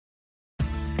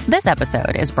This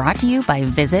episode is brought to you by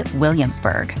Visit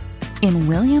Williamsburg. In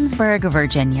Williamsburg,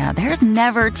 Virginia, there's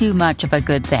never too much of a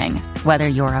good thing. Whether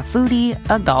you're a foodie,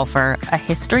 a golfer, a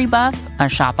history buff, a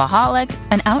shopaholic,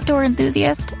 an outdoor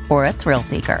enthusiast, or a thrill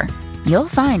seeker, you'll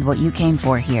find what you came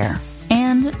for here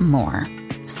and more.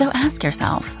 So ask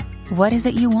yourself, what is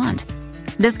it you want?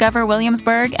 Discover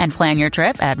Williamsburg and plan your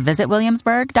trip at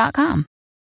visitwilliamsburg.com.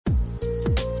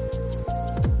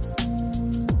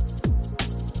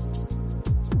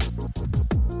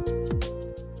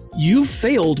 You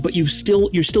failed, but you're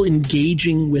still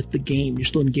engaging with the game. You're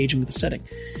still engaging with the setting.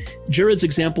 Jared's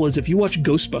example is if you watch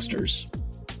Ghostbusters,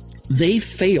 they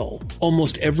fail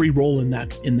almost every role in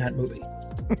that movie.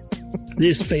 They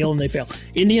just fail and they fail.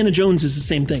 Indiana Jones is the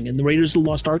same thing. In the Raiders of the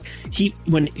Lost Ark, he's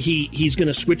going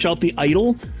to switch out the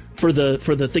idol for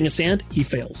the thing of sand, he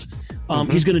fails.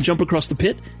 He's going to jump across the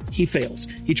pit, he fails.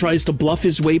 He tries to bluff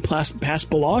his way past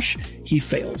Balosh, he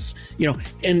fails.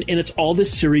 And it's all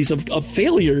this series of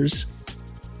failures,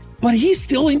 but he's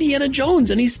still Indiana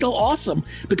Jones and he's still awesome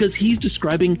because he's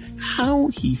describing how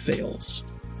he fails.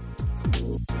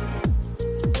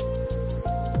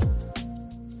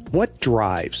 What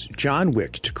drives John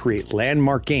Wick to create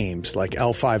landmark games like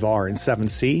L5R and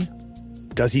 7C?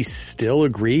 Does he still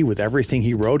agree with everything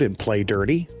he wrote in Play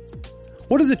Dirty?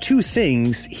 What are the two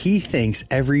things he thinks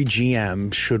every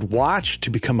GM should watch to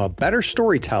become a better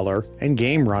storyteller and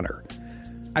game runner?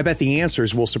 I bet the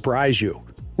answers will surprise you.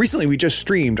 Recently, we just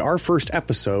streamed our first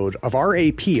episode of our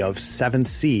AP of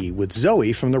 7C with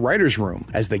Zoe from the Writer's Room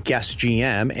as the guest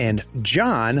GM, and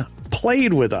John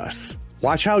played with us.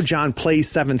 Watch how John plays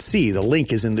 7C. The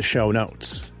link is in the show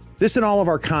notes. This and all of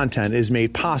our content is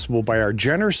made possible by our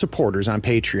generous supporters on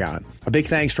Patreon. A big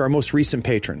thanks to our most recent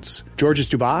patrons: Georges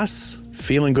Dubas,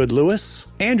 Feeling Good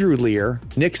Lewis, Andrew Lear,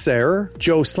 Nick Sayer,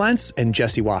 Joe Slentz, and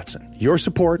Jesse Watson. Your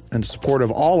support and support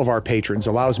of all of our patrons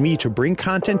allows me to bring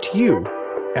content to you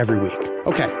every week.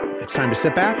 Okay, it's time to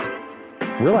sit back,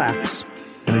 relax,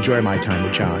 and enjoy my time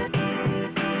with John.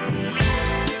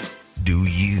 Do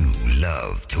you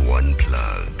love to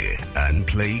unplug and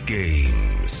play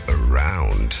games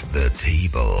around the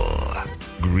table?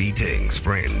 Greetings,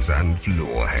 friends and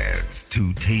floorheads,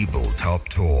 to Tabletop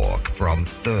Talk from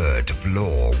Third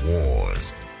Floor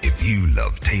Wars. If you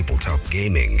love tabletop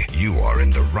gaming, you are in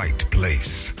the right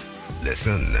place.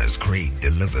 Listen as Craig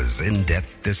delivers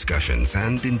in-depth discussions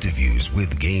and interviews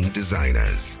with game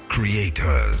designers,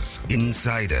 creators,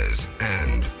 insiders,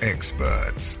 and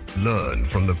experts. Learn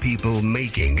from the people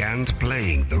making and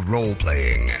playing the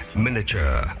role-playing,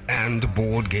 miniature, and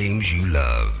board games you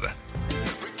love.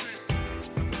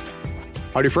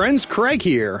 Howdy friends, Craig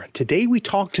here. Today we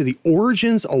talk to the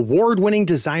Origins award-winning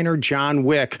designer John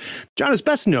Wick. John is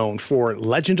best known for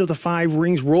Legend of the Five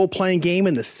Rings role-playing game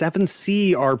and the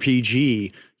 7C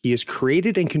RPG. He has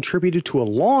created and contributed to a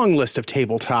long list of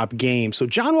tabletop games. So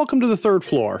John, welcome to the third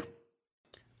floor.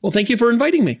 Well, thank you for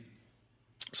inviting me.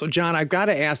 So, John, I've got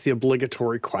to ask the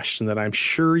obligatory question that I'm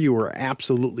sure you are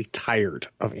absolutely tired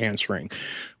of answering,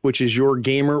 which is your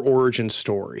gamer origin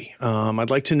story. I'd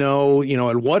like to know,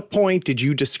 at what point did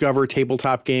you discover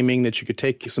tabletop gaming that you could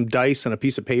take some dice and a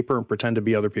piece of paper and pretend to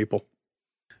be other people?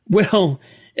 Well,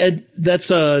 Ed,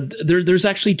 there's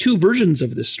actually two versions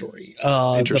of this story.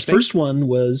 The first one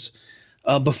was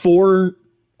before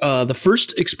the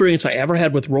first experience I ever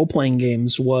had with role-playing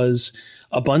games was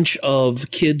a bunch of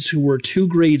kids who were 2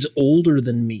 grades older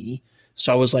than me.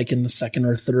 So I was like in the second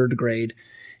or third grade,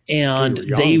 and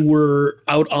they were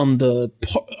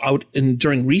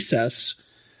during recess,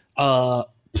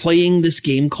 playing this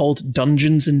game called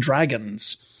Dungeons and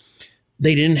Dragons.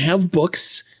 They didn't have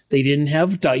books. They didn't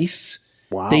have dice.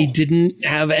 Wow. They didn't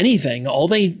have anything. All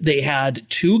they had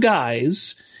 2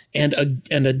 guys and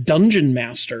a dungeon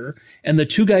master, and the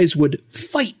 2 guys would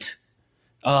fight.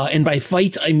 And by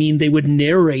fight, I mean they would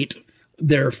narrate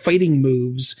their fighting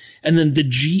moves, and then the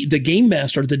game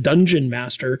master, the dungeon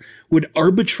master, would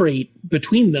arbitrate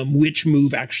between them which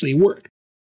move actually worked.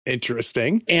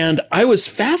 Interesting. And I was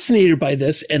fascinated by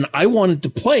this, and I wanted to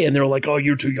play, and they were like, "Oh,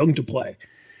 you're too young to play."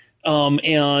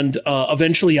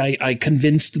 Eventually I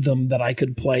convinced them that I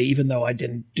could play, even though I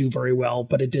didn't do very well,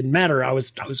 but it didn't matter. I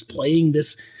was playing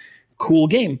this cool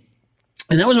game.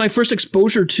 And that was my first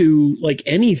exposure to like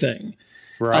anything.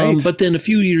 Right. But then a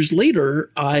few years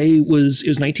later, it was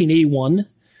 1981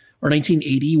 or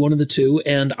 1980, one of the two.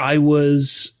 And I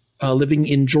was living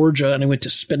in Georgia, and I went to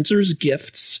Spencer's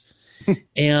Gifts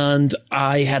and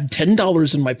I had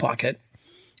 $10 in my pocket.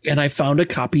 and I found a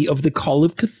copy of the Call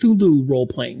of Cthulhu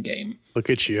role-playing game. Look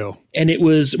at you. And it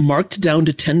was marked down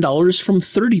to $10 from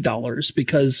 $30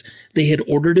 because they had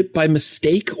ordered it by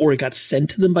mistake, or it got sent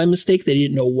to them by mistake. They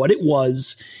didn't know what it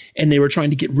was, and they were trying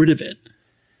to get rid of it.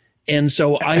 And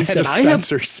so I said,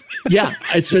 Spencer's. Yeah,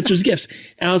 at Spencer's Gifts.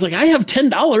 And I was like, I have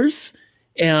 $10,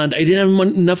 and I didn't have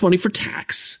enough money for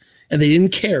tax. And they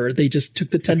didn't care. They just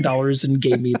took the $10 and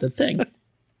gave me the thing.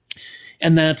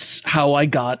 And that's how I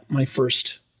got my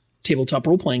first tabletop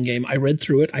role-playing game. I read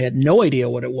through it. I had no idea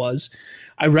what it was.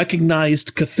 I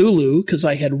recognized Cthulhu because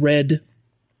I had read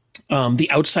The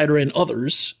Outsider and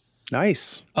Others.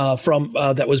 Nice. From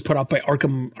that was put out by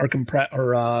Arkham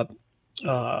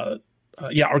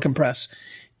Press.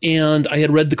 And I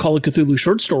had read the Call of Cthulhu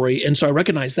short story, and so I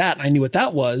recognized that, and I knew what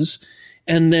that was.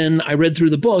 And then I read through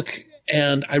the book,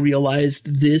 and I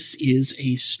realized this is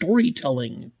a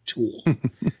storytelling tool.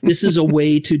 This is a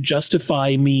way to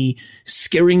justify me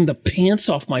scaring the pants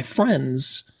off my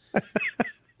friends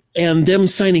and them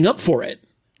signing up for it,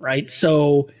 right?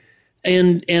 So, so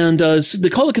the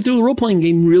Call of Cthulhu role-playing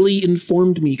game really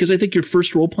informed me, because I think your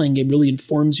first role-playing game really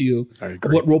informs you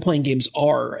of what role-playing games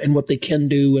are and what they can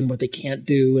do and what they can't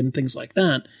do and things like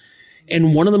that.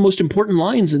 And one of the most important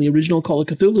lines in the original Call of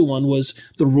Cthulhu one was,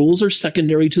 the rules are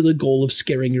secondary to the goal of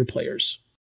scaring your players.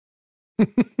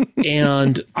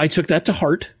 And I took that to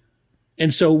heart.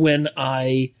 And so when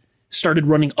I started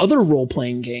running other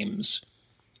role-playing games,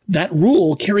 that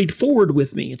rule carried forward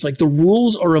with me. It's like the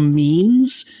rules are a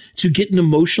means to get an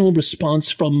emotional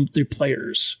response from the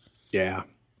players. Yeah.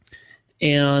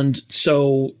 And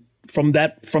so from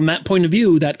that point of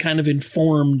view, that kind of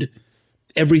informed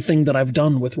everything that I've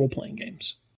done with role-playing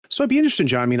games. So I'd be interested,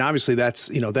 John. I mean, obviously that's,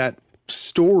 that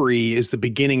story is the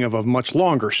beginning of a much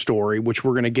longer story, which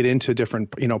we're going to get into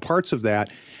different, parts of that.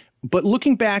 But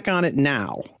looking back on it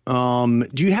now,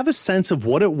 do you have a sense of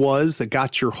what it was that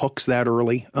got your hooks that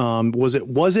early? Was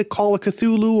it Call of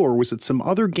Cthulhu, or was it some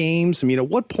other games? I mean, at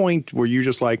what point were you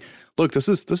just like, look, this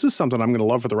is something I'm going to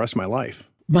love for the rest of my life?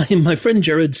 My friend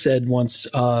Jared said once,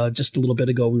 just a little bit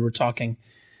ago, we were talking,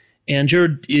 and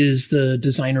Jared is the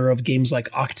designer of games like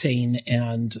Octane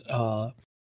and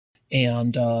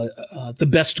the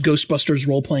best Ghostbusters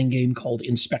role-playing game called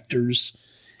Inspectors.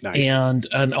 Nice. And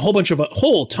a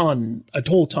whole ton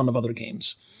of other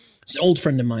games. It's an old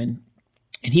friend of mine,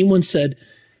 and he once said,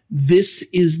 "This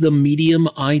is the medium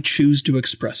I choose to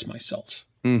express myself."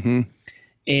 Mm-hmm.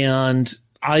 And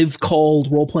I've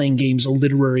called role-playing games a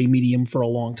literary medium for a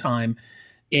long time,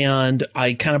 and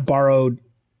I kind of borrowed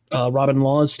Robin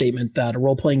Law's statement that a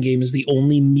role-playing game is the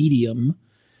only medium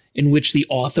in which the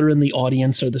author and the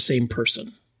audience are the same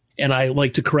person. And I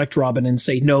like to correct Robin and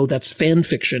say, no, that's fan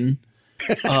fiction.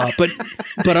 But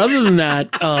other than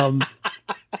that,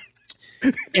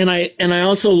 and I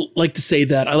also like to say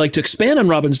that I like to expand on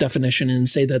Robin's definition and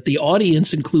say that the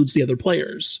audience includes the other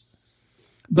players.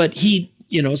 But he,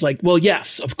 is like, well,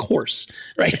 yes, of course,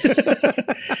 right?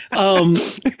 And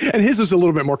his was a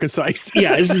little bit more concise.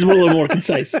 Yeah, his is a little more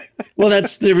concise. Well,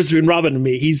 that's the difference between Robin and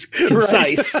me. He's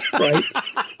concise, right?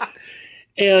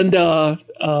 And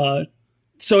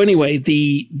so anyway,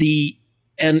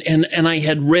 and I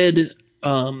had read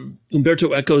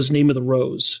Umberto Eco's Name of the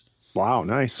Rose. Wow,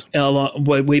 nice.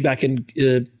 Way back in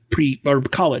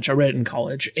college. I read it in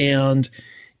college, and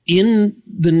in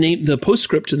the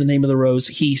postscript to The Name of the Rose,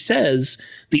 he says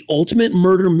the ultimate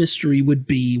murder mystery would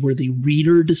be where the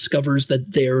reader discovers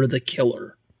that they're the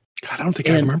killer. God, I don't think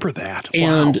I remember that. Wow.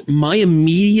 And my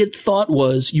immediate thought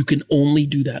was, you can only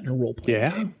do that in a role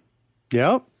playing game.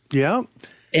 Yeah.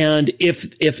 And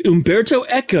if Umberto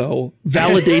Eco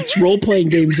validates role-playing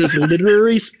games as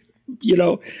literary,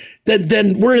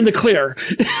 then we're in the clear.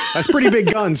 That's pretty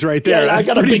big guns right there. Yeah, That's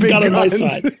I got a big gun on my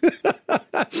side.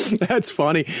 That's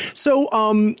funny. So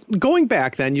going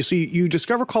back then, you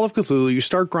discover Call of Cthulhu, you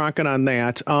start gronking on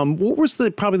that. What was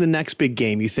probably the next big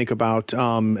game you think about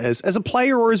as a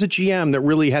player or as a GM that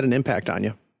really had an impact on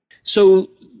you? So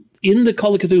in the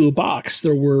Call of Cthulhu box,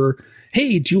 there were,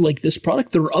 hey, do you like this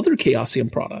product? There were other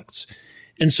Chaosium products.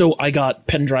 And so I got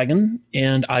Pendragon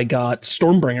and I got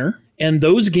Stormbringer. And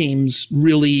those games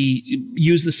really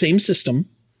use the same system,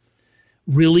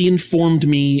 really informed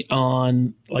me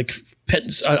on,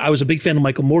 I was a big fan of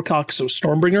Michael Moorcock, so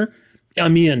Stormbringer,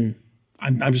 I'm in.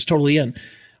 I'm just totally in.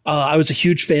 I was a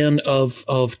huge fan of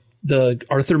the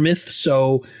Arthur myth,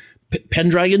 so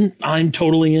Pendragon, I'm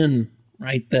totally in,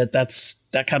 right?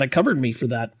 That kind of covered me for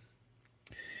that.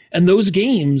 And those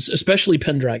games, especially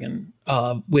Pendragon,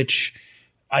 which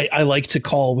I like to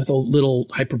call with a little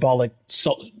hyperbolic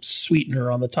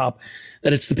sweetener on the top,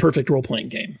 that it's the perfect role-playing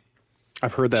game.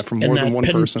 I've heard that from more than one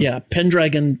person. Yeah,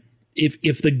 Pendragon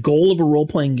if the goal of a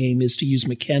role-playing game is to use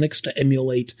mechanics to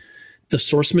emulate the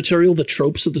source material, the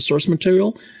tropes of the source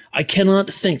material, I cannot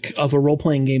think of a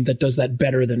role-playing game that does that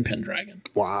better than Pendragon.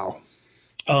 Wow.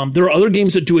 There are other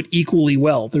games that do it equally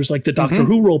well. There's like the Doctor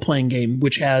Who role-playing game,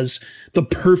 which has the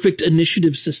perfect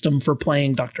initiative system for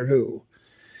playing Doctor Who.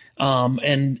 There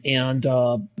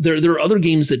are other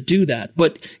games that do that.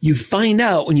 But you find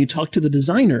out when you talk to the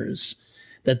designers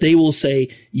that they will say,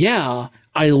 yeah,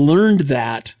 I learned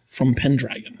that from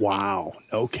Pendragon. Wow.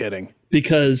 No kidding.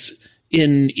 Because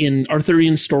in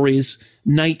Arthurian stories,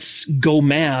 knights go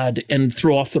mad and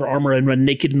throw off their armor and run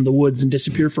naked in the woods and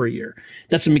disappear for a year.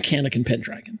 That's a mechanic in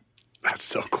Pendragon. That's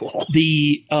so cool.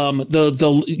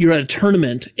 You're at a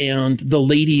tournament and the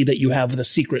lady that you have the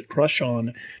secret crush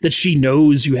on, that she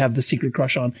knows you have the secret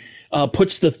crush on,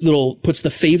 puts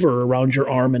the favor around your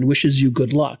arm and wishes you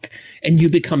good luck, and you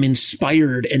become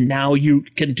inspired, and now you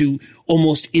can do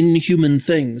almost inhuman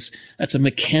things. That's a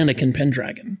mechanic in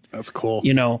Pendragon. That's cool.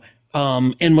 You know,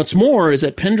 and what's more is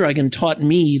that Pendragon taught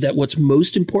me that what's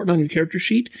most important on your character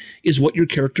sheet is what your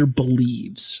character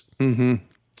believes. Mm-hmm.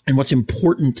 And what's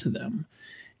important to them.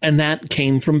 And that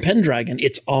came from Pendragon.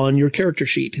 It's on your character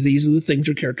sheet. These are the things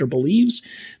your character believes.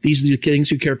 These are the things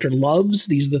your character loves.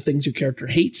 These are the things your character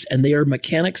hates. And they are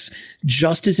mechanics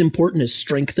just as important as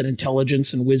strength and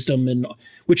intelligence and wisdom, and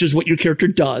which is what your character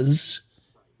does,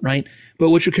 right? But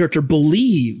what your character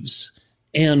believes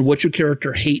and what your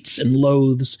character hates and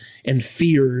loathes and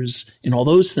fears and all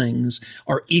those things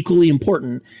are equally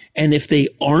important. And if they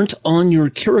aren't on your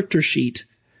character sheet,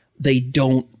 they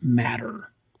don't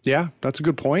matter. Yeah, that's a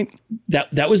good point.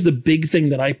 That was the big thing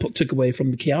that I took away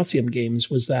from the Chaosium games,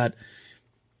 was that,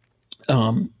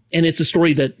 and it's a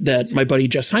story that my buddy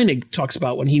Jess Heinig talks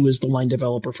about when he was the line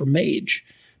developer for Mage,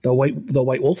 the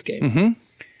White Wolf game.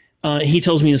 Mm-hmm. He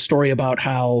tells me a story about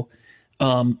how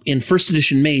in first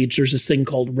edition Mage, there's this thing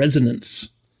called resonance,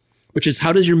 which is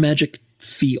how does your magic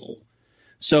feel?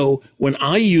 So when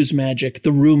I use magic,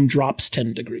 the room drops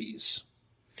 10 degrees.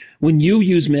 When you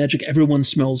use magic, everyone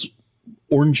smells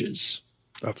oranges.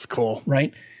 That's cool.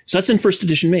 Right? So that's in first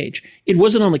edition Mage. It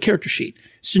wasn't on the character sheet,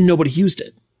 so nobody used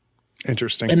it.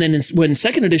 Interesting. And then when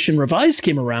second edition Revised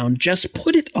came around, Jess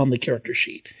put it on the character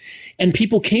sheet. And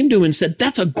people came to him and said,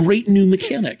 that's a great new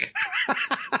mechanic.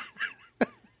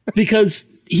 Because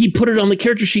he put it on the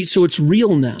character sheet, so it's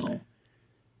real now.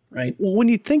 Right? Well, when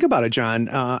you think about it, John,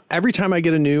 every time I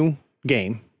get a new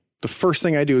game, the first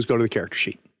thing I do is go to the character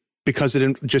sheet. Because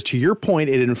just to your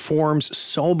point, it informs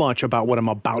so much about what I'm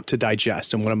about to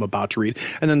digest and what I'm about to read.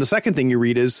 And then the second thing you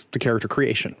read is the character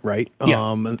creation, right?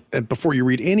 Yeah. And before you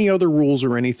read any other rules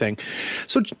or anything.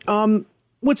 So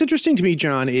what's interesting to me,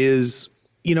 John, is,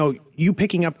 you know, you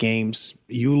picking up games,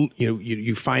 you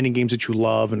finding games that you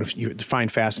love and you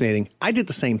find fascinating. I did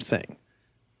the same thing.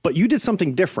 But you did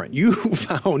something different. You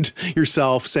found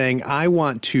yourself saying, I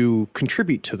want to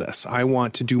contribute to this. I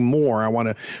want to do more. I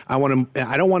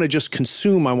don't want to just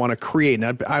consume. I want to create.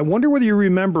 And I wonder whether you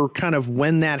remember kind of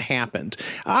when that happened.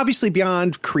 Obviously,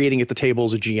 beyond creating at the table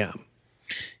as a GM.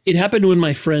 It happened when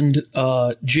my friend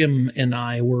Jim and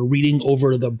I were reading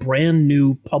over the brand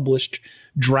new published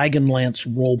Dragonlance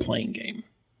role-playing game.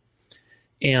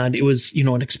 And it was, you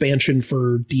know, an expansion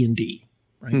for D&D,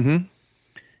 right? Mm-hmm.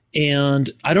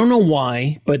 And I don't know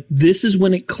why, but this is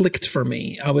when it clicked for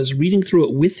me. I was reading through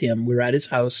it with him. We were at his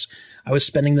house. I was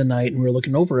spending the night and we were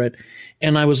looking over it.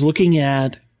 And I was looking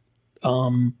at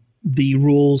the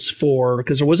rules for,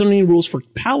 because there wasn't any rules for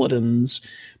paladins,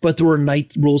 but there were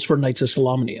rules for Knights of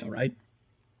Solamnia, right?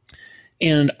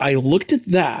 And I looked at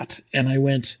that and I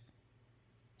went,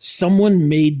 someone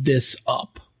made this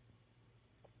up.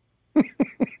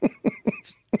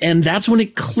 And that's when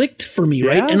it clicked for me,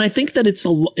 right? Yeah. And I think that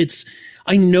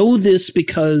I know this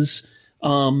because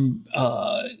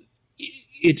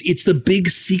it's the big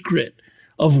secret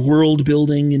of world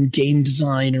building and game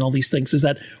design and all these things, is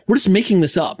that we're just making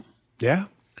this up. Yeah.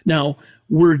 Now,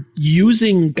 we're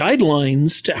using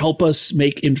guidelines to help us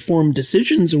make informed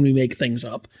decisions when we make things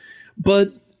up.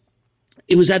 But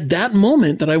it was at that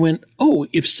moment that I went, oh,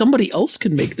 if somebody else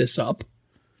can make this up,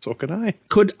 so can I.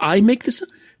 Could I make this up?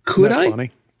 Could I? Funny?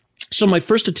 So my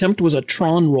first attempt was a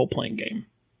Tron role-playing game.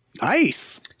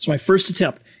 Nice. So my first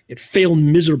attempt, it failed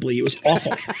miserably. It was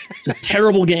awful. It's a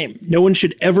terrible game. No one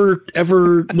should ever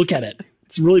look at it.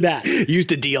 It's really bad. Used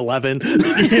a D11.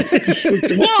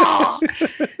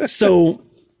 So,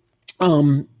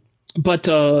 but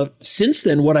since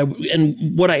then,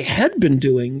 what I had been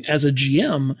doing as a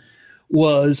GM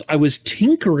was I was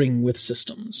tinkering with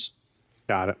systems.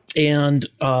 Got it. And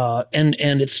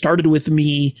it started with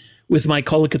me with my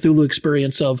Call of Cthulhu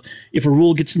experience of if a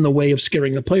rule gets in the way of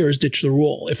scaring the players, ditch the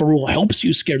rule. If a rule helps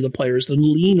you scare the players,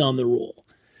 then lean on the rule.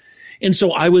 And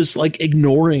so I was like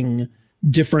ignoring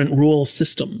different rule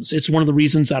systems. It's one of the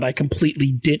reasons that I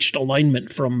completely ditched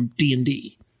alignment from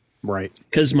D&D. Right.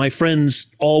 Because my friends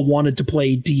all wanted to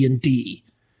play D&D.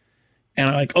 And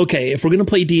I'm like, okay, if we're going to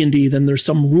play D&D, then there's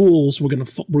some rules we're going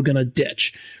to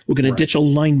ditch. We're going to ditch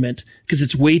alignment because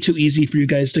it's way too easy for you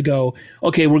guys to go,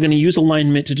 okay, we're going to use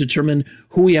alignment to determine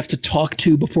who we have to talk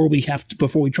to before we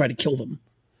try to kill them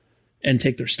and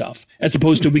take their stuff, as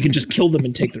opposed to we can just kill them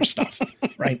and take their stuff,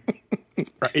 right?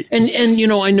 Right. And you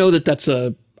know, I know that that's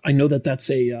the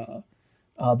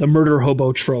murder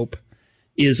hobo trope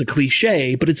is a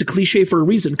cliche, but it's a cliche for a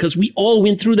reason because we all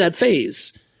went through that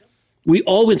phase. I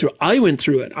went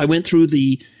through it. I went through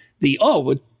we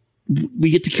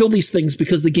get to kill these things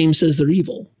because the game says they're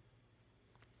evil.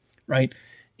 Right.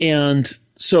 And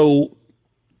so,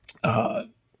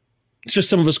 it's just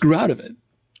some of us grew out of it.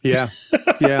 Yeah.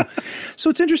 Yeah. So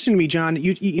it's interesting to me, John,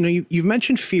 you've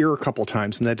mentioned fear a couple of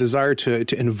times and that desire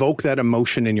to invoke that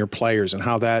emotion in your players and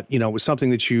how that, was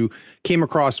something that you came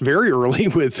across very early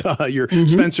with your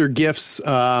Spencer Gifts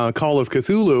Call of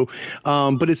Cthulhu.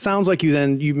 But it sounds like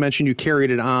you mentioned you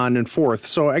carried it on and forth.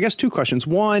 So I guess two questions.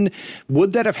 One,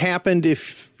 would that have happened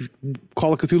if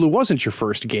Call of Cthulhu wasn't your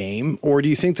first game? Or do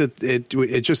you think that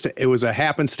it was a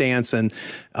happenstance and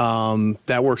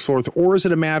that works forth? Or is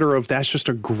it a matter of that's just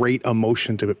a great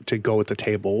emotion to go at the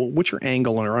table? What's your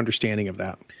angle and our understanding of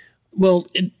that? Well,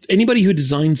 anybody who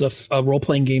designs a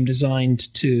role-playing game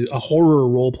designed to a horror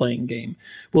role-playing game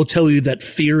will tell you that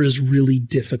fear is really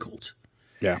difficult.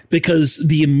 Yeah. Because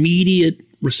the immediate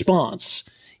response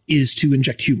is to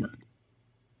inject humor.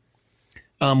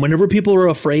 Whenever people are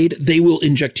afraid, they will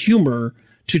inject humor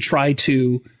to try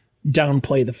to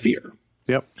downplay the fear.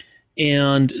 Yep.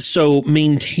 And so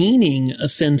maintaining a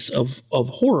sense of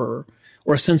horror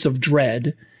or a sense of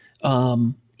dread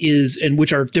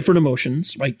which are different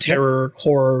emotions, right? Terror,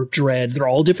 horror, dread, they're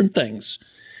all different things.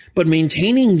 But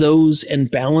maintaining those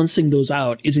and balancing those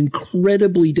out is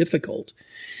incredibly difficult.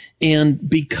 And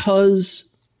because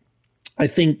I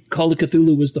think Call of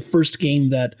Cthulhu was the first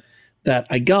game that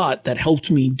I got that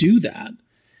helped me do that,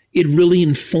 it really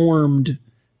informed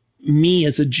me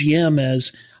as a GM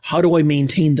as how do I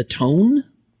maintain the tone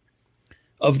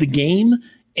of the game?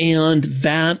 And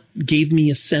that gave me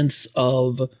a sense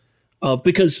of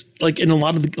because like in a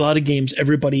lot of games,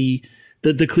 everybody,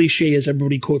 the cliche is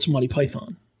everybody quotes Monty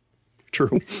Python.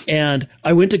 True. And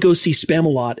I went to go see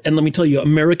Spamalot, and let me tell you,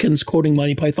 Americans quoting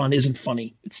Monty Python isn't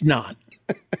funny. It's not.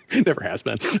 Never has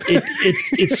been.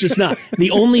 It's just not.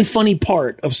 The only funny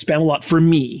part of Spamalot for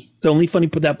me, the only funny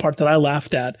that part that I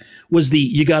laughed at was the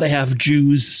 "You Gotta Have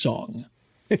Jews" song,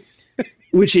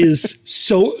 which is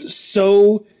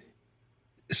so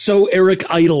Eric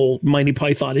Idle Monty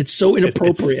Python. It's so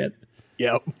inappropriate.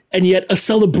 Yep. And yet a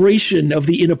celebration of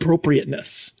the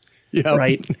inappropriateness. Yeah.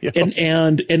 Right. Yep.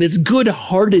 And it's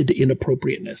good-hearted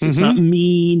inappropriateness. It's not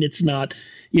mean. It's not,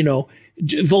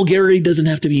 vulgarity doesn't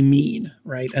have to be mean.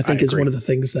 Right. I think is one of the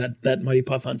things that Monty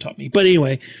Python taught me. But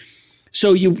anyway,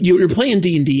 so you're playing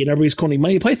D&D and everybody's quoting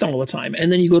Monty Python all the time.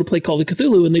 And then you go to play Call of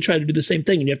Cthulhu and they try to do the same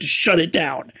thing and you have to shut it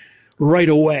down right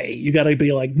away. You got to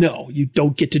be like, no, you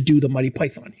don't get to do the Monty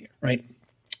Python here. Right.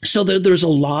 So there's a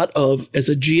lot of, as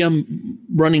a GM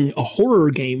running a horror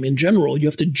game in general, you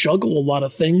have to juggle a lot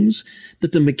of things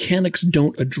that the mechanics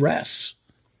don't address.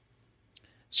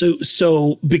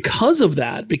 So because of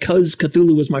that, because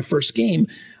Cthulhu was my first game,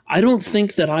 I don't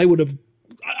think that I would have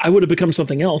become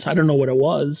something else. I don't know what it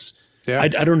was. Yeah. I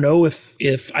don't know if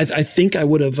I think I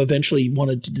would have eventually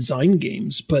wanted to design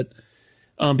games, but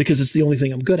because it's the only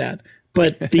thing I'm good at.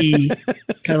 But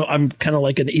I'm kind of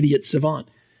like an idiot savant.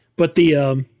 But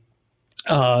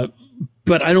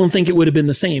but I don't think it would have been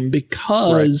the same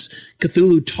because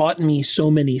Cthulhu taught me so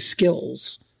many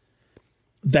skills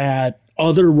that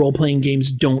other role-playing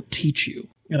games don't teach you.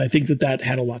 And I think that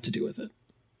had a lot to do with it.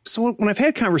 So when I've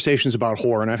had conversations about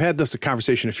horror, and I've had this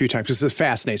conversation a few times because it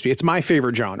fascinates me. It's my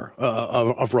favorite genre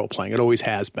of role-playing. It always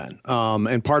has been.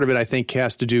 And part of it, I think,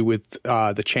 has to do with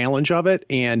the challenge of it.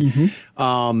 And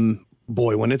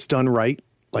boy, when it's done right,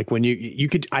 like when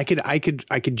I could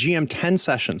GM 10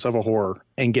 sessions of a horror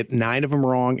and get 9 of them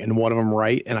wrong and 1 of them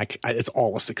right, and it's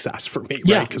all a success for me,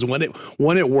 right? Because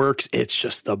when it works, it's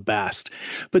just the best.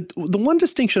 But the one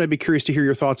distinction I'd be curious to hear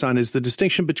your thoughts on is the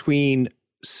distinction between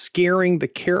scaring the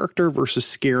character versus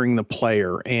scaring the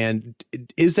player, and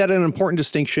is that an important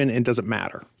distinction? And does it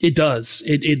matter? It does.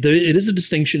 It is a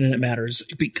distinction, and it matters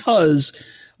because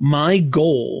my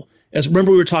goal. As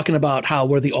remember, we were talking about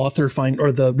where the author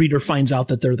the reader finds out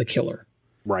that they're the killer.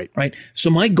 Right. Right. So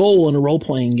my goal in a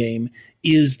role-playing game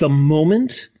is the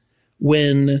moment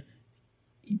when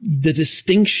the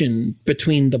distinction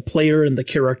between the player and the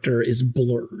character is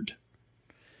blurred.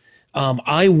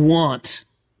 I want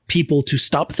people to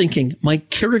stop thinking my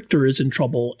character is in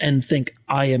trouble and think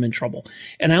I am in trouble.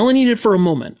 And I only need it for a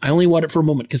moment. I only want it for a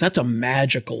moment because that's a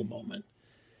magical moment.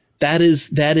 That is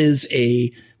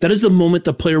the moment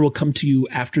the player will come to you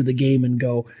after the game and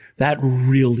go, that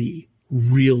really,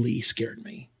 really scared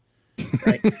me.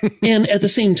 Right. And at the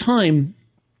same time,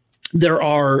 there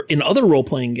are, in other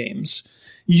role-playing games,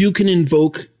 you can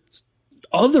invoke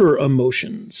other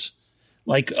emotions.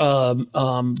 Like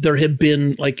there have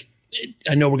been, like,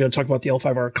 I know we're going to talk about the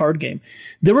L5R card game.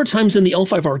 There were times in the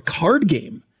L5R card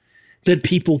game that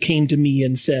people came to me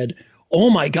and said, oh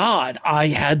my God, I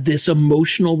had this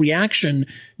emotional reaction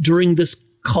during this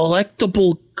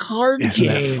collectible card game. Isn't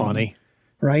that funny?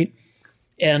 Right?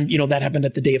 And, that happened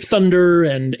at the Day of Thunder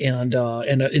and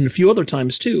a few other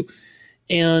times too.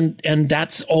 And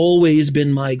that's always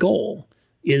been my goal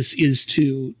is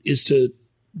to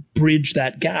bridge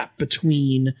that gap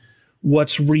between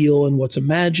what's real and what's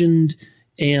imagined.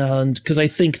 And because I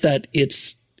think that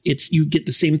it's you get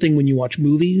the same thing when you watch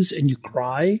movies and you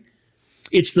cry.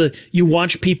 You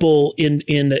watch people in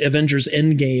Avengers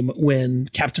Endgame when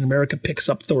Captain America picks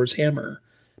up Thor's hammer,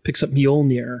 picks up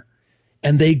Mjolnir,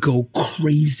 and they go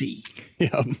crazy.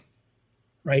 Yep.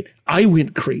 Right? I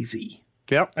went crazy.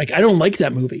 Yep. Like, I don't like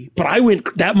that movie, but I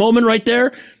went that moment right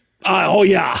there. Oh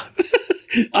yeah.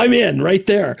 I'm in right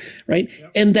there. Right.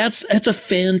 Yep. And that's a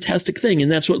fantastic thing.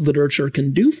 And that's what literature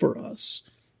can do for us.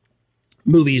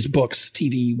 Movies, books,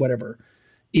 TV, whatever,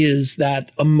 is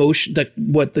that emotion, that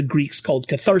what the Greeks called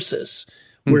catharsis,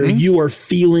 where you are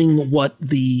feeling what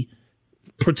the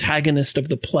protagonist of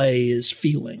the play is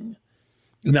feeling.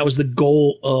 And that was the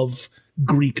goal of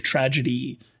Greek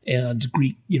tragedy and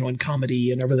Greek, and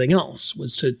comedy and everything else,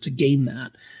 was to gain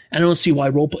that. And I don't see why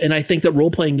and I think that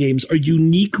role-playing games are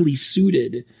uniquely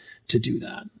suited to do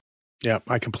that. Yeah,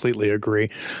 I completely agree.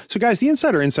 So guys, the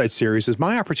Insider Insight series is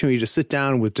my opportunity to sit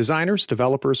down with designers,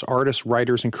 developers, artists,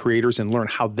 writers, and creators and learn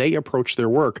how they approach their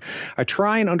work. I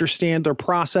try and understand their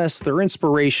process, their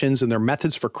inspirations, and their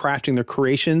methods for crafting their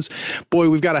creations. Boy,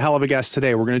 we've got a hell of a guest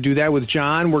today. We're going to do that with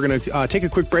John. We're going to take a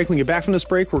quick break. When we get back from this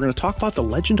break, we're going to talk about The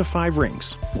Legend of Five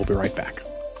Rings. We'll be right back.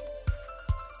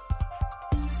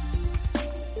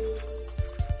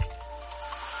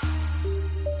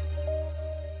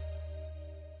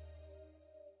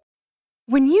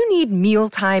 When you need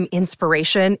mealtime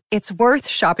inspiration, it's worth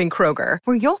shopping Kroger,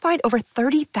 where you'll find over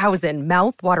 30,000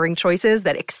 mouth-watering choices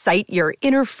that excite your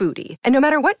inner foodie. And no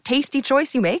matter what tasty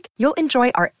choice you make, you'll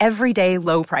enjoy our everyday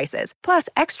low prices, plus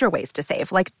extra ways to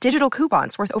save, like digital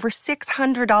coupons worth over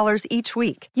 $600 each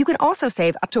week. You can also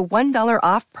save up to $1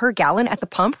 off per gallon at the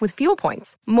pump with fuel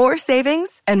points. More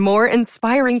savings and more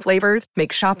inspiring flavors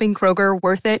make shopping Kroger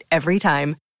worth it every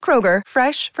time. Kroger,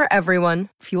 fresh for everyone.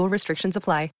 Fuel restrictions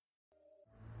apply.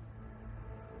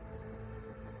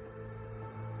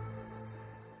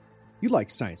 You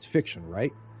like science fiction,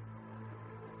 right?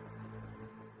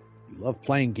 You love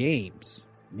playing games,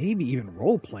 maybe even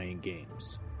role-playing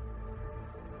games.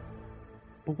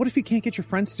 But what if you can't get your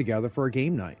friends together for a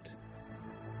game night?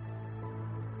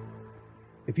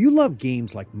 If you love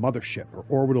games like Mothership or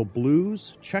Orbital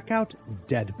Blues, check out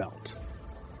Dead Belt,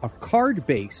 a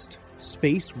card-based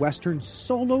space western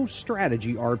solo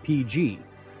strategy RPG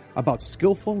about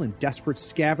skillful and desperate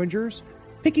scavengers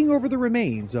picking over the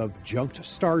remains of junked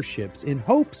starships in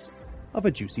hopes of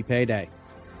a juicy payday.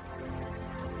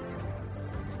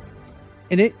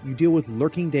 In it, you deal with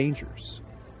lurking dangers,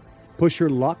 push your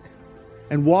luck,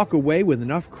 and walk away with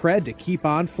enough cred to keep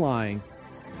on flying.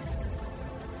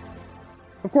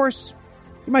 Of course,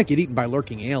 you might get eaten by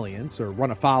lurking aliens, or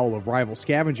run afoul of rival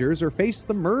scavengers, or face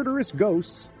the murderous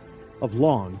ghosts of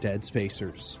long-dead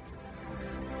spacers.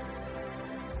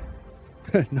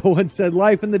 No one said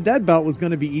life in the Dead Belt was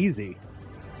going to be easy.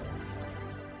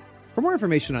 For more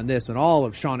information on this and all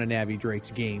of Sean and Abby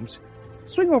Drake's games,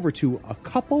 swing over to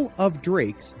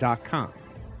acoupleofdrakes.com.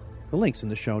 The link's in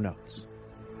the show notes.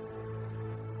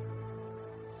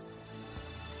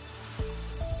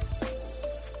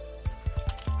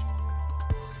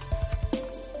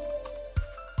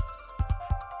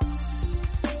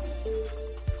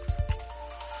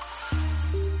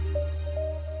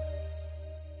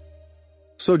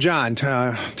 So, John,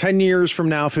 10 years from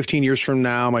now, 15 years from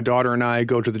now, my daughter and I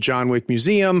go to the John Wick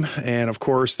Museum. And of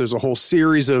course, there's a whole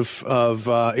series of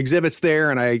exhibits there.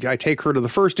 And I take her to the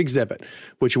first exhibit,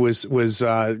 which was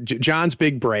John's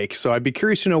big break. So I'd be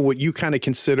curious to know what you kind of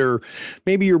consider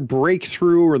maybe your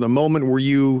breakthrough or the moment where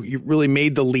you really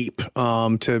made the leap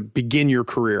to begin your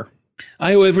career.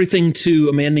 I owe everything to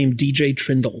a man named DJ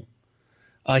Trindle.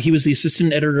 He was the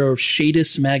assistant editor of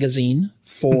Shadis magazine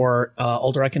for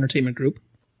Alderac Entertainment Group.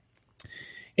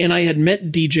 And I had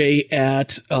met DJ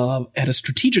at a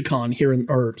Strategicon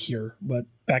but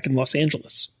back in Los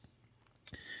Angeles.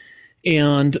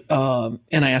 And I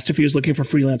asked if he was looking for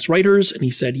freelance writers, and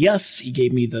he said yes. He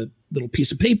gave me the little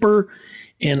piece of paper,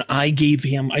 and I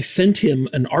sent him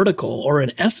an article or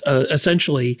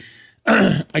essentially.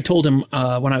 I told him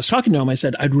when I was talking to him, I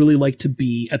said, I'd really like to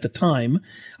be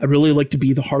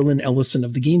the Harlan Ellison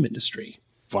of the game industry.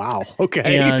 Wow.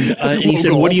 Okay. And he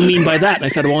said, what do you mean by that? And I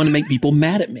said, I want to make people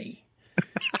mad at me.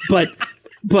 But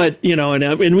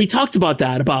and we talked about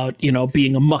that, about,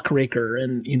 being a muckraker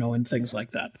and, and things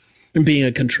like that, and being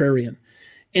a contrarian.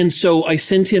 And so I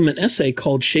sent him an essay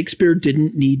called Shakespeare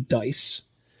Didn't Need Dice,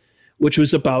 which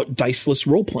was about diceless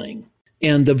role-playing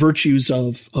and the virtues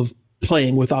of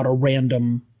playing without a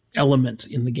random element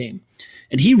in the game.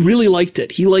 And he really liked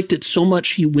it. He liked it so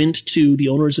much, he went to the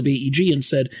owners of AEG and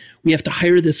said, we have to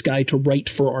hire this guy to write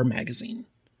for our magazine.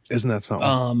 Isn't that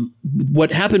something?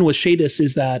 What happened with Shadis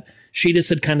is that Shadis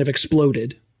had kind of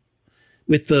exploded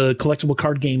with the collectible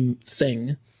card game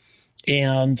thing.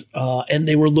 And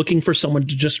they were looking for someone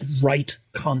to just write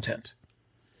content.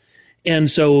 And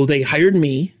so they hired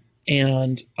me,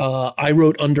 and I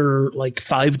wrote under like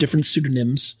 5 different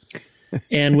pseudonyms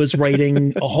and was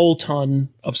writing a whole ton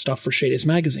of stuff for Shadis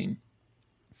magazine.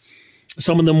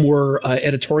 Some of them were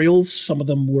editorials. Some of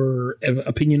them were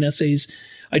opinion essays.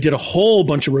 I did a whole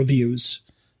bunch of reviews,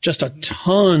 just a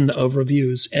ton of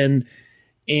reviews. And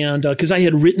because I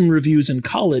had written reviews in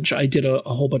college, I did a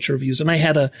whole bunch of reviews, and I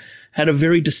had a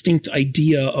very distinct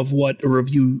idea of what a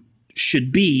review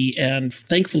should be. And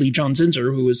thankfully, John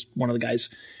Zinser, who was one of the guys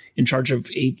in charge of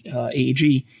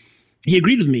AEG, he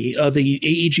agreed with me. The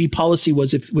AEG policy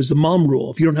was the mom rule.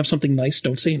 If you don't have something nice,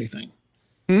 don't say anything.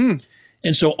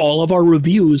 And so all of our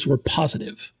reviews were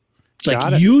positive. It's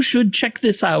like, you should check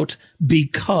this out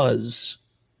because,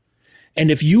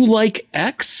 and if you like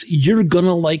X, you're going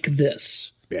to like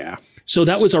this. Yeah. So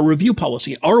that was our review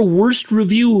policy. Our worst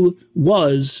review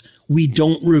was, we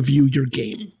don't review your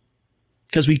game,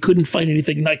 because we couldn't find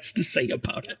anything nice to say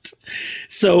about it.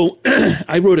 So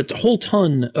I wrote a whole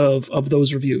ton of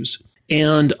those reviews.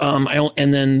 And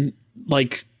then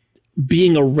like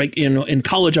being in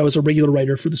college, I was a regular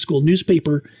writer for the school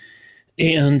newspaper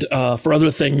and for other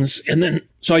things. And then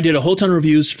so I did a whole ton of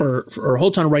reviews for a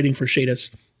whole ton of writing for Shadis.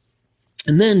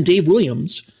 And then Dave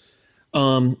Williams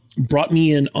brought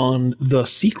me in on The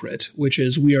Secret, which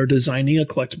is we are designing a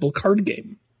collectible card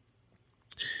game.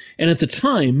 And at the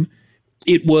time,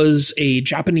 it was a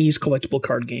Japanese collectible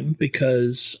card game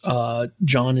because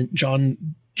John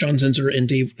Zinser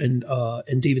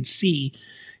and David C.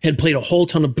 had played a whole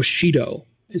ton of Bushido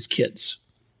as kids,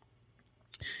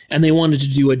 and they wanted to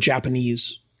do a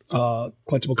Japanese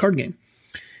collectible card game.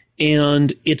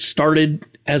 And it started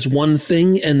as one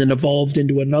thing, and then evolved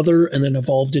into another, and then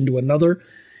evolved into another.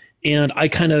 And I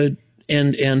kind of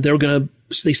and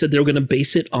they said they were gonna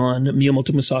base it on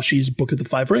Miyamoto Musashi's Book of the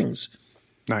Five Rings.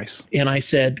 Nice. And I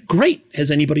said, great. Has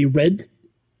anybody read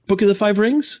Book of the Five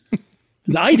Rings?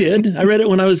 I did. I read it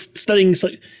when I was studying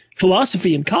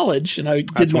philosophy in college, and I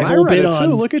did my whole bit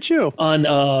on. Look at you. I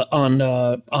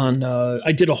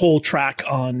did a whole track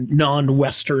on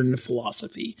non-Western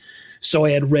philosophy. So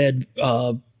I had read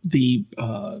I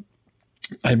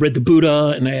had read the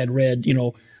Buddha, and I had read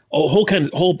all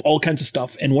kinds of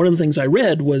stuff. And one of the things I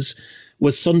read was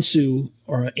Sun Tzu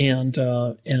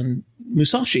and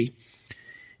Musashi.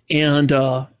 And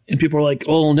people were like,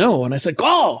 oh, no. And I said,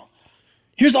 oh,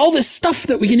 here's all this stuff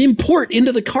that we can import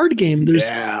into the card game. There's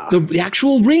the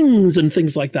actual rings and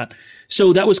things like that.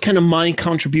 So that was kind of my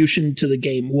contribution to the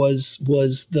game was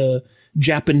the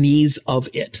Japanese of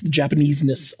it, the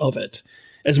Japaneseness of it,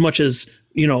 as much as,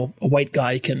 a white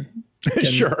guy can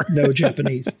sure. know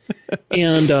Japanese.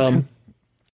 And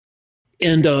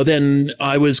then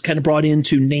I was kind of brought in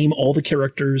to name all the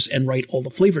characters and write all the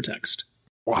flavor text.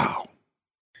 Wow.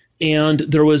 And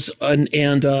there was at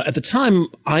the time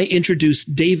I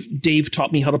introduced Dave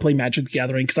taught me how to play Magic the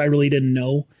Gathering, because I really didn't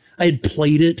know. I had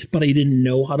played it, but I didn't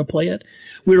know how to play it.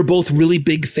 We were both really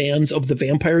big fans of the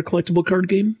Vampire collectible card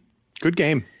game. Good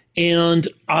game. And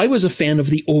I was a fan of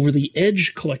the Over the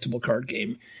Edge collectible card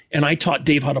game. And I taught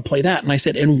Dave how to play that. And I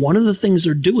said, and one of the things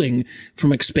they're doing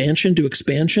from expansion to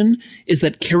expansion is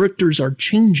that characters are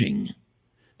changing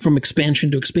from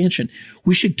expansion to expansion.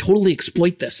 We should totally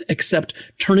exploit this, except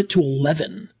turn it to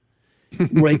 11,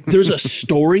 right? There's a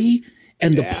story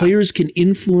and the players can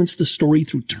influence the story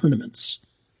through tournaments.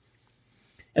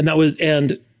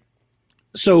 And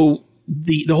so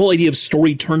the whole idea of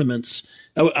story tournaments,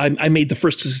 I made the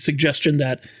first suggestion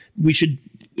that we should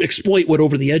exploit what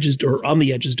Over the Edge is, or On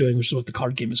the Edge is doing, which is what the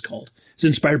card game is called. It's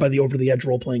inspired by the Over the Edge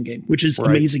role-playing game, which is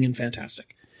amazing and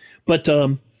fantastic. But,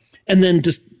 and then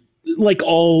just like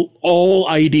all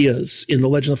ideas in the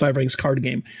Legend of the Five Rings card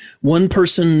game, one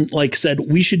person like said,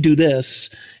 we should do this.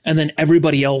 And then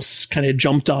everybody else kind of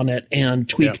jumped on it and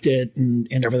tweaked it and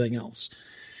everything else.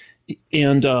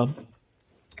 And,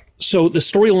 so the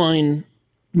storyline,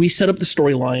 we set up the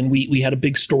storyline. We had a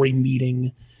big story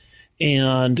meeting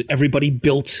and everybody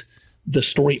built the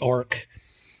story arc.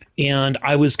 And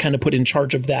I was kind of put in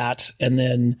charge of that. And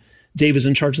then Dave was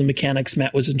in charge of the mechanics.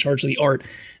 Matt was in charge of the art.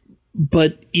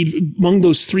 But among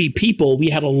those three people,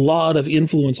 we had a lot of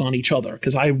influence on each other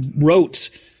because I wrote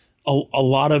a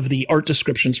lot of the art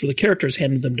descriptions for the characters,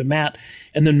 handed them to Matt.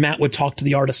 And then Matt would talk to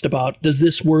the artist about, does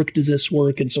this work? Does this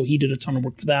work? And so he did a ton of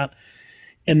work for that.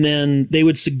 And then they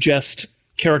would suggest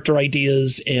character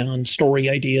ideas and story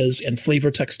ideas and flavor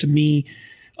text to me.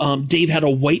 Dave had a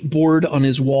whiteboard on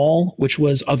his wall, which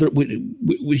was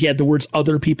he had the words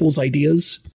other people's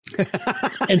ideas.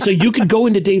 And so you could go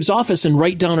into Dave's office and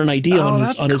write down an idea on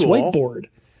his whiteboard.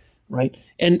 Right.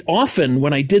 And often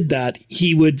when I did that,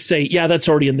 he would say, yeah, that's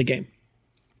already in the game.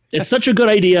 It's such a good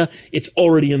idea. It's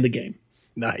already in the game.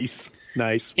 Nice.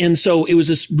 And so it was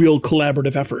this real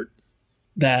collaborative effort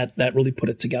that really put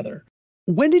it together.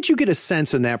 When did you get a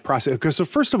sense in that process? Because so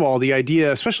first of all, the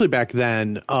idea, especially back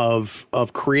then, of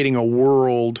creating a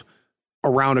world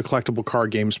around a collectible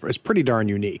card game is pretty darn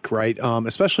unique, right?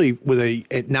 Especially with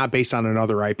it not based on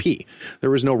another IP. There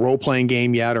was no role-playing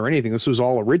game yet or anything. This was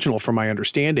all original from my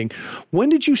understanding. When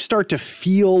did you start to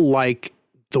feel like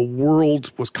the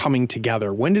world was coming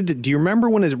together? Do you remember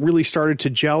when it really started to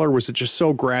gel, or was it just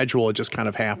so gradual it just kind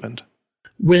of happened?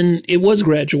 When it was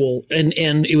gradual and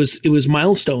it was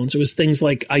milestones. It was things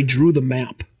like I drew the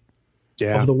map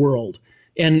of the world,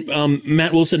 and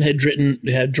Matt Wilson had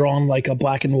drawn like a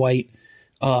black and white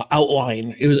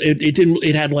outline.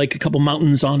 It had like a couple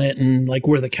mountains on it and like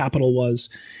where the capital was,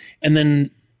 and then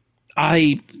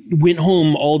I went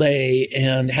home all day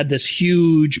and had this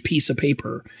huge piece of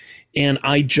paper. And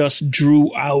I just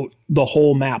drew out the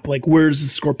whole map. Like, where's the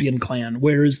Scorpion clan?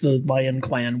 Where is the Lion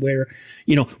clan? Where,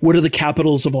 what are the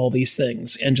capitals of all these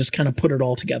things? And just kind of put it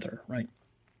all together, right?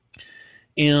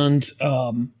 And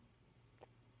all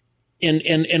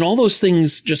those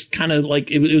things just kind of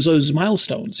like, it was those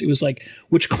milestones. It was like,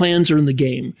 which clans are in the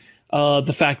game?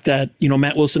 The fact that,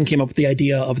 Matt Wilson came up with the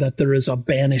idea of that there is a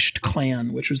banished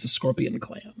clan, which was the Scorpion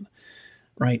clan,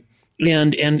 right?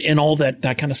 And all that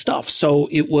kind of stuff. So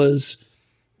it was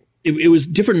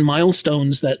different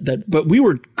milestones but we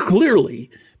were clearly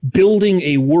building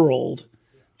a world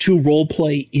to role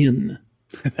play in.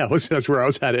 That's where I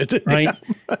was headed. Right.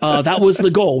 That was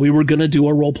the goal. We were going to do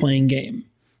a role playing game.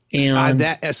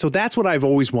 And so that's what I've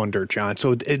always wondered, John.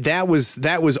 So that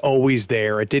was always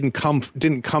there. It didn't come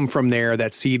from there.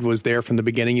 That seed was there from the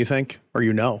beginning, you think, or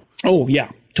Oh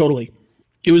yeah, totally.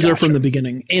 It was there from the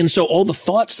beginning. And so all the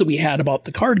thoughts that we had about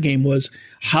the card game was,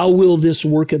 how will this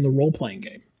work in the role-playing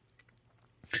game?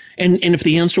 And if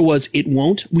the answer was it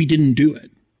won't, we didn't do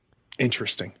it.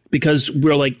 Interesting. Because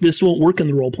we're like, this won't work in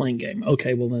the role-playing game.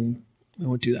 Okay, well then we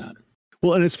won't do that.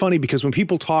 Well, and it's funny because when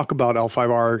people talk about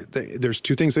L5R, there's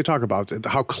two things they talk about: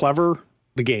 how clever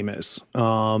the game is,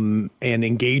 and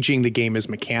engaging the game is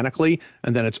mechanically.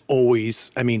 And then it's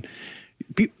always,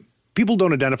 people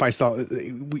don't identify stuff.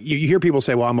 You hear people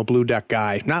say, well, I'm a blue deck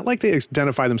guy. Not like they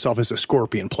identify themselves as a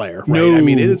Scorpion player, right? No.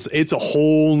 It's a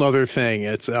whole nother thing.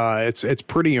 It's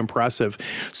pretty impressive.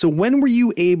 So when were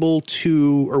you able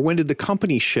to, or when did the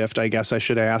company shift, I guess I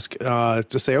should ask, to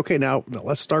say, okay, now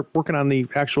let's start working on the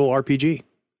actual RPG?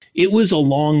 It was a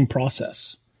long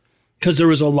process because there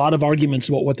was a lot of arguments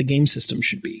about what the game system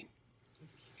should be.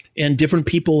 And different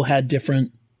people had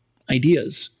different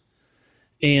ideas.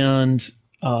 And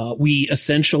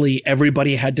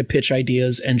everybody had to pitch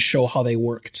ideas and show how they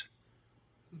worked.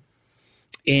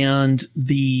 And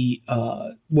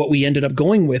what we ended up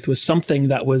going with was something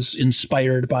that was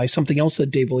inspired by something else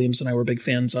that Dave Williams and I were big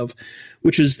fans of,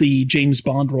 which is the James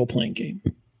Bond role-playing game.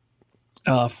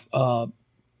 And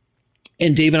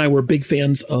Dave and I were big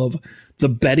fans of the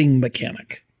betting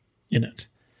mechanic in it.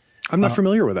 I'm not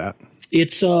familiar with that.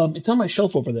 It's on my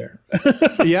shelf over there.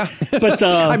 Yeah. But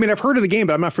I mean, I've heard of the game,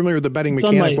 but I'm not familiar with the betting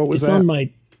mechanic. What was that? It's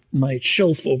on my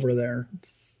shelf over there.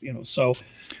 So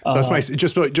that's my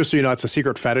just so you know, it's a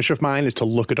secret fetish of mine is to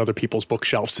look at other people's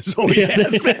bookshelves. It always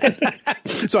has been.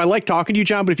 So I like talking to you,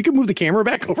 John, but if you could move the camera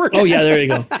back over. Oh yeah, there you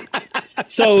go.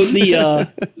 So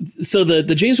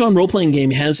the James Bond role playing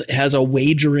game has a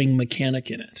wagering mechanic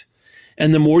in it,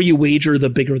 and the more you wager, the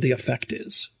bigger the effect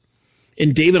is.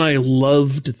 And Dave and I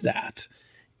loved that,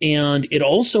 and it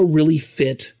also really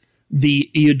fit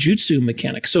the Iojutsu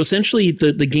mechanic. So essentially,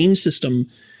 the game system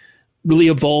really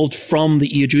evolved from the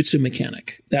Iojutsu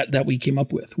mechanic that we came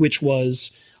up with, which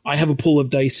was I have a pool of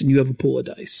dice and you have a pool of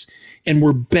dice, and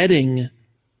we're betting.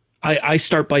 I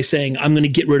start by saying I'm going to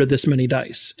get rid of this many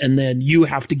dice, and then you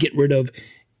have to get rid of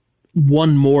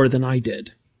one more than I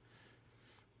did.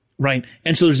 Right.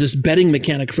 And so there's this betting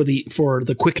mechanic for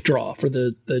the quick draw, for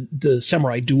the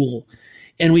samurai duel.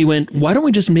 And we went, why don't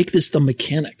we just make this the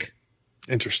mechanic?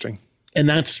 Interesting. And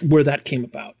that's where that came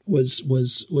about, was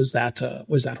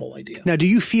that whole idea. Now, do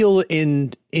you feel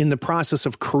in the process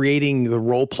of creating the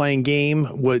role-playing game,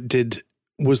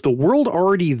 was the world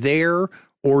already there,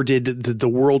 or did the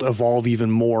world evolve even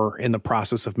more in the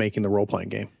process of making the role-playing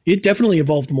game? It definitely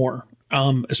evolved more,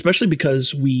 especially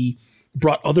because we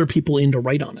brought other people in to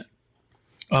write on it.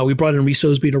 We brought in Rhys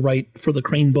Osby to write for the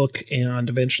Crane book, and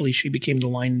eventually she became the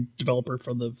line developer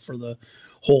for the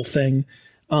whole thing.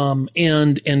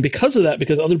 And because of that,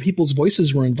 because other people's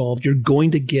voices were involved, you're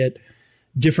going to get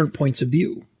different points of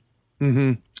view.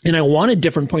 Mm-hmm. And I wanted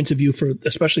different points of view for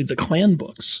especially the clan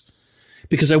books,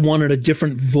 because I wanted a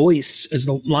different voice as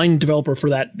the line developer for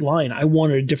that line. I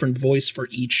wanted a different voice for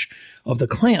each of the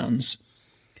clans,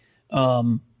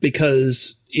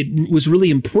 because it was really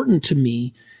important to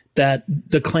me that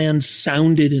the clans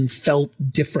sounded and felt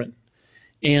different,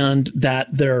 and that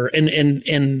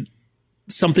and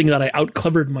something that I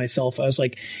outclevered myself. I was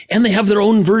like, and they have their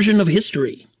own version of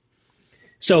history.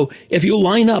 So if you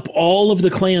line up all of the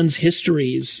clans'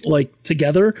 histories like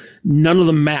together, none of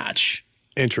them match.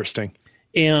 Interesting.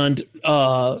 And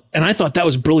I thought that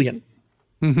was brilliant,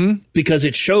 because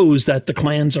it shows that the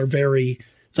clans are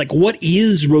it's like, what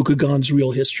is Rokugan's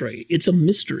real history? It's a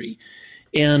mystery.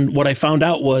 And what I found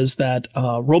out was that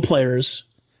role players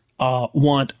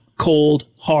want cold,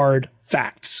 hard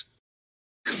facts.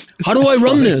 How do I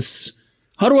run this?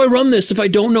 How do I run this if I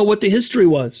don't know what the history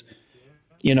was?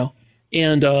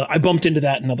 And I bumped into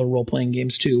that in other role playing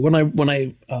games too. When I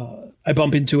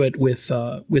bump into it with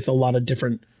a lot of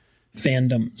different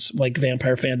fandoms, like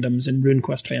vampire fandoms and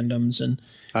RuneQuest fandoms, and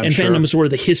fandoms where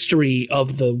the history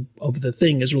of the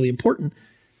thing is really important.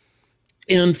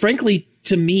 And frankly,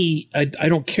 to me, I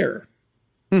don't care.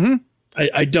 Mm-hmm.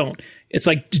 I don't. It's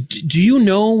like, do you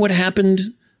know what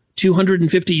happened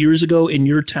 250 years ago in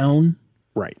your town?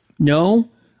 Right. No?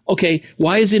 Okay.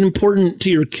 Why is it important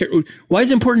to why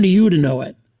is it important to you to know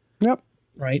it? Yep.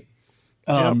 Right.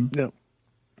 Yep.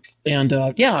 And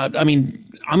I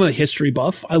mean, I'm a history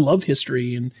buff. I love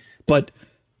history, but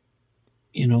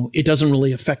it doesn't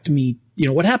really affect me.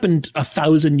 What happened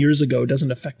 1,000 years ago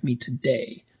doesn't affect me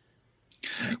today.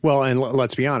 Well, and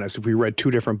let's be honest, if we read two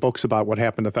different books about what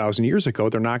happened 1,000 years ago,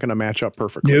 they're not going to match up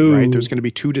perfectly, right? There's going to be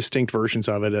two distinct versions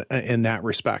of it in that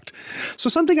respect. So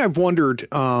something I've wondered,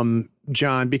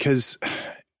 John, because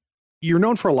you're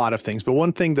known for a lot of things, but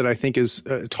one thing that I think is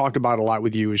talked about a lot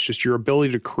with you is just your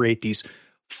ability to create these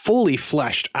fully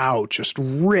fleshed out, just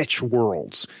rich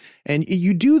worlds. And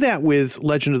you do that with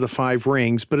Legend of the Five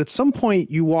Rings, but at some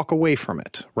point you walk away from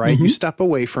it, right? Mm-hmm. You step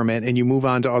away from it and you move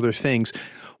on to other things.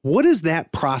 What is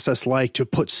that process like to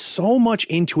put so much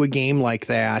into a game like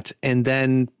that and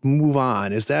then move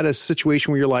on? Is that a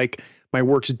situation where you're like, my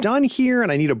work's done here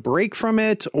and I need a break from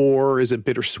it? Or is it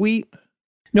bittersweet?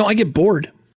 No, I get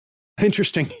bored.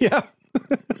 Interesting. Yeah.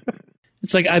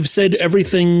 It's like I've said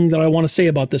everything that I want to say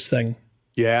about this thing.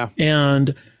 Yeah.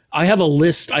 And I have a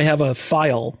list. I have a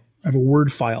file. I have a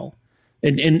Word file.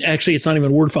 And actually, it's not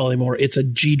even a Word file anymore. It's a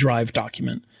G Drive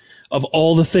document of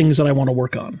all the things that I want to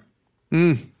work on.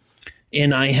 Mm.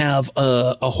 And I have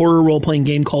a horror role-playing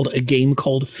game called A Game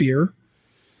Called Fear.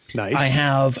 Nice. I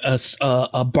have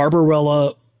a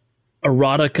Barbarella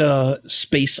erotica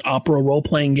space opera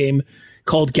role-playing game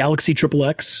called Galaxy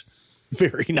XXX.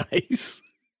 Very nice.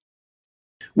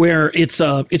 Where it's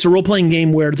a role-playing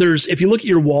game where if you look at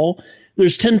your wall,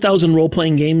 there's 10,000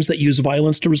 role-playing games that use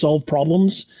violence to resolve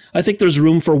problems. I think there's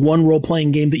room for one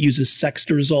role-playing game that uses sex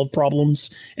to resolve problems,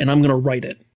 and I'm going to write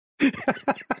it.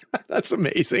 That's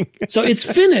amazing. So it's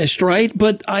finished, right?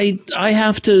 But I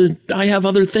have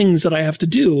other things that I have to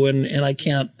do, and I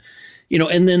can't,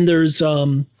 and then there's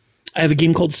I have a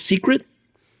game called Secret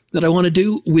that I want to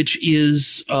do, which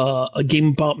is a game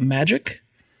about magic,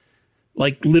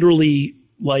 like literally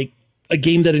like a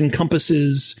game that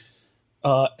encompasses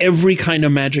every kind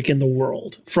of magic in the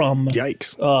world, from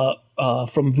Yikes.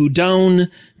 From Voodoo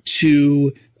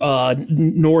to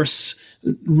Norse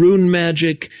rune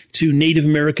magic to Native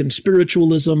American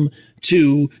spiritualism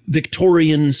to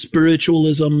Victorian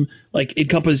spiritualism. Like, it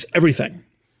encompasses everything.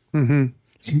 Mm-hmm.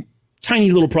 It's a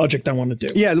tiny little project I want to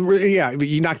do. Yeah.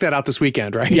 You knocked that out this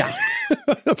weekend, right? Yeah.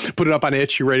 Put it up on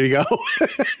itch. You ready to go?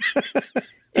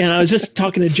 And I was just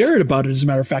talking to Jared about it, as a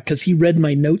matter of fact, because he read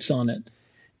my notes on it.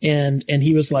 And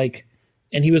he was like,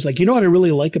 you know what I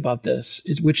really like about this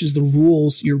which is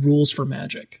your rules for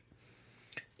magic.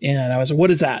 And I was like,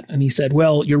 what is that? And he said,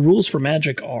 well, your rules for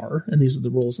magic are, and these are the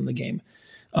rules in the game.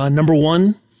 Number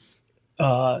one,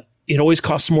 it always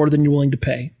costs more than you're willing to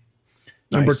pay.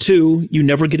 Nice. Number two, you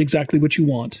never get exactly what you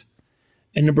want.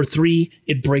 And number three,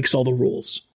 it breaks all the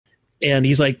rules. And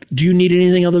he's like, do you need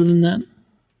anything other than that?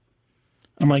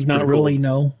 I'm like, not really,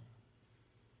 no.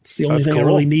 It's the only thing I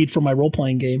really need for my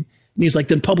role-playing game. And he's like,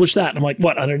 then publish that. And I'm like,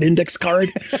 what, on an index card?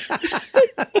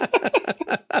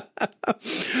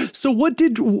 So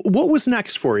what was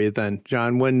next for you then,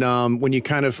 John, when you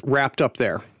kind of wrapped up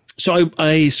there? So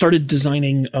I started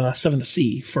designing 7th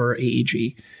Sea for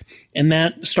AEG. And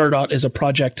that started out as a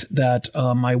project that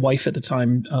my wife at the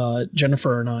time,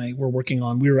 Jennifer, and I were working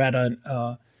on. We were at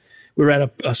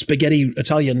a spaghetti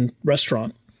Italian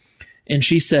restaurant. And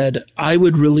she said, I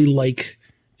would really like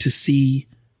to see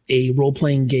a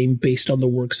role-playing game based on the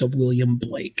works of William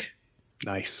Blake.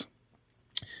 Nice.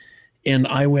 And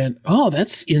I went, oh,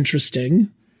 that's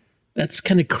interesting. That's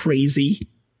kind of crazy.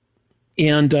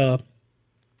 And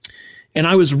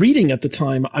I was reading at the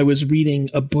time,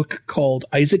 a book called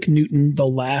Isaac Newton, The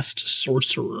Last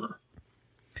Sorcerer,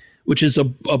 which is a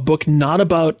book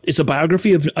it's a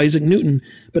biography of Isaac Newton,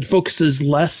 but focuses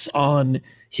less on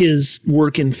his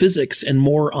work in physics and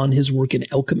more on his work in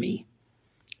alchemy,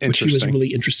 which he was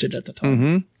really interested at the time.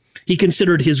 Mm-hmm. He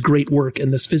considered his great work,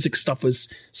 and this physics stuff was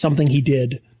something he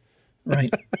did,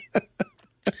 right?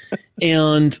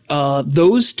 And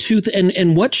those two,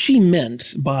 and what she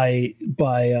meant by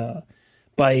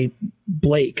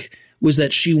Blake was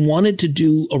that she wanted to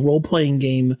do a role-playing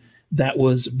game that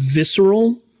was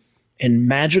visceral and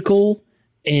magical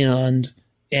and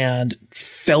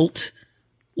felt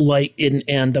like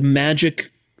and the magic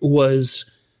was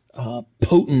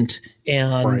potent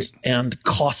and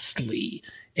costly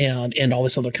and all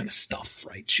this other kind of stuff,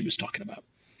 right? She was talking about.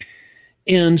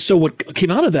 And so what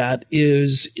came out of that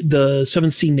is the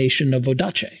 7th Sea Nation of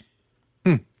Vodacce.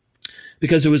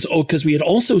 Because we had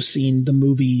also seen the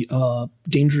movie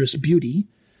Dangerous Beauty,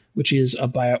 which is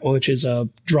a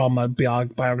drama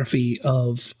biography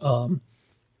of a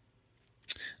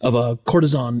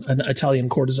courtesan, an Italian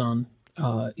courtesan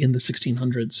in the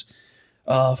 1600s,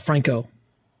 Franco.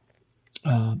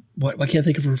 I can't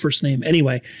think of her first name.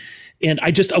 Anyway, and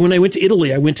when I went to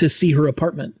Italy, I went to see her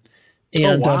apartment,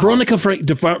 and Veronica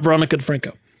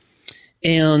Franco,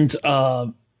 and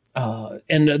the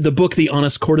book The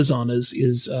Honest Courtesan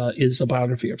is a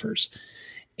biography of hers,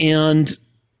 and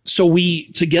so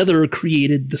we together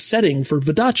created the setting for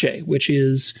Vodacce, which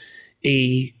is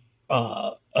a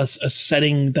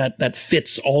setting that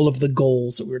fits all of the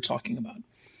goals that we were talking about.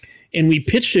 And we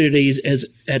pitched it as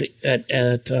at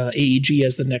AEG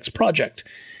as the next project.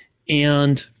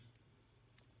 And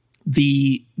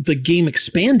the game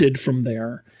expanded from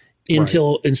there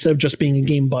until instead of just being a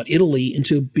game about Italy,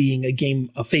 into being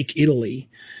a fake Italy,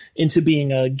 into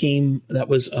being a game that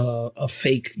was a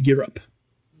fake Europe.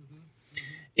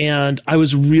 And I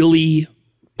was really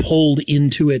pulled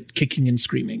into it, kicking and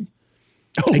screaming.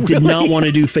 I did not want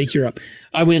to do fake Europe.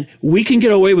 I went, we can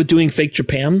get away with doing fake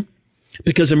Japan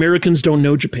because Americans don't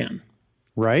know Japan.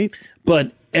 Right.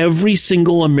 But every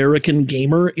single American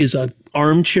gamer is an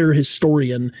armchair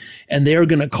historian, and they are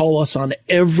going to call us on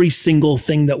every single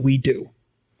thing that we do.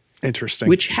 Interesting.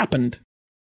 Which happened.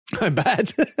 I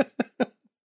bet.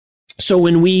 So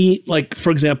when we, like,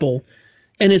 for example,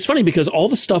 and it's funny because all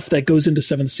the stuff that goes into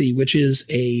 7th Sea, which is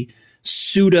a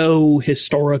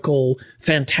pseudo-historical,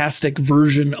 fantastic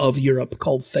version of Europe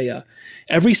called Thea,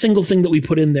 every single thing that we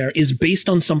put in there is based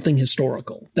on something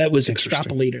historical that was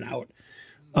extrapolated out.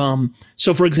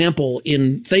 So, for example,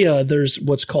 in Thea, there's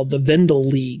what's called the Vendel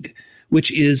League,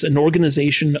 which is an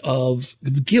organization of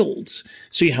guilds.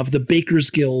 So you have the Bakers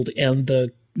Guild and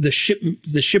the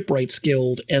Shipwrights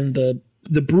Guild and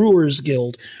the Brewers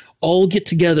Guild all get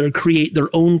together, create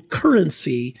their own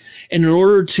currency, and in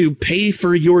order to pay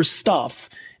for your stuff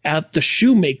at the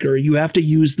shoemaker, you have to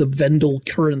use the Vendel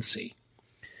currency.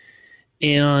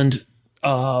 And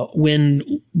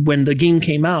when the game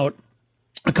came out,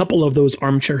 a couple of those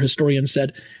armchair historians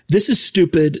said, this is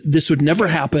stupid. This would never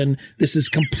happen. This is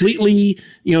completely,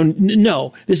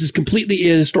 no, this is completely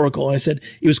ahistorical. And I said,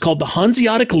 it was called the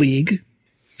Hanseatic League.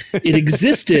 It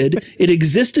existed. It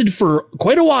existed for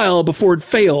quite a while before it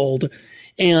failed.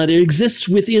 And it exists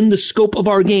within the scope of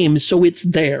our game. So it's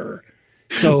there.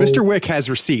 So Mr. Wick has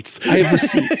receipts. I have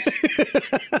receipts.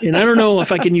 And I don't know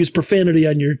if I can use profanity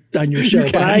on your show,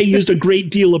 but I used a great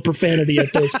deal of profanity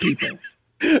at those people.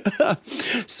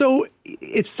 So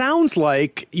it sounds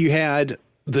like you had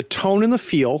the tone and the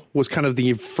feel was kind of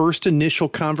the first initial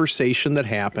conversation that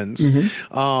happens.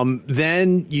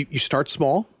 Then you start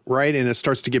small, right? And it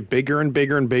starts to get bigger and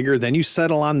bigger and bigger. Then you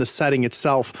settle on the setting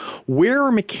itself. Where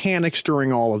are mechanics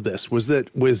during all of this? Was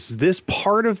this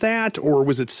part of that, or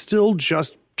was it still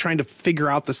just trying to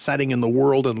figure out the setting and the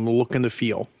world and the look and the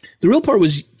feel? The real part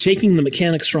was taking the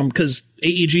mechanics from, because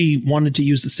AEG wanted to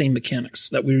use the same mechanics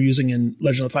that we were using in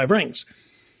Legend of the Five Rings.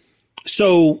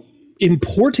 So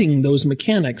importing those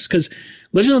mechanics, because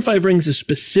Legend of the Five Rings is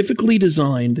specifically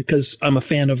designed, because I'm a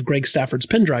fan of Greg Stafford's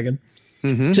Pendragon,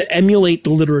 to emulate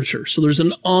the literature. So there's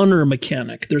an honor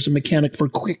mechanic. There's a mechanic for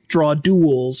quick draw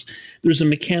duels. There's a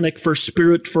mechanic for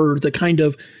the kind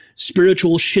of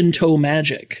spiritual Shinto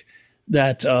magic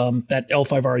that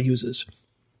L5R uses.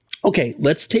 Okay,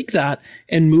 let's take that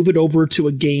and move it over to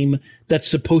a game that's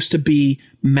supposed to be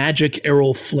Magic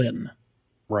Errol Flynn.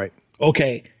 Right.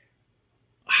 Okay,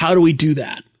 how do we do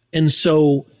that? And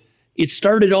so it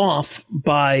started off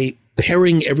by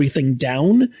paring everything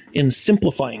down and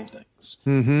simplifying things,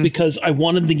 because I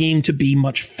wanted the game to be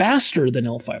much faster than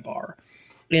L5R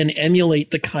and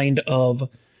emulate the kind of,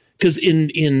 because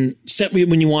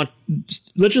when you want,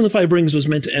 Legend of the Five Rings was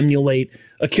meant to emulate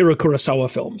Akira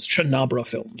Kurosawa films, Chibnara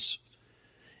films.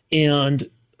 And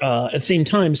at the same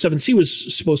time, 7th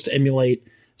was supposed to emulate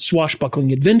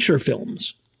swashbuckling adventure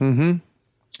films. And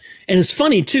it's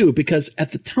funny, too, because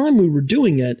at the time we were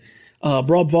doing it,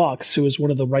 Rob Vox, who was one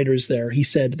of the writers there, he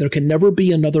said, there can never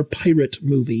be another pirate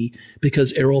movie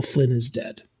because Errol Flynn is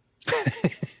dead.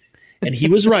 And he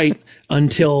was right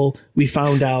until we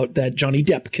found out that Johnny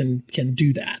Depp can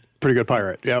do that. Pretty good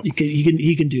pirate. Yeah.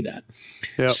 He can do that.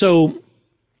 Yep. So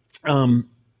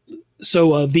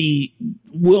we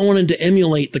wanted to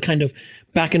emulate the kind of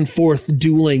back and forth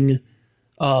dueling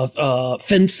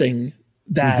fencing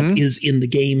that is in the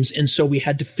games. And so we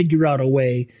had to figure out a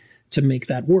way to make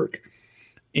that work.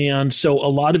 And so a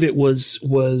lot of it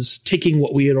was taking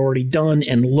what we had already done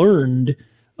and learned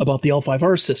about the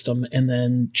L5R system and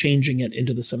then changing it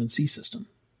into the 7C system.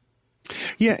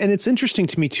 Yeah, and it's interesting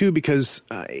to me, too, because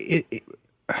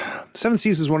 7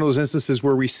 Seas is one of those instances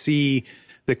where we see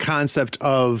the concept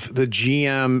of the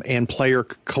GM and player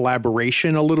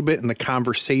collaboration a little bit in the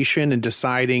conversation and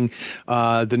deciding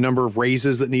the number of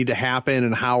raises that need to happen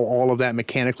and how all of that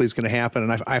mechanically is going to happen.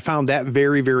 And I found that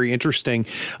very, very interesting.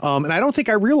 And I don't think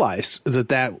I realized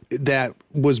that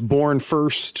was born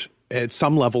first at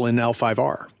some level in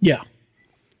L5R. Yeah.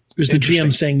 It was the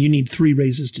GM saying you need 3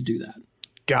 raises to do that.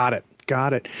 Got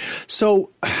it. So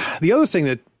the other thing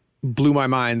that blew my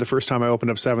mind the first time I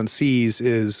opened up 7 Seas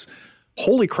is,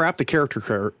 holy crap, the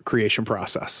character creation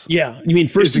process. Yeah. You mean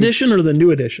first edition or the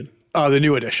new edition? The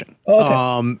new edition.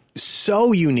 Oh, okay.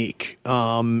 So unique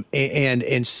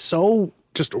and so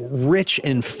just rich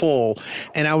and full.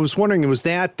 And I was wondering, was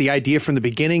that the idea from the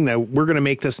beginning that we're going to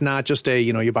make this not just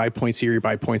you buy points here, you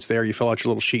buy points there, you fill out your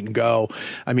little sheet and go.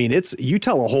 I mean, you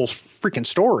tell a whole freaking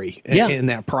story in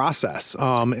that process.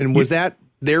 And was that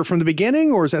there from the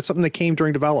beginning, or is that something that came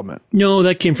during development? No,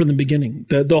 that came from the beginning.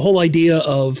 The whole idea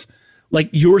of like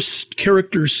your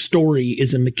character's story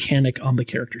is a mechanic on the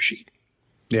character sheet.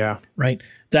 Yeah. Right.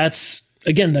 That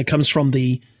comes from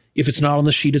if it's not on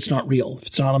the sheet, it's not real. If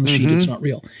it's not on the sheet, it's not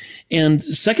real. And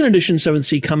second edition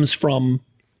 7C comes from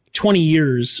 20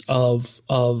 years of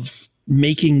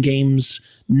making games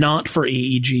not for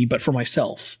AEG, but for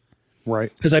myself.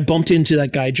 Right. Because I bumped into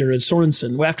that guy, Jared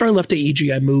Sorensen. Well, after I left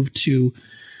AEG, I moved to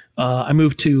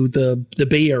the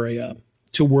Bay Area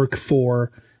to work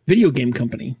for a video game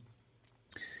company.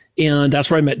 And that's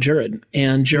where I met Jared.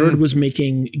 And Jared was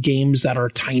making games that are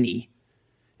tiny.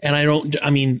 And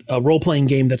a role-playing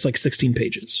game that's like 16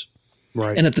 pages.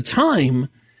 Right. And at the time,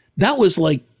 that was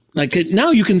like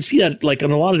now you can see that like in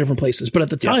a lot of different places. But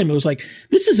at the time, it was like,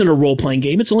 this isn't a role-playing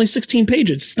game. It's only 16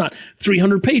 pages. It's not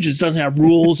 300 pages. It doesn't have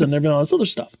rules and all this other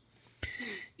stuff.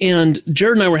 And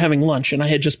Jared and I were having lunch, and I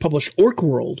had just published Orc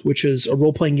World, which is a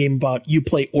role-playing game about you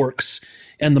play orcs,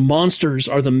 and the monsters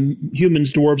are the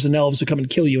humans, dwarves, and elves who come and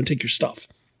kill you and take your stuff.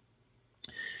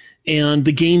 And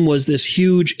the game was this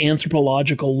huge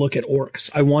anthropological look at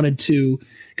orcs. I wanted to,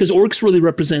 because orcs really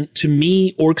represent, to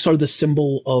me, orcs are the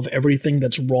symbol of everything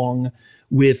that's wrong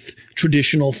with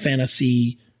traditional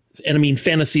fantasy. And I mean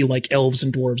fantasy like elves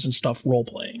and dwarves and stuff, role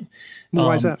playing.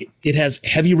 Why is that? It has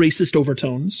heavy racist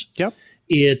overtones. Yep.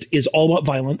 It is all about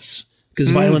violence, because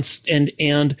violence and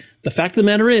the fact of the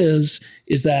matter is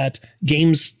that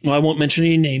games, well, I won't mention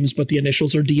any names, but the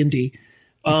initials are D&D.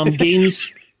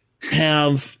 Games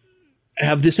have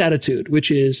this attitude,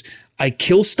 which is I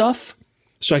kill stuff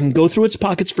so I can go through its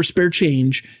pockets for spare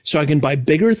change, so I can buy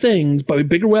bigger things, buy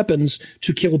bigger weapons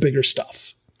to kill bigger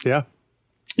stuff. Yeah.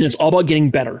 And it's all about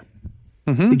getting better.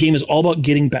 The game is all about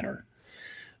getting better.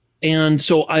 And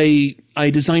so I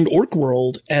designed Orc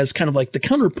World as kind of like the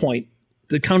counterpoint,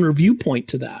 the counter viewpoint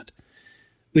to that,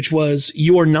 which was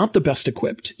you are not the best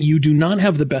equipped. You do not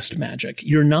have the best magic.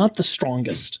 You're not the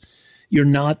strongest. You're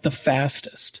not the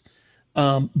fastest.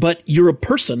 But you're a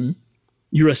person.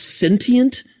 You're a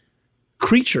sentient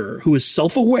creature who is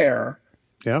self-aware.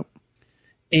 Yep.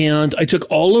 And I took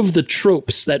all of the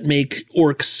tropes that make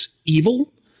orcs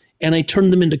evil and I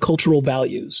turned them into cultural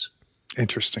values.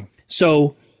 Interesting.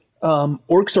 So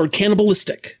orcs are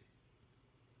cannibalistic.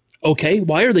 Okay,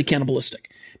 why are they cannibalistic?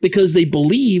 Because they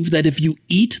believe that if you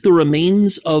eat the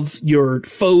remains of your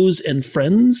foes and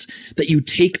friends, that you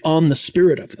take on the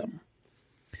spirit of them.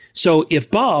 So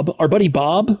if Bob, our buddy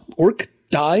Bob, orc,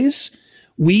 dies,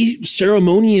 we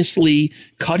ceremoniously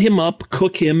cut him up,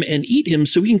 cook him, and eat him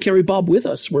so we can carry Bob with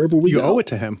us wherever we go. You owe it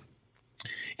to him.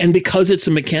 And because it's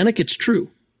a mechanic, it's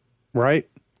true. Right.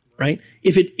 Right?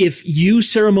 If you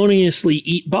ceremoniously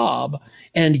eat Bob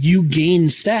and you gain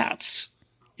stats,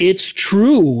 it's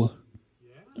true.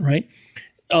 Right?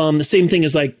 The same thing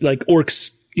is like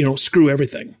orcs, screw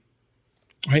everything.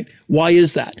 Right? Why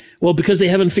is that? Well, because they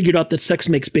haven't figured out that sex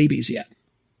makes babies yet.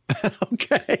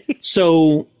 Okay.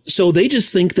 So they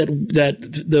just think that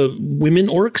the women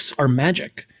orcs are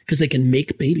magic because they can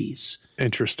make babies.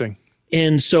 Interesting.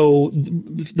 And so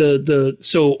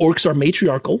so orcs are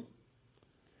matriarchal.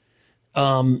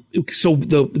 So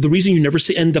the reason you never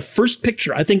see, and the first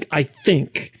picture, I think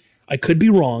I could be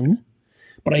wrong,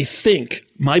 but I think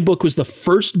my book was the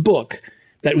first book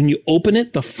that when you open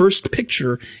it, the first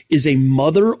picture is a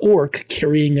mother orc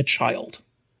carrying a child.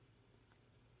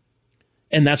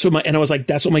 And I was like,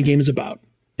 that's what my game is about.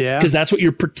 Yeah. Because that's what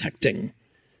you're protecting.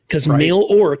 Because male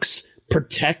orcs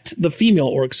protect the female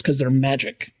orcs because they're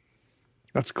magic.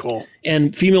 That's cool.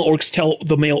 And female orcs tell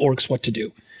the male orcs what to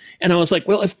do. And I was like,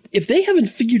 well, if they haven't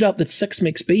figured out that sex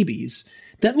makes babies,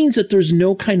 that means that there's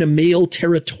no kind of male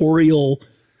territorial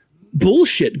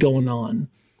bullshit going on.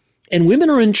 And women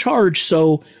are in charge,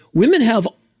 so women have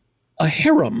a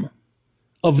harem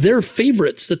of their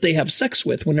favorites that they have sex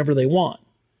with whenever they want.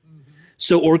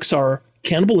 So orcs are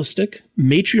cannibalistic,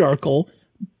 matriarchal,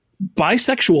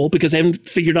 bisexual, because they haven't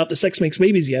figured out that sex makes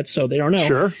babies yet, so they don't know.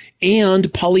 Sure.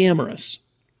 And polyamorous.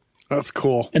 That's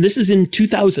cool. And this is in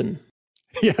 2000.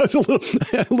 Yeah, it's a little.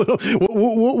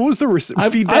 What was the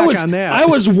feedback on that? I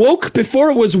was woke before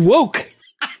it was woke.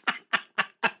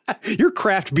 You're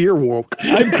craft beer woke.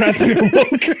 I'm craft beer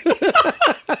woke.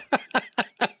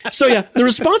 So yeah, the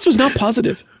response was not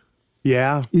positive.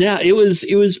 Yeah. Yeah, it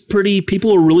was pretty.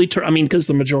 People are really, because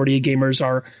the majority of gamers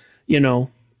are,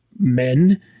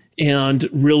 men, and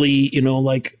really,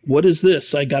 like, what is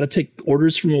this? I got to take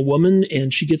orders from a woman,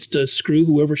 and she gets to screw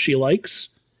whoever she likes.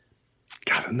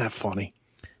 God, isn't that funny?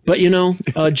 But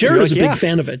Jared was a big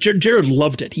fan of it. Jared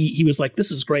loved it. He was like, "This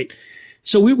is great."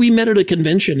 So we met at a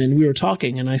convention and we were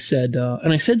talking, and I said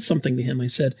something to him. I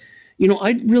said,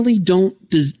 I really don't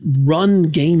run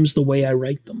games the way I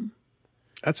write them.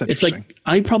 That's interesting. It's like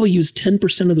I probably use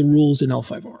 10% of the rules in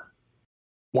L5R.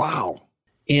 Wow.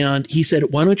 And he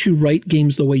said, "Why don't you write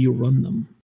games the way you run them?"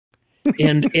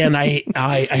 And I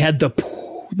had the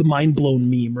mind blown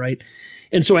meme, right?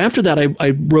 And so after that,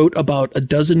 I wrote about a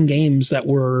dozen games that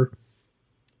were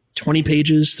 20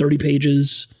 pages, 30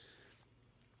 pages.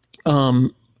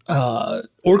 Orc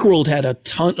World had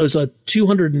it was a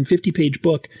 250-page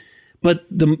book, but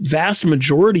the vast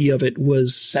majority of it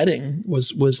was setting,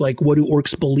 was like, what do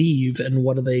orcs believe and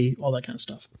what do they, all that kind of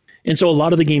stuff. And so a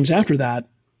lot of the games after that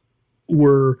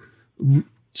were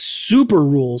super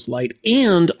rules light.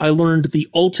 And I learned the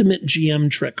ultimate GM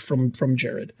trick from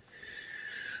Jared,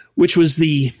 which is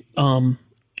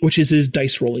his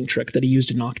dice rolling trick that he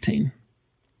used in Octane,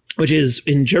 which is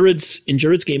in Jared's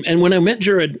game. And when I met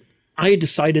Jared, I had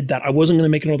decided that I wasn't going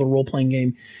to make another role-playing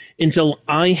game until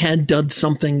I had done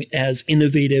something as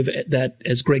innovative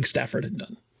as Greg Stafford had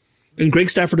done. And Greg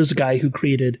Stafford is a guy who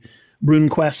created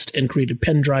RuneQuest and created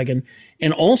Pendragon,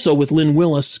 and also with Lynn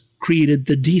Willis created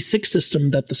the D6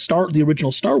 system that the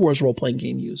original Star Wars role-playing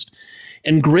game used.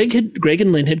 And Greg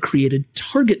and Lynn had created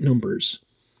target numbers.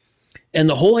 And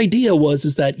the whole idea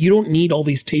is that you don't need all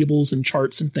these tables and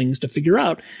charts and things to figure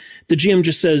out. The GM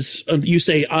just says, you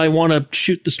say, I want to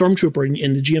shoot the stormtrooper.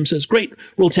 And the GM says, great,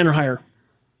 roll 10 or higher.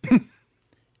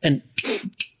 And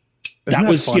that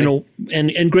was, funny?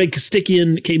 And Greg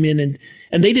Kostikian came in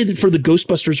and they did it for the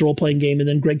Ghostbusters role-playing game. And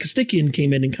then Greg Kostikian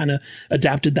came in and kind of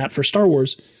adapted that for Star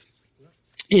Wars.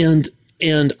 And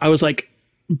I was like,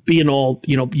 being all,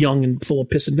 young and full of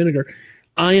piss and vinegar,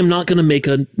 I am not going to make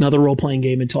another role-playing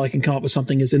game until I can come up with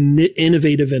something as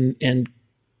innovative and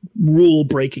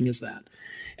rule-breaking as that.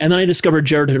 And then I discovered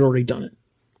Jared had already done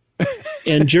it.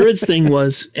 And Jared's thing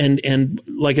was, and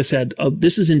like I said,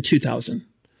 this is in 2000.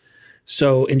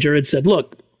 So, and Jared said,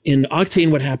 look, in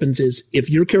Octane, what happens is if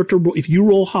you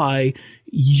roll high,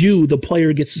 the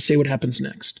player gets to say what happens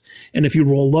next. And if you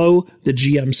roll low, the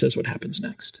GM says what happens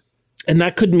next. And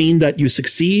that could mean that you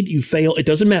succeed, you fail. It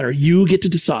doesn't matter. You get to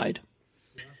decide.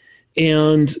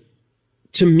 And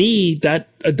to me, that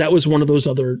was one of those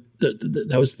other,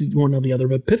 that was one of the other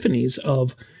epiphanies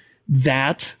of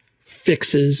that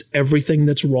fixes everything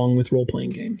that's wrong with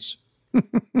role-playing games.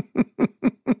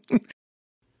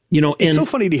 It's so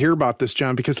funny to hear about this,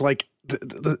 John, because like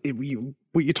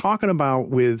what you're talking about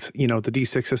with, the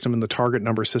D6 system and the target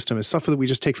number system is stuff that we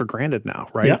just take for granted now.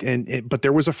 Right. Yeah. But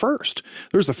there was a first.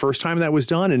 There was the first time that was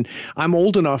done. And I'm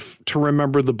old enough to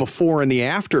remember the before and the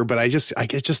after, but it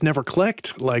just never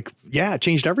clicked. Like, yeah, it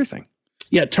changed everything.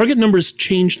 Yeah. Target numbers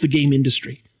changed the game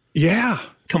industry. Yeah.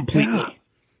 Completely. Yeah.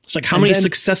 It's like, how many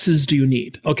successes do you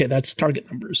need? Okay. That's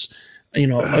target numbers,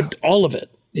 all of it.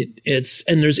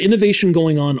 And there's innovation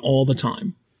going on all the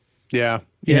time. Yeah.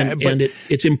 Yeah. And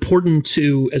it's important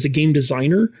to, as a game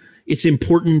designer, it's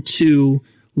important to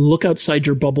look outside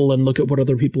your bubble and look at what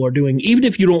other people are doing, even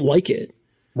if you don't like it.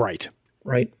 Right.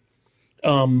 Right.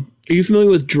 Are you familiar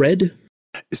with Dread?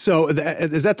 So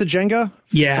is that the Jenga?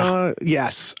 Yeah.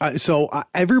 Yes. So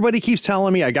everybody keeps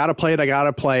telling me I got to play it.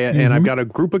 Mm-hmm. And I've got a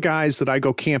group of guys that I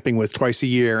go camping with twice a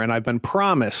year. And I've been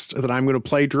promised that I'm going to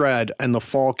play Dread and the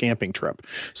fall camping trip.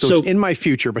 So it's in my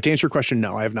future. But to answer your question,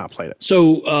 no, I have not played it.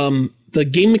 So the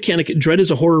game mechanic, Dread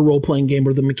is a horror role-playing game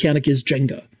where the mechanic is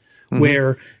Jenga,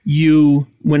 where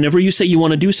whenever you say you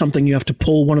want to do something, you have to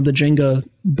pull one of the Jenga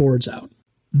boards out.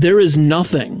 There is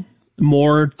nothing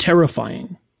more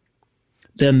terrifying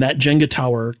than that Jenga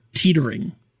tower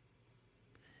teetering,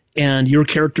 and your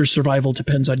character's survival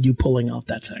depends on you pulling out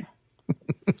that thing.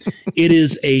 It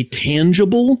is a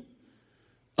tangible,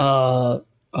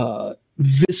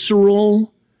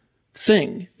 visceral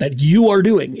thing that you are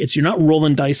doing. You're not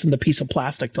rolling dice and the piece of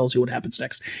plastic tells you what happens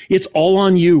next. It's all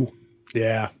on you.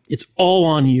 Yeah. It's all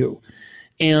on you.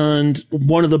 And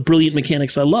one of the brilliant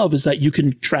mechanics I love is that you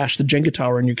can trash the Jenga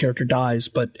tower and your character dies,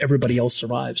 but everybody else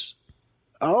survives.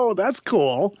 Oh, that's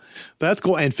cool. That's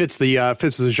cool. And fits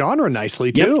the genre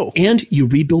nicely too. Yep. And you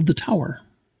rebuild the tower.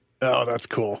 Oh, that's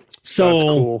cool. So, that's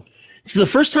cool. So the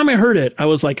first time I heard it, I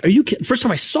was like, are you kidding? First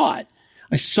time I saw it,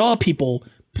 I saw people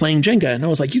playing Jenga and I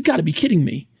was like, you gotta be kidding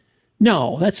me.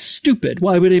 No, that's stupid.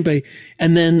 Why would anybody?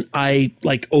 And then I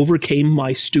overcame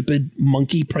my stupid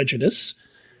monkey prejudice.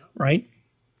 Right.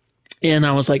 And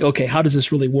I was like, okay, how does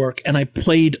this really work? And I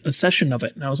played a session of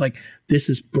it and I was like, this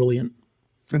is brilliant.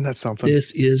 And that's something.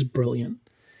 This is brilliant.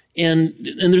 And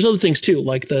there's other things too,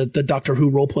 like the Doctor Who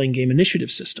role-playing game initiative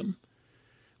system,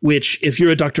 which if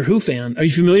you're a Doctor Who fan, are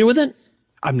you familiar with it?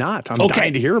 I'm not. I'm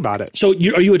dying to hear about it. So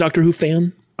are you a Doctor Who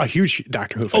fan? A huge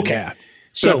Doctor Who fan, okay. Yeah.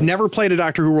 So I've never played a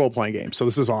Doctor Who role-playing game, so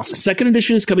this is awesome. Second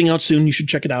edition is coming out soon. You should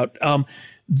check it out.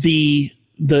 The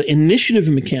initiative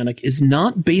mechanic is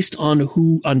not based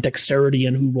on dexterity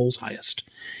and who rolls highest.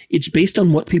 It's based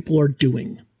on what people are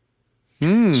doing.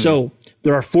 So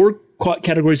there are 4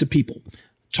 categories of people: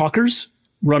 talkers,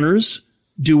 runners,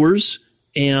 doers,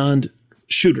 and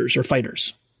shooters or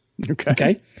fighters.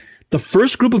 Okay. The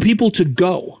first group of people to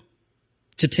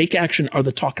take action are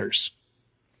the talkers.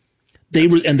 They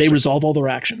resolve all their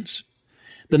actions.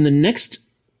 Then the next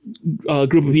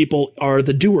group of people are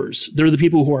the doers. They're the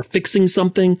people who are fixing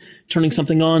something, turning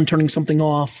something on, turning something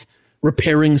off,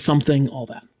 repairing something, all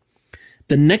that.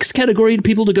 The next category of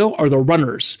people to go are the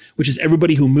runners, which is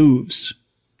everybody who moves.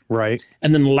 Right.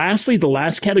 And then lastly, the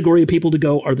last category of people to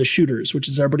go are the shooters, which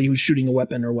is everybody who's shooting a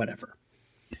weapon or whatever.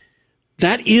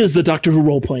 That is the Doctor Who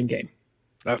role-playing game.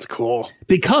 That's cool.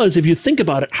 Because if you think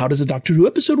about it, how does a Doctor Who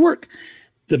episode work?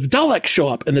 The Daleks show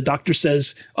up and the Doctor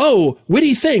says, "Oh,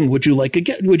 witty thing, would you like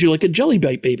a jelly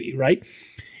bite baby?" Right?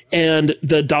 And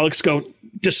the Daleks go,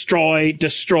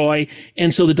 destroy.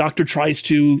 And so the doctor tries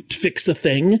to fix a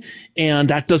thing, and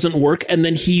that doesn't work. And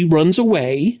then he runs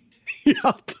away.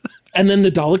 Yep. And then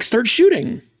the Daleks start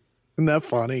shooting. Isn't that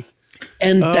funny?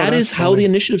 And that is how the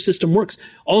initiative system works.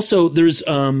 Also, there's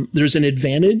an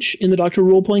advantage in the Doctor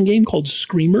role-playing game called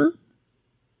Screamer,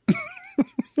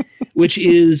 which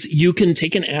is you can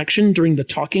take an action during the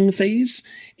talking phase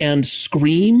and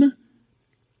scream,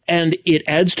 and it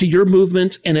adds to your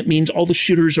movement, and it means all the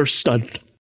shooters are stunned.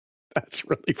 That's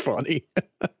really funny.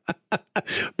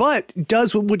 But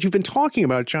does what you've been talking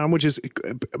about, John, which is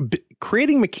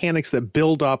creating mechanics that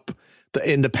build up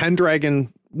in the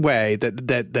Pendragon way,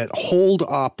 that hold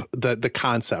up the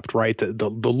concept, right? The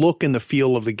look and the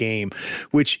feel of the game,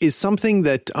 which is something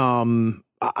that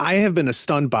I have been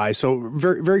stunned by. So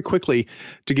very, very quickly,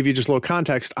 to give you just a little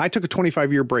context, I took a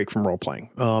 25-year break from role playing.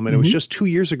 And it was just 2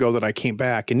 years ago that I came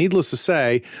back. And needless to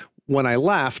say, when I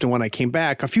left and when I came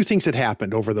back, a few things had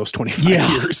happened over those 25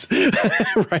 years,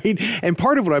 right? And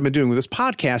part of what I've been doing with this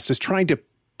podcast is trying to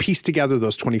piece together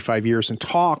those 25 years and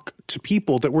talk to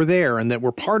people that were there and that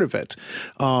were part of it.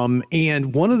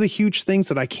 And one of the huge things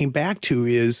that I came back to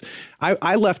is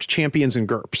I left Champions and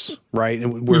GURPS, right?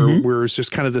 And where it's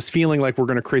just kind of this feeling like we're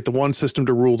going to create the one system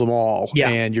to rule them all,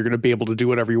 and you're going to be able to do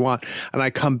whatever you want. And I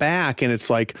come back and it's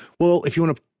like, well, if you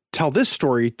want to tell this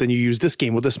story, then you use this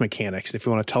game with this mechanics. If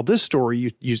you want to tell this story,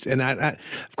 you use, and I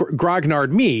of course,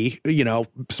 grognard me,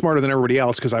 smarter than everybody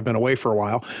else, because I've been away for a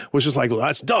while, was just like, well,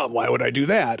 that's dumb. Why would I do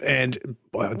that? And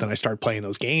then I started playing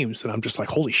those games, and I'm just like,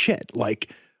 holy shit, like,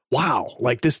 wow,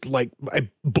 like this, like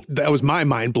that was my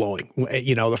mind blowing.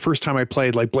 The first time I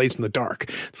played like Blades in the Dark,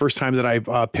 the first time that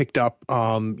I picked up,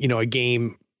 a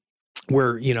game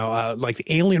where like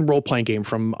the Alien role playing game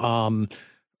from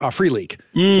Free League,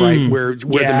 right? Where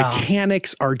the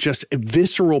mechanics are just a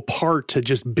visceral part to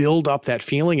just build up that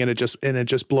feeling, and it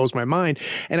just blows my mind.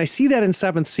 And I see that in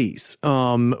Seventh Seas,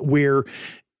 where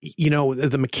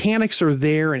the mechanics are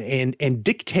there and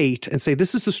dictate and say,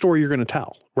 this is the story you're going to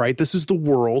tell, right? This is the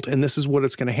world, and this is what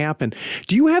it's going to happen.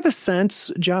 Do you have a sense,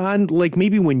 John, like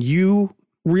maybe when you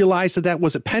realized that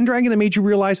was it Pendragon that made you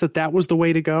realize that was the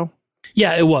way to go?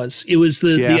 Yeah, it was. It was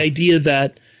the idea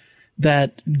that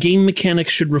game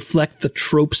mechanics should reflect the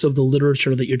tropes of the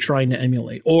literature that you're trying to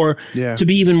emulate. Or to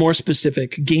be even more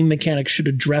specific, game mechanics should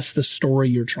address the story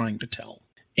you're trying to tell.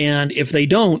 And if they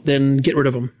don't, then get rid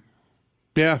of them.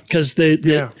 Yeah. Because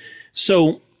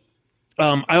So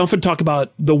I often talk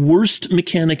about the worst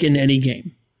mechanic in any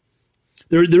game.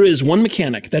 There is one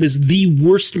mechanic that is the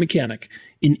worst mechanic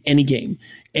in any game,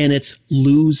 and it's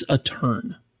lose a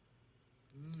turn.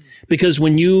 Because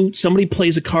when somebody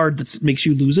plays a card that makes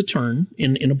you lose a turn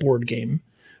in a board game,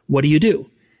 what do?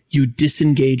 You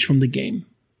disengage from the game.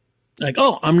 Like,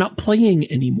 oh, I'm not playing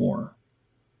anymore,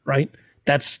 right?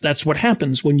 That's what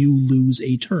happens when you lose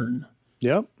a turn.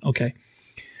 Yep. Okay.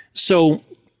 So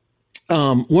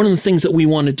one of the things that we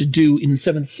wanted to do in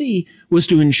 7th Sea was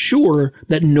to ensure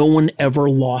that no one ever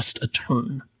lost a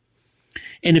turn.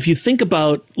 And if you think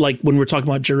about, like, when we're talking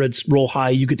about Jared's roll high,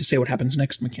 you get to say what happens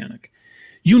next mechanic.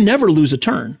 You never lose a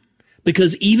turn,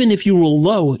 because even if you roll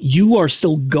low, you are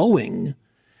still going.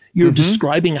 You're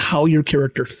describing how your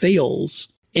character fails.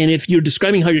 And if you're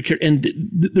describing how your character, and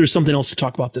there's something else to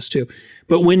talk about this too.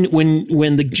 But when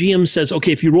the GM says,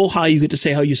 okay, if you roll high, you get to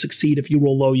say how you succeed. If you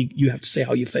roll low, you have to say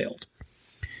how you failed.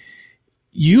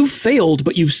 You failed,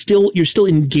 but you're still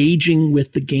engaging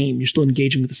with the game. You're still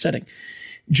engaging with the setting.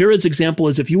 Jared's example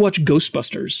is, if you watch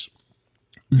Ghostbusters,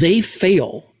 they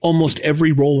fail almost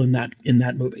every role in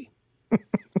that movie.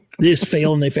 They just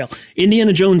fail and they fail.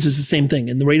 Indiana Jones is the same thing.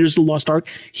 In the Raiders of the Lost Ark,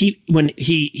 when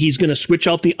he's going to switch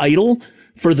out the idol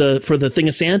for the thing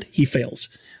of sand, he fails.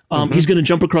 He's going to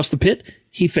jump across the pit,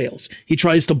 he fails. He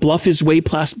tries to bluff his way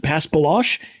past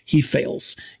Baloche, he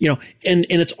fails. And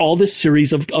it's all this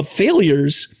series of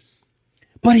failures.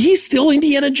 But he's still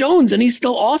Indiana Jones, and he's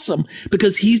still awesome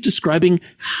because he's describing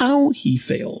how he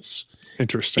fails.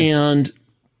 Interesting. And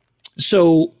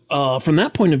so from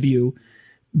that point of view,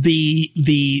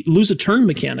 the lose a turn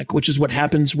mechanic, which is what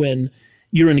happens when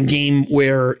you're in a game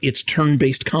where it's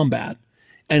turn-based combat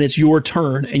and it's your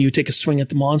turn and you take a swing at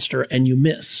the monster and you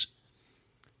miss.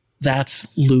 That's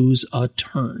lose a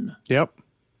turn. Yep.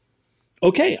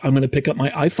 Okay, I'm going to pick up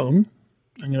my iPhone.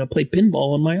 I'm going to play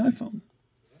pinball on my iPhone.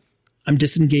 I'm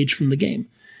disengaged from the game.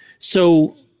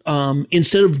 So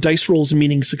instead of dice rolls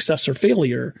meaning success or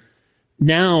failure,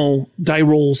 now die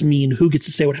rolls mean who gets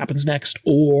to say what happens next,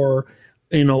 or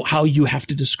how you have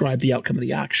to describe the outcome of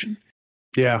the action.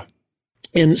 Yeah.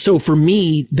 And so for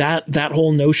me, that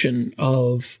whole notion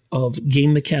of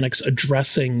game mechanics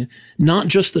addressing not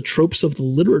just the tropes of the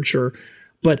literature,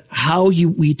 but how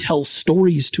we tell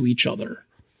stories to each other,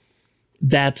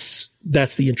 that's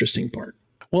the interesting part.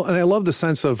 Well, and I love the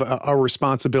sense of a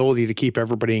responsibility to keep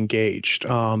everybody engaged.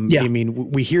 I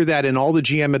mean, we hear that in all the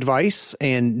GM advice,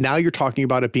 and now you're talking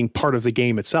about it being part of the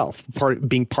game itself,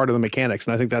 being part of the mechanics,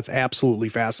 and I think that's absolutely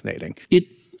fascinating.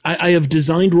 I have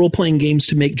designed role-playing games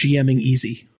to make GMing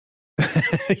easy.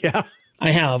 Yeah.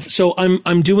 I have. So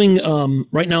I'm doing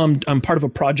right now. I'm part of a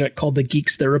project called the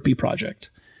Geeks Therapy Project,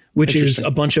 which is a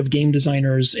bunch of game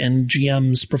designers and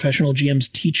GMs, professional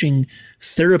GMs, teaching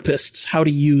therapists how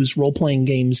to use role-playing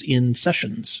games in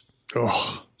sessions.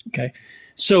 Oh. Okay.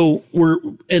 So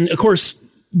and of course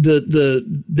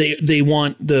they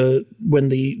want when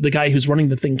the guy who's running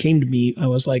the thing came to me, I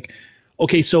was like,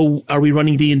 okay, so are we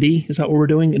running D&D? Is that what we're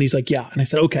doing? And he's like, yeah. And I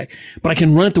said, okay, but I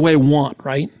can run it the way I want,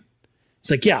 right? It's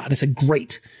like, yeah. And I said,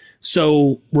 great.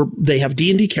 So they have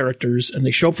D&D characters and they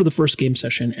show up for the first game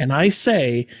session. And I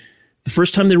say, the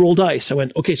first time they roll dice, I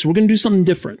went, okay, so we're going to do something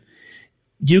different.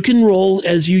 You can roll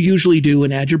as you usually do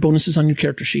and add your bonuses on your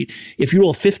character sheet. If you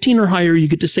roll 15 or higher, you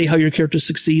get to say how your character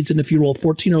succeeds. And if you roll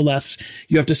 14 or less,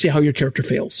 you have to say how your character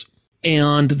fails.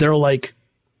 And they're like,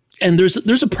 and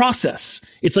there's a process.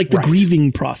 It's like the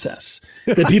grieving process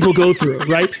that people go through,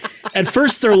 right? At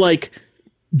first they're like,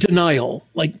 denial,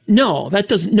 like, no, that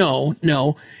doesn't, no.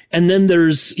 And then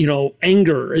there's,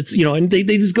 anger. It's, and they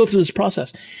just go through this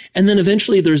process. And then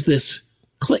eventually there's this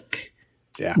click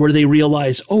where they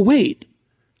realize, oh, wait,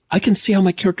 I can see how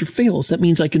my character fails. That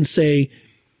means I can say,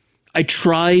 I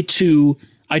try to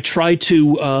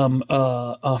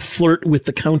flirt with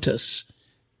the Countess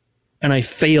and I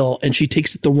fail and she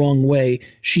takes it the wrong way.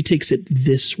 She takes it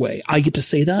this way. I get to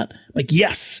say that? Like,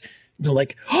 yes. And they're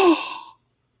like, oh,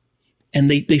 and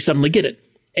they suddenly get it.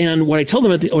 And what I told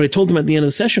them at the end of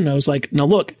the session, I was like, now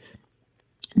look,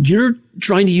 you're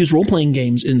trying to use role-playing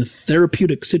games in a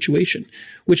therapeutic situation,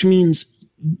 which means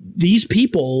these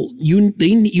people, you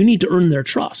need to earn their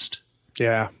trust.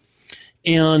 Yeah.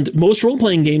 And most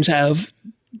role-playing games have,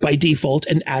 by default,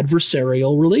 an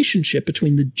adversarial relationship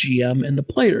between the GM and the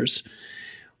players.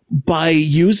 By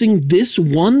using this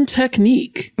one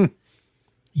technique,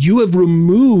 you have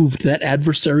removed that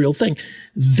adversarial thing.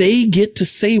 They get to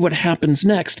say what happens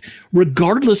next,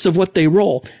 regardless of what they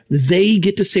roll. They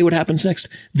get to say what happens next.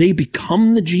 They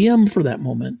become the GM for that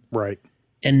moment. Right.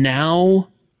 And now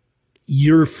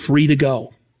you're free to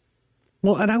go.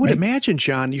 Well, and I would imagine,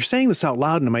 John, you're saying this out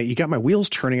loud and you got my wheels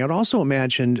turning. I'd also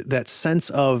imagine that sense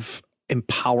of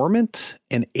empowerment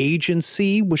and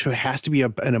agency, which has to be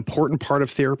an important part of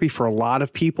therapy for a lot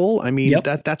of people. I mean,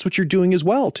 that's what you're doing as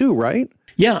well, too, right?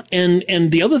 Yeah.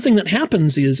 And the other thing that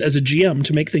happens is, as a GM,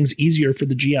 to make things easier for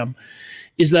the GM,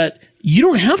 is that you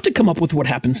don't have to come up with what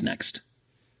happens next.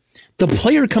 The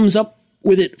player comes up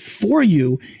with it for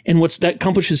you. And that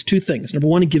accomplishes two things. Number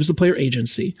one, it gives the player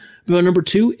agency. But number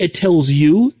two, it tells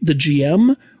you, the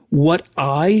GM, what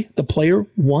the player,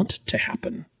 want to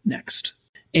happen next.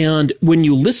 And when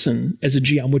you listen as a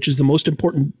GM, which is the most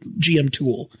important GM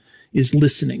tool, is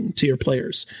listening to your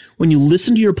players. When you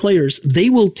listen to your players, they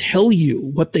will tell you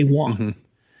what they want. Mm-hmm.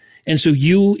 And so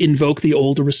you invoke the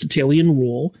old Aristotelian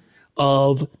rule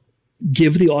of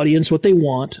give the audience what they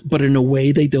want, but in a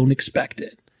way they don't expect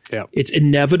it. Yep. It's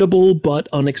inevitable, but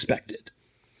unexpected.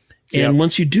 And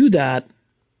once you do that,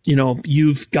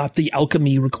 you've got the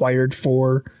alchemy required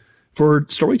for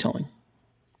storytelling.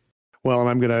 Well, and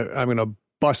I'm gonna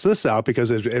bust this out because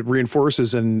it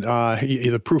reinforces, and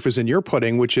the proof is in your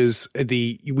pudding, which is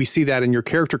we see that in your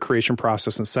character creation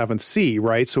process in 7th Sea,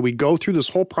 right? So we go through this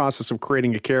whole process of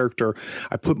creating a character.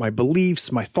 I put my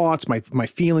beliefs, my thoughts, my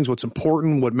feelings, what's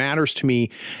important, what matters to me.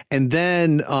 And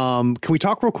then can we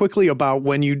talk real quickly about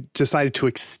when you decided to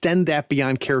extend that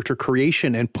beyond character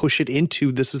creation and push it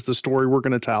into, this is the story we're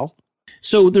going to tell?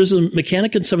 So there's a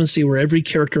mechanic in 7th Sea where every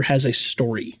character has a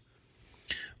story.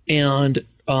 And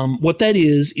what that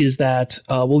is that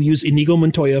we'll use Inigo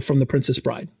Montoya from The Princess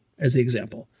Bride as the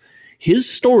example. His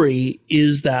story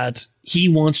is that he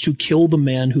wants to kill the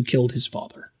man who killed his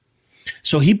father.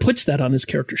 So he puts that on his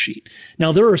character sheet.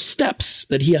 Now, there are steps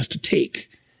that he has to take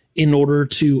in order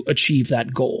to achieve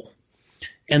that goal.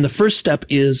 And the first step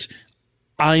is,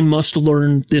 I must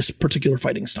learn this particular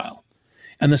fighting style.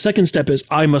 And the second step is,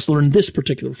 I must learn this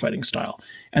particular fighting style.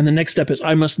 And the next step is,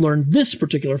 I must learn this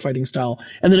particular fighting style.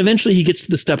 And then eventually he gets to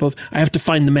the step of, I have to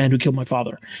find the man who killed my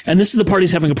father. And this is the part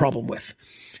he's having a problem with,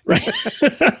 right?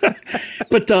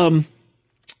 But,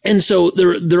 and so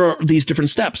there are these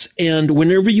different steps. And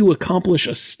whenever you accomplish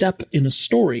a step in a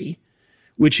story,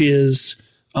 which is,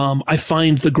 I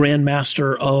find the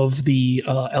Grandmaster of the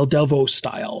El Delvo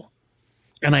style,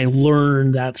 and I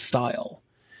learn that style,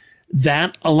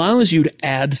 that allows you to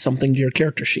add something to your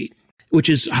character sheet, which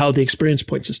is how the experience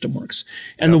point system works.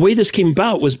 And the way this came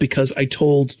about was because I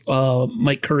told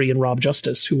Mike Curry and Rob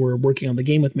Justice, who were working on the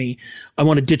game with me, I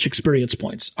want to ditch experience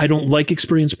points. I don't like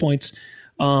experience points.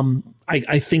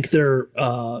 I think they're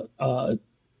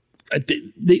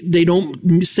they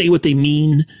don't say what they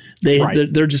mean.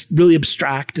 They're just really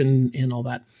abstract and all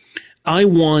that. I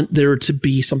want there to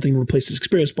be something that replaces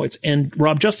experience points. And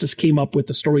Rob Justice came up with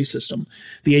the story system,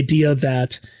 the idea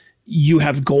that you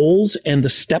have goals and the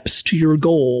steps to your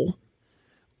goal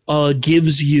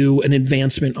gives you an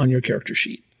advancement on your character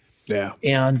sheet. Yeah.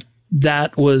 And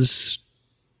that was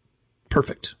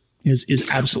perfect, is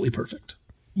absolutely perfect.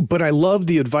 But I love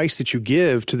the advice that you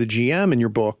give to the GM in your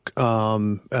book,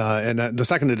 and the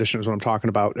second edition is what I'm talking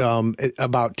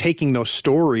about taking those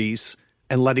stories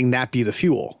and letting that be the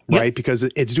fuel, right? Yep. Because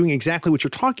it's doing exactly what you're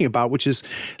talking about, which is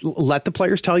let the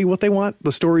players tell you what they want,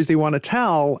 the stories they want to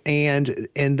tell, and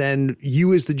then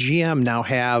you as the GM now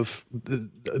have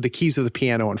the keys of the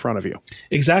piano in front of you.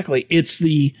 Exactly. It's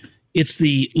the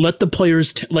let the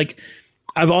players like.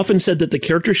 I've often said that the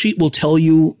character sheet will tell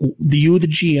you, the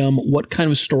GM, what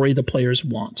kind of story the players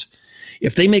want.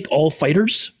 If they make all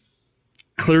fighters,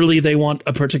 clearly they want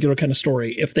a particular kind of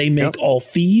story. If they make all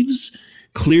thieves,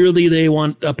 clearly they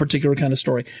want a particular kind of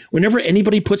story. Whenever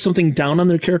anybody puts something down on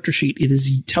their character sheet, it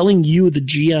is telling you, the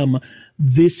GM,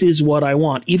 this is what I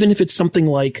want. Even if it's something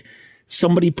like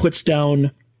somebody puts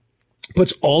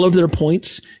all of their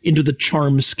points into the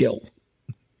charm skill.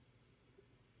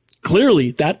 Clearly,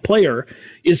 that player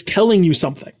is telling you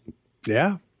something.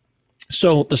 Yeah.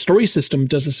 So the story system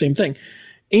does the same thing.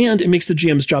 And it makes the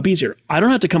GM's job easier. I don't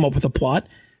have to come up with a plot.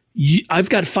 I've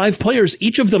got 5 players.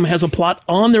 Each of them has a plot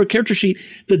on their character sheet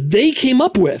that they came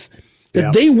up with,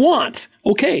 that they want.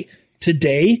 Okay,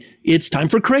 today it's time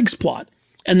for Craig's plot.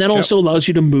 And that also allows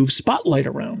you to move Spotlight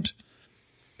around.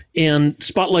 And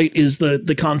Spotlight is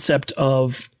the concept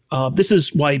of, this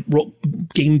is why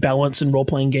game balance in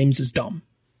role-playing games is dumb.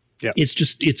 Yeah, it's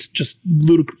just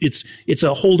ludicrous. It's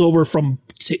a holdover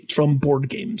from board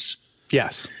games.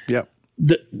 Yes. Yep.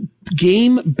 The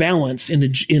game balance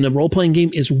in a role playing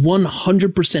game is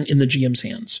 100% in the GM's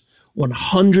hands.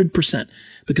 100%,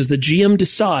 because the GM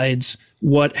decides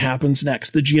what happens next.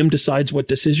 The GM decides what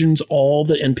decisions all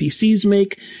the NPCs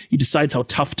make. He decides how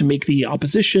tough to make the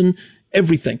opposition.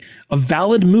 Everything. A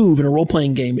valid move in a role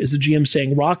playing game is the GM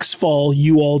saying, "Rocks fall,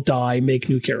 you all die, make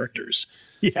new characters."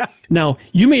 Yeah. Now,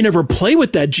 you may never play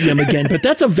with that GM again, but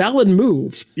that's a valid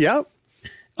move. Yep.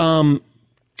 But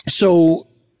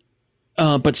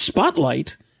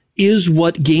Spotlight is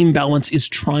what game balance is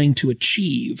trying to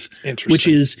achieve, which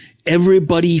is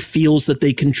everybody feels that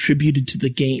they contributed to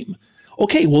the game.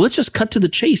 Okay, well, let's just cut to the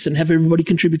chase and have everybody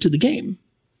contribute to the game.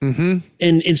 Mm-hmm.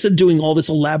 And instead of doing all this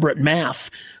elaborate math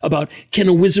about can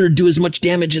a wizard do as much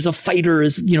damage as a fighter,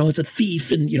 as a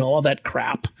thief, and all that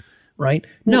crap. Right?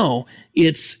 No,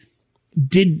 it's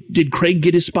did Craig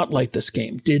get his spotlight this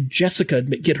game? Did Jessica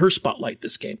get her spotlight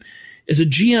this game? As a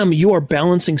GM, you are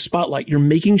balancing spotlight. You're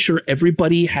making sure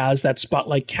everybody has that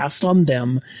spotlight cast on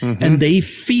them and they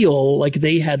feel like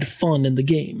they had fun in the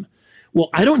game.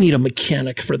 Well, I don't need a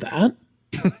mechanic for that.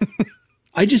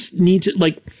 I just need to,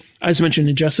 like, as mentioned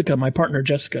in Jessica, my partner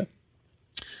Jessica,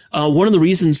 one of the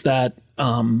reasons that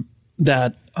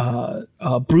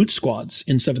brute squads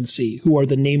in 7th Sea, who are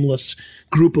the nameless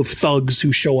group of thugs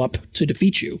who show up to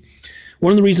defeat you.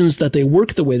 One of the reasons that they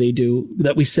work the way they do,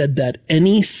 that we said that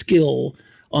any skill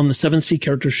on the 7th Sea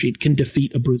character sheet can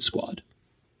defeat a brute squad.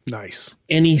 Nice.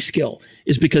 Any skill,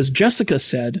 is because Jessica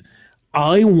said,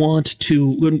 I want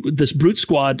to, when this brute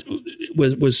squad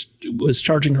was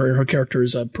charging her character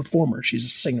as a performer. She's a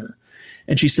singer.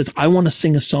 And she says, I want to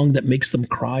sing a song that makes them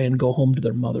cry and go home to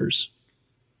their mothers.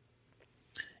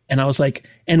 And I was like,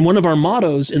 and one of our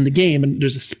mottos in the game, and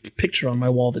there's a picture on my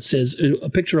wall that says, a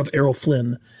picture of Errol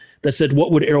Flynn that said,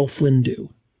 what would Errol Flynn do?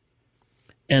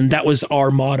 And that was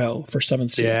our motto for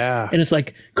 7th Sea. Yeah. And it's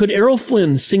like, could Errol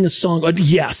Flynn sing a song?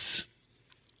 Yes.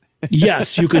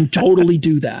 Yes, you can totally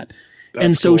do that. That's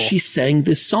and so cool. She sang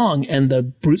this song, and the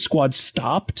brute squad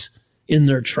stopped in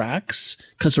their tracks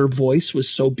because her voice was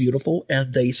so beautiful,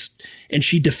 and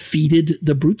she defeated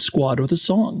the brute squad with a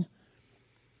song.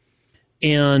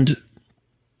 And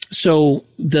so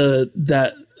the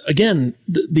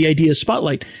idea of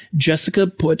Spotlight, Jessica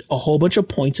put a whole bunch of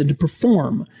points into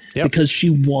perform because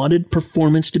she wanted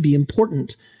performance to be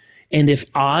important. And if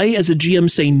I, as a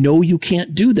GM, say, no, you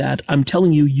can't do that, I'm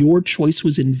telling you, your choice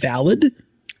was invalid.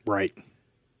 Right.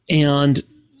 And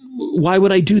why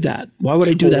would I do that? Why would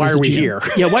I do that? Why as are a we GM? here?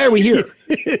 Yeah, why are we here?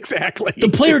 Exactly. The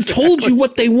player told you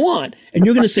what they want, and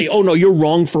you're going to say, oh, no, you're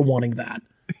wrong for wanting that.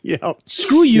 Yeah.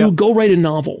 Screw you. Go write a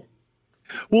novel.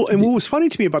 Well, and what was funny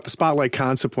to me about the Spotlight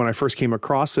concept when I first came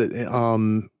across it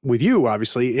with you,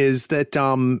 obviously, is that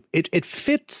it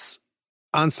fits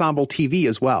ensemble TV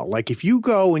as well. Like if you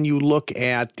go and you look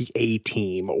at the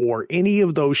A-Team or any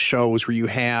of those shows where you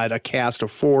had a cast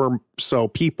of 4 or so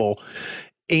people,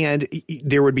 and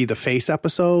there would be the Face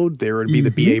episode, there would be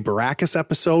the B.A. Baracus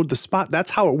episode, that's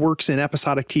how it works in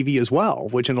episodic TV as well,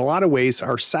 which in a lot of ways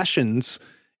are sessions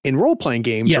in role-playing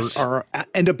games are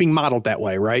end up being modeled that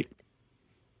way, right?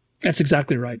 That's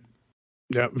exactly right.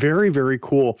 Yeah, very, very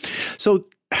cool. So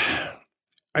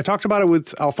I talked about it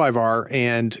with L5R,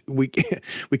 and we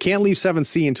can't leave 7th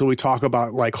Sea until we talk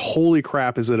about, like, holy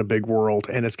crap, is it a big world?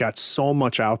 And it's got so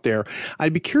much out there.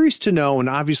 I'd be curious to know, and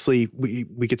obviously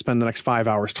we could spend the next 5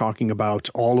 hours talking about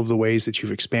all of the ways that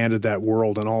you've expanded that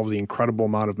world and all of the incredible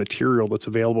amount of material that's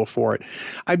available for it.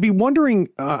 I'd be wondering,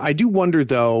 I do wonder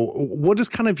though, what is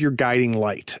kind of your guiding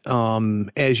light?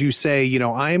 As you say, you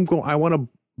know, I want to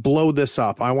blow this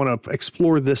up. I want to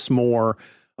explore this more.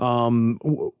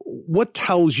 What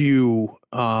tells you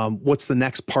what's the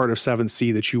next part of 7th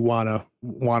Sea that you want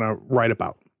to write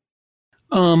about?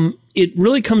 It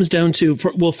really comes down to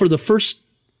for the first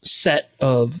set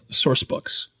of source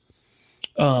books,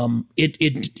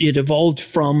 it evolved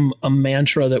from a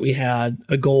mantra that we had,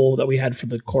 a goal that we had for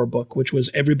the core book, which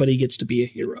was everybody gets to be a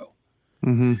hero.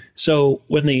 Mm-hmm. So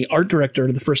when the art director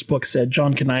of the first book said,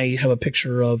 "John, can I have a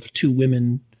picture of 2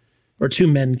 women or 2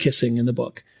 men kissing in the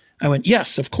book?" I went,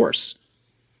 yes, of course,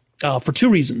 for 2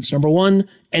 reasons. Number 1,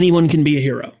 anyone can be a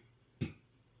hero.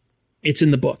 It's in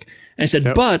the book. And I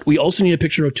said, but we also need a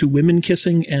picture of 2 women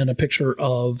kissing and a picture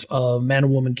of a man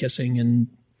and woman kissing.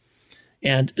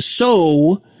 And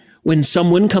so when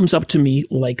someone comes up to me,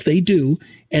 like they do,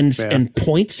 and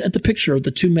points at the picture of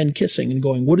the 2 men kissing and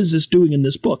going, what is this doing in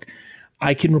this book?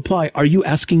 I can reply, are you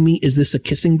asking me, is this a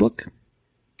kissing book?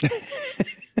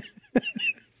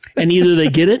 And either they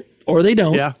get it or they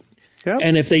don't. Yeah. Yep.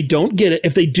 And if they don't get it,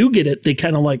 if they do get it, they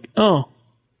kind of like, oh,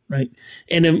 right.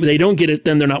 And if they don't get it,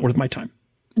 then they're not worth my time.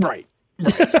 Right.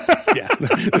 Yeah.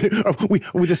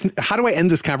 How do I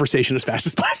end this conversation as fast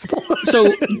as possible?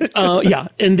 So, yeah.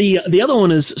 And the other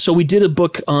one is, so we did a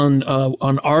book on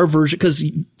our version, because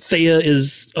Thea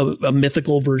is a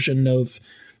mythical version of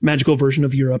magical version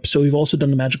of Europe. So we've also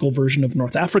done the magical version of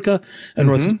North Africa and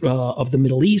north of the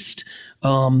Middle East.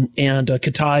 And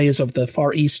Katai is of the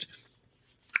Far East,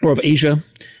 or of Asia,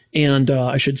 and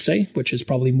I should say, which is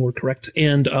probably more correct.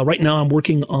 And right now I'm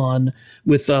working on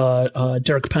with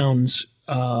Derek Pounds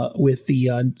with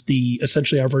the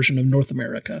essentially our version of North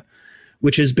America,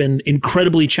 which has been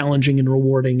incredibly challenging and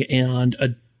rewarding and a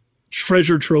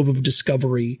treasure trove of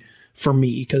discovery for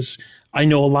me, because I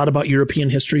know a lot about European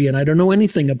history and I don't know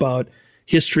anything about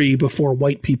history before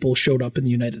white people showed up in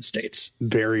the United States.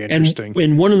 Very interesting.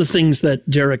 And one of the things that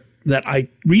I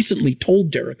recently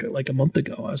told Derek like a month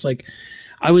ago, I was like,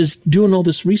 I was doing all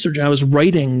this research. I was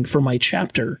writing for my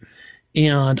chapter,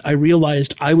 and I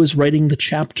realized I was writing the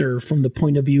chapter from the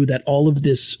point of view that all of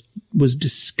this was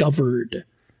discovered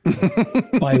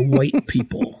by white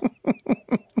people.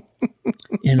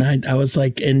 And I was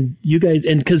like, and you guys,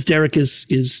 and because Derek is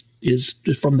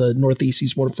from the Northeast,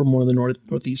 he's from one of the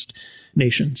Northeast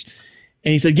nations,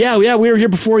 and he said, yeah, we were here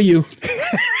before you.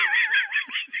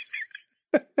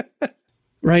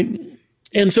 Right.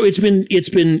 And so it's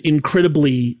been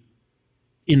incredibly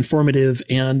informative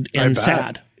and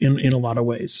sad in a lot of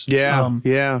ways. Yeah.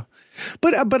 Yeah.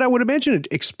 But I would imagine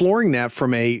exploring that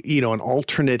from an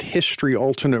alternate history,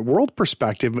 alternate world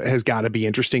perspective has got to be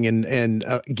interesting and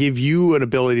give you an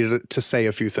ability to say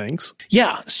a few things.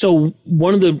 Yeah. So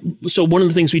one of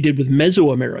the things we did with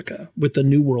Mesoamerica, with the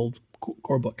New World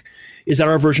core book, is that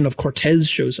our version of Cortez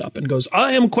shows up and goes,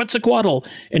 I am Quetzalcoatl.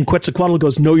 And Quetzalcoatl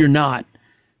goes, no, you're not.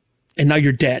 And now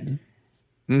you're dead.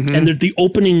 Mm-hmm. And the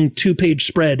opening 2-page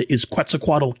spread is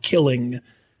Quetzalcoatl killing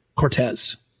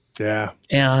Cortez. Yeah.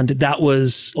 And that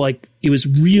was like, it was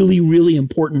really, really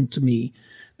important to me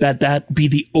that be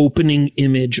the opening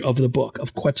image of the book,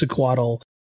 of Quetzalcoatl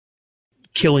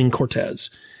killing Cortez,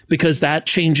 because that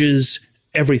changes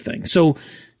everything. So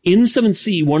in 7th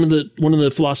Sea, one of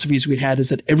the philosophies we had is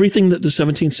that everything that the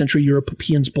 17th century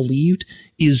Europeans believed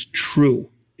is true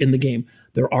in the game.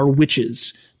 There are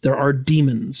witches, there are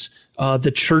demons.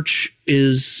 The church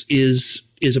is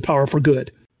a power for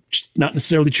good. Not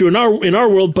necessarily true in our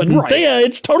world, but in Thea,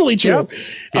 it's totally true. Yep.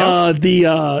 And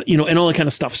all that kind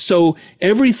of stuff. So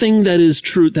everything that is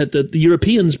true, that the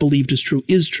Europeans believed is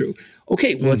true.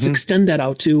 Okay, well, let's extend that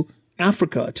out to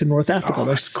Africa, to North Africa.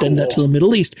 Let's extend that to the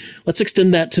Middle East. Let's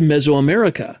extend that to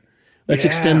Mesoamerica. Let's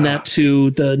extend that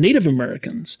to the Native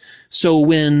Americans. So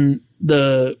when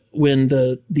the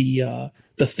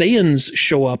Thayans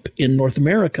show up in North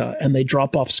America and they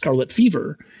drop off scarlet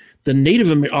fever,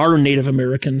 our Native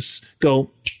Americans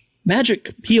go,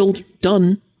 magic, healed,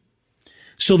 done.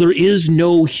 So there is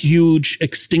no huge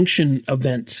extinction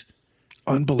event.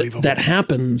 Unbelievable. That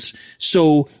happens.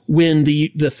 So when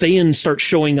the Thayans start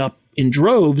showing up in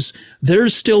droves,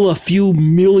 there's still a few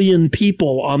million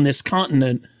people on this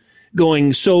continent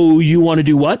going, so you want to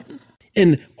do what?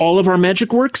 And all of our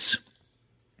magic works?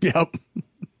 Yep.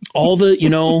 All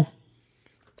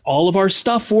of our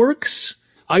stuff works.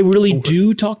 I really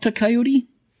do talk to Coyote.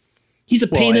 He's a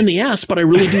pain in the ass, but I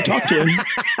really do talk to him.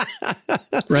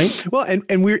 Right? Well, and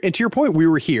to your point, we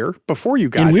were here before you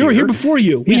got here. And we were here before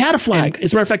you. We had a flag.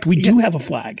 As a matter of fact, we do have a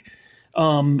flag.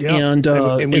 And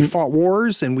we fought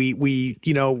wars, and we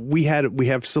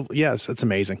have civil. Yes, it's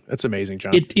amazing. It's amazing,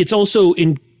 John. It's also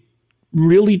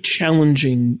really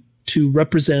challenging to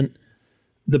represent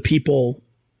the people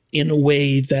in a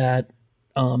way that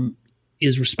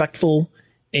is respectful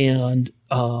and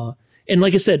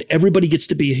like I said, everybody gets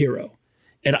to be a hero,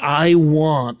 and I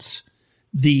want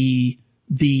eventually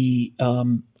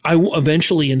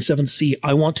in 7th Sea,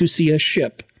 I want to see a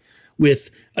ship with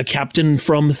a captain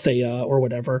from Thea or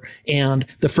whatever, and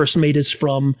the first mate is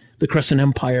from the Crescent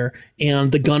Empire,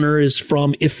 and the gunner is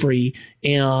from Ifri,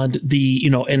 and the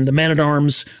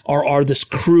man-at-arms are this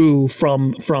crew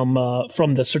from the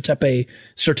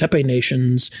Sertepe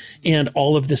nations, and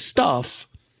all of this stuff,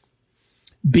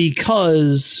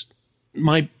 because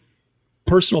my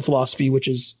personal philosophy, which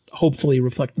is hopefully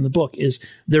reflected in the book, is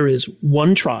there is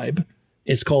one tribe.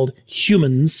 It's called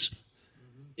humans,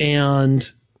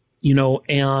 and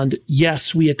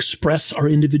yes, we express our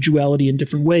individuality in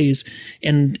different ways.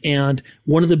 And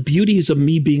one of the beauties of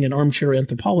me being an armchair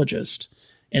anthropologist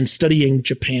and studying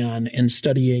Japan and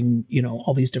studying,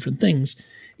 all these different things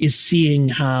is seeing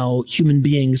how human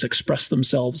beings express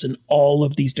themselves in all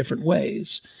of these different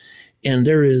ways. And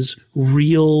there is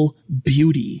real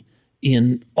beauty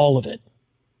in all of it,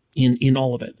 in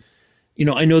all of it.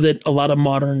 I know that a lot of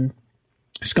modern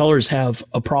scholars have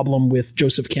a problem with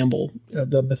Joseph Campbell,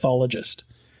 the mythologist.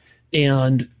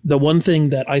 And the one thing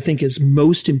that I think is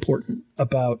most important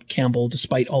about Campbell,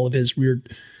 despite all of his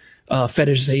weird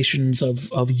fetishizations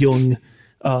of Jung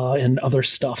and other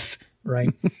stuff, right,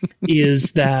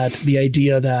 is that the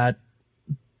idea that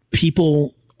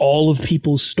all of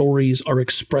people's stories are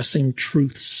expressing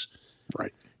truths,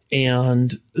 right,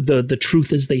 and the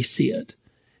truth as they see it,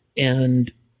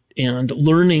 and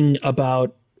learning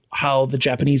about how the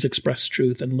Japanese express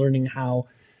truth, and learning how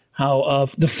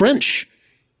the French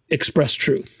express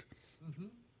truth,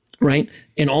 right,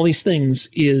 and all these things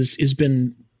has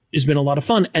been a lot of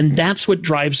fun, and that's what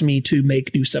drives me to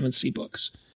make new 7th Sea books.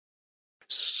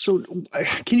 So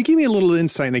can you give me a little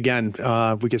insight? And again,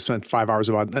 we could spend 5 hours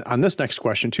on this next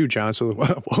question too, John. So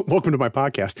welcome to my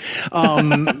podcast.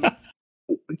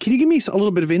 Can you give me a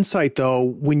little bit of insight though,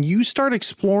 when you start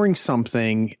exploring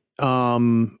something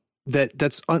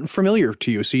that's unfamiliar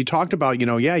to you? So you talked about, you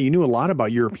knew a lot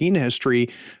about European history,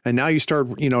 and now you start,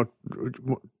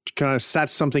 kind of set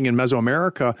something in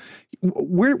Mesoamerica.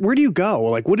 Where do you go?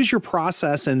 Like, what is your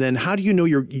process? And then how do you know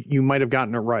you might have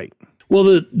gotten it right?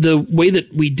 Well, the way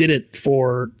that we did it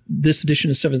for this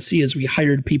edition of 7th Sea is we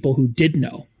hired people who did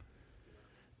know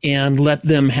and let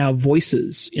them have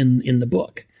voices in the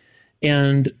book.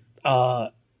 And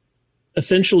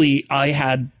essentially, I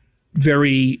had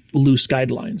very loose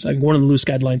guidelines. I think one of the loose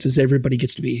guidelines is everybody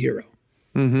gets to be a hero.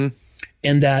 Mm-hmm.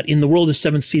 And that in the world of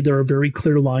 7th Sea, there are very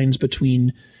clear lines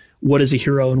between what is a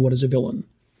hero and what is a villain.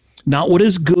 Not what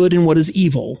is good and what is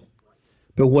evil,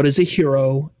 but what is a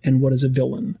hero and what is a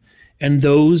villain. And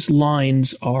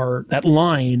that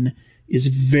line is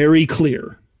very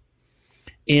clear.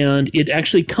 And it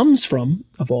actually comes from,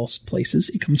 of all places,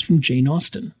 it comes from Jane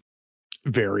Austen.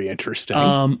 Very interesting.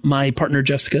 My partner,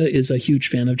 Jessica, is a huge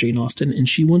fan of Jane Austen. And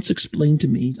she once explained to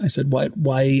me, I said,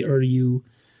 why do you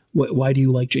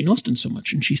like Jane Austen so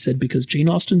much? And she said, because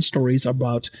Jane Austen's stories are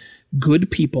about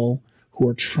good people who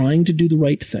are trying to do the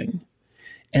right thing.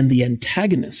 And the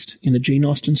antagonist in a Jane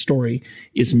Austen story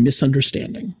is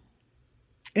misunderstanding.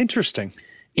 Interesting.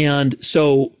 And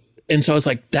so I was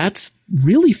like, that's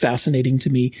really fascinating to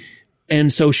me.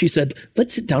 And so she said,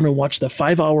 let's sit down and watch the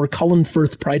 5-hour Colin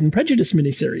Firth Pride and Prejudice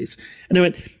miniseries. And I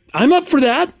went, I'm up for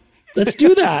that. Let's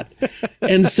do that.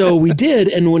 And so we did.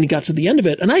 And when we got to the end of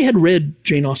it, and I had read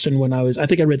Jane Austen I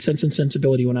think I read Sense and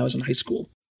Sensibility when I was in high school.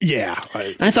 Yeah.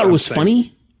 I thought it was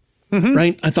funny,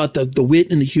 right? I thought the wit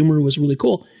and the humor was really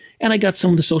cool. And I got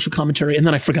some of the social commentary, and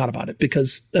then I forgot about it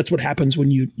because that's what happens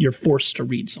when you're forced to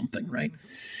read something, right?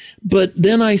 But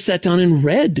then I sat down and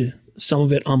read some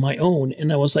of it on my own,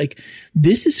 and I was like,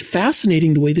 this is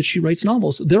fascinating the way that she writes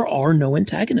novels. There are no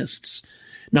antagonists.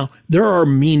 Now, there are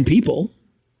mean people.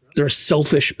 There are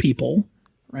selfish people,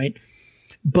 right?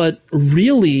 But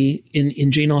really,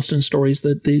 in Jane Austen stories,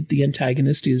 the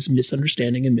antagonist is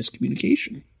misunderstanding and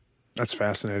miscommunication. That's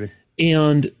fascinating.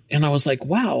 And I was like,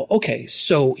 wow, okay,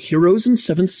 so heroes in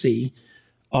Seventh Sea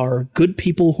are good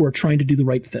people who are trying to do the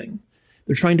right thing.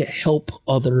 They're trying to help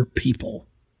other people.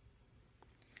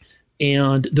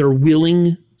 And they're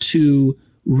willing to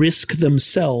risk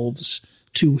themselves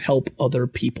to help other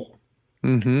people.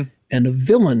 Mm-hmm. And a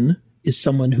villain is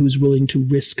someone who's willing to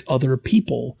risk other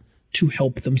people to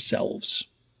help themselves.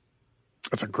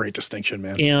 That's a great distinction,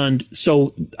 man. And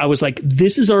so I was like,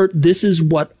 this is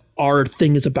what our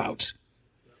thing is about.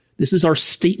 This is our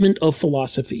statement of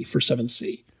philosophy for Seventh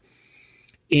Sea.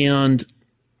 And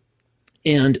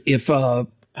if and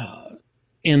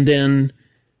then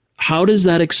how does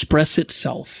that express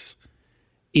itself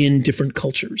in different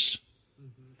cultures?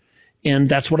 Mm-hmm. And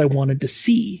that's what I wanted to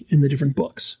see in the different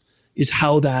books, is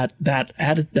how that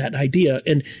added that idea.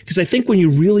 And because I think when you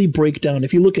really break down,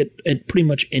 if you look at pretty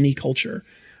much any culture,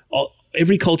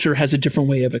 every culture has a different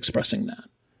way of expressing that.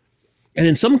 And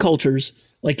in some cultures,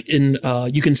 like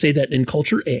you can say that in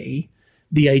culture A,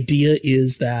 the idea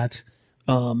is that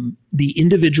the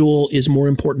individual is more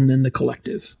important than the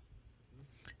collective,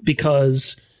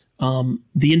 because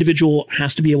the individual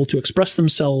has to be able to express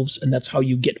themselves, and that's how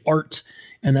you get art,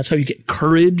 and that's how you get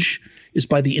courage, is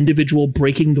by the individual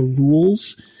breaking the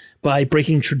rules, by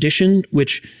breaking tradition,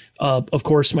 which, of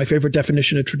course, my favorite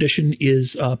definition of tradition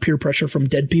is peer pressure from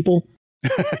dead people.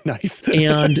 Nice.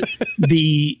 And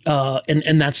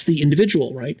and that's the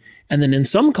individual, right? And then in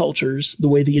some cultures, the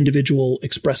way the individual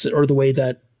express it, or the way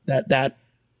that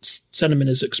sentiment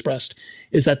is expressed,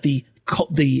 is that the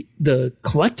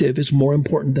collective is more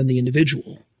important than the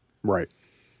individual. Right.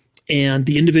 And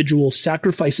the individual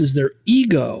sacrifices their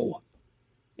ego.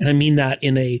 And I mean that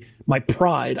in my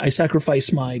pride. I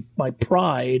sacrifice my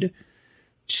pride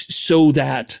so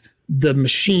that the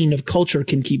machine of culture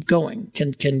can keep going,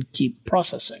 can keep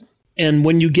processing. And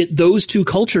when you get those two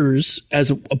cultures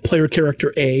as a player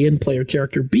character A and player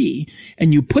character B,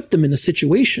 and you put them in a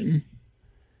situation,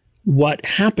 what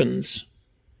happens?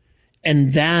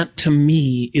 And that, to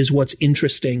me, is what's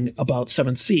interesting about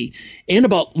Seventh Sea, and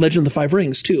about Legend of the Five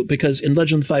Rings, too, because in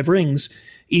Legend of the Five Rings,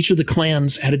 each of the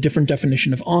clans had a different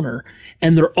definition of honor,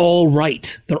 and they're all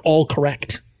right. They're all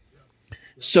correct.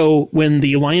 So when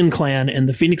the Lion Clan and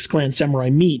the Phoenix Clan samurai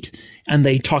meet and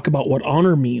they talk about what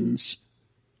honor means,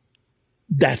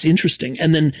 that's interesting.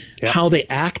 And then how they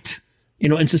act,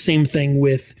 and it's the same thing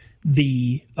with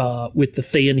the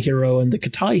Thayan hero and the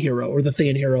Katai hero, or the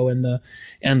Thayan hero and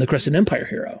the Crescent Empire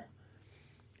hero.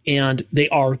 And they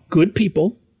are good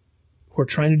people who are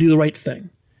trying to do the right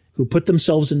thing, who put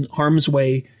themselves in harm's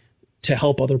way to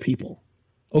help other people.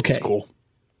 Okay. That's cool.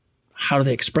 How do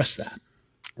they express that?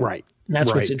 Right. And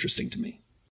that's what's interesting to me.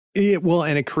 Well,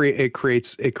 and it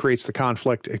creates the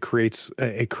conflict. It creates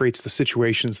the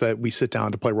situations that we sit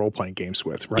down to play role playing games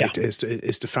with, right? Yeah.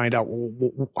 Is to find out,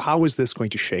 how is this going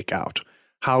to shake out?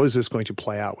 How is this going to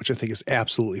play out? Which I think is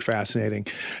absolutely fascinating.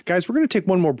 Guys, we're going to take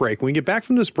one more break. When we get back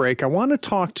from this break, I want to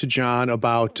talk to John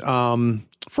about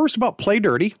first about Play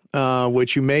Dirty,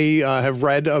 which you may have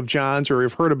read of John's or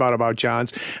have heard about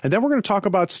John's. And then we're going to talk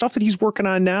about stuff that he's working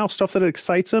on now, stuff that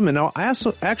excites him. And I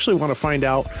also actually want to find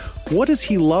out, what does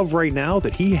he love right now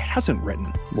that he hasn't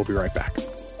written? We'll be right back.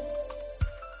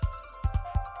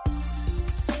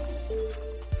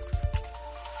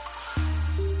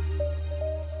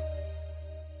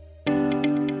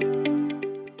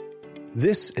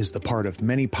 This is the part of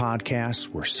many podcasts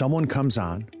where someone comes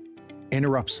on,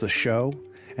 interrupts the show,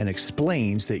 and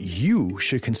explains that you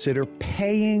should consider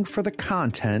paying for the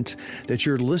content that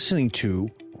you're listening to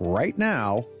right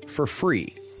now for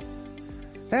free.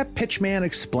 That pitchman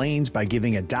explains by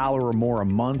giving $1 or more a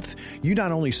month, you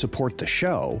not only support the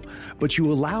show, but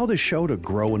you allow the show to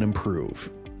grow and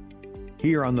improve.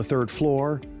 Here on the third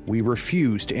floor, we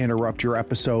refuse to interrupt your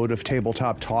episode of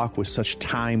Tabletop Talk with such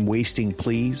time-wasting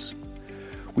pleas.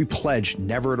 We pledge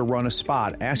never to run a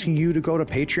spot asking you to go to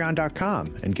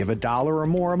patreon.com and give $1 or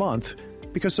more a month,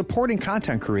 because supporting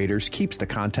content creators keeps the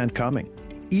content coming,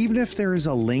 even if there is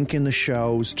a link in the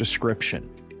show's description.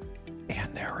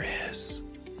 And there is.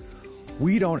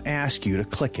 We don't ask you to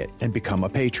click it and become a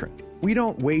patron. We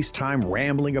don't waste time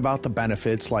rambling about the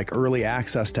benefits like early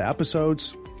access to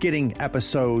episodes, getting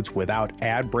episodes without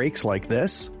ad breaks like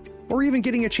this, or even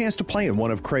getting a chance to play in one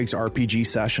of Craig's RPG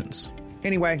sessions.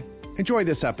 Anyway, enjoy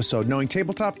this episode knowing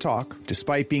Tabletop Talk,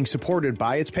 despite being supported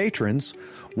by its patrons,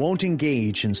 won't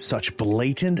engage in such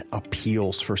blatant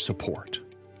appeals for support.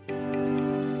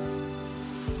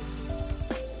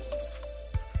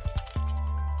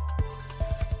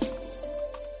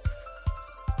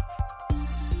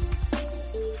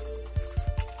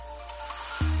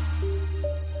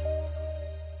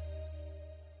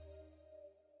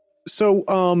 So,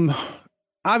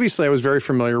 obviously I was very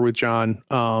familiar with John,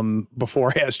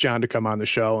 before I asked John to come on the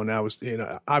show, and I was,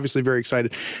 obviously very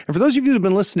excited. And for those of you that have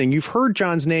been listening, you've heard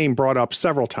John's name brought up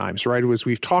several times, right?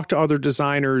 We've talked to other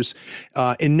designers,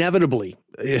 inevitably,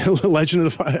 Legend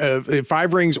of the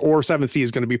Five Rings or Seventh Sea is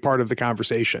going to be part of the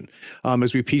conversation,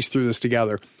 as we piece through this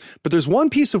together. But there's one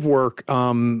piece of work,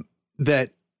 that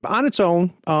on its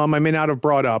own, I may not have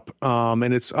brought up,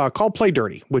 and it's called Play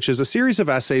Dirty, which is a series of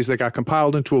essays that got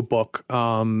compiled into a book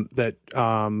that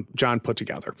John put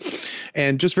together.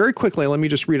 And just very quickly, let me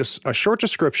just read a short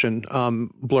description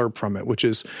blurb from it, which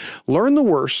is: learn the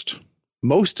worst,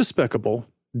 most despicable,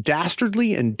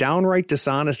 dastardly, and downright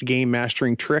dishonest game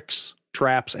mastering tricks,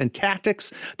 traps, and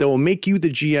tactics that will make you the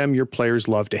GM your players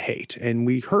love to hate. And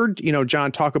we heard,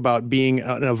 John talk about being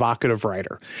an evocative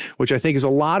writer, which I think is a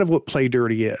lot of what Play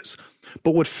Dirty is.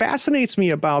 But what fascinates me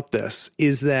about this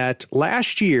is that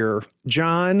last year,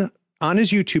 John, on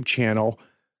his YouTube channel,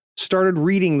 started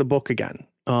reading the book again.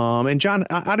 And John,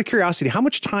 out of curiosity, how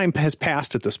much time has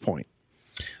passed at this point?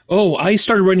 Oh, I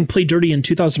started writing Play Dirty in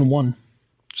 2001.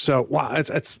 So, wow,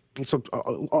 it's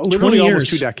literally almost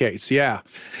 2 decades. Yeah.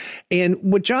 And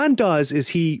what John does is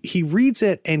he reads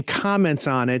it and comments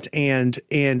on it. And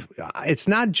it's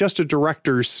not just a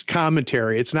director's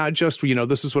commentary. It's not just,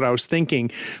 this is what I was thinking.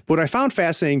 But what I found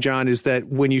fascinating, John, is that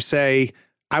when you say,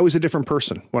 I was a different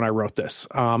person when I wrote this,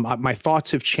 my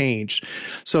thoughts have changed.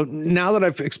 So now that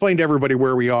I've explained to everybody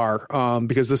where we are,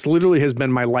 because this literally has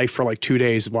been my life for like 2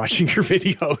 days watching your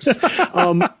videos.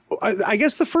 I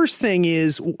guess the first thing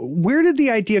is, where did the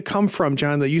idea come from,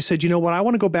 John, that you said, I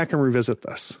want to go back and revisit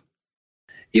this?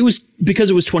 It was because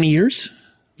it was 20 years.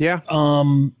 Yeah.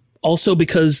 Also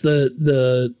because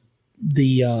the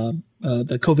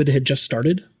COVID had just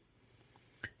started,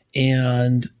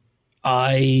 and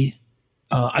I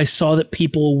saw that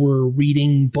people were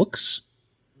reading books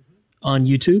on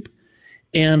YouTube,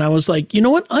 and I was like, you know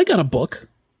what? I got a book.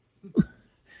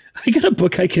 I got a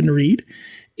book I can read.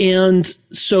 And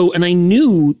I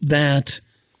knew that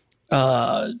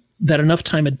that enough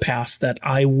time had passed that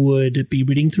I would be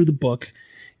reading through the book,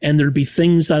 and there'd be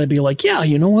things that I'd be like, yeah,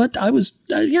 you know what? I was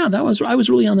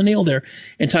really on the nail there.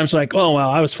 And times like, oh, well,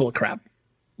 I was full of crap.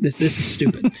 This is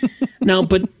stupid. Now,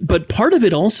 but part of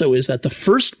it also is that the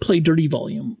first Play Dirty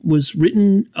volume was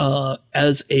written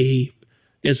as a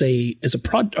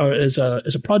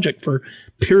project for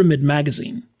Pyramid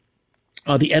Magazine.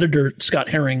 The editor, Scott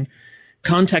Herring,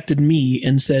 contacted me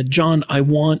and said, John, I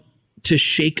want to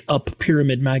shake up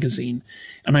Pyramid Magazine,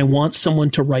 and I want someone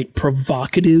to write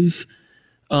provocative,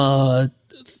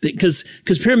 because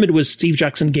Pyramid was Steve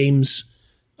Jackson Games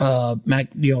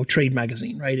trade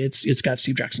magazine, right? It's got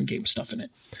Steve Jackson Games stuff in it.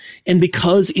 And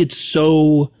because it's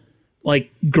so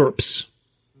like GURPS,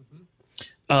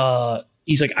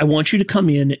 he's like, I want you to come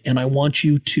in and I want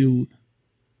you to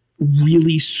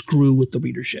really screw with the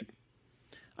readership.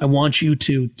 I want you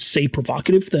to say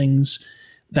provocative things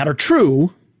that are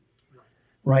true,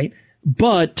 right?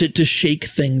 But to shake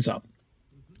things up.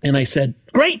 And I said,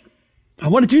 great, I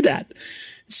want to do that.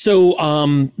 So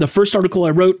the first article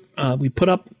I wrote, we put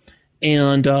up,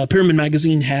 and Pyramid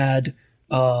Magazine had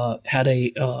a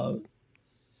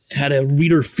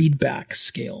reader feedback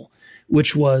scale,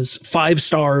 which was 5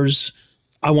 stars,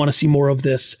 I want to see more of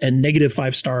this, and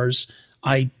 -5 stars,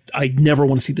 I never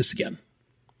want to see this again.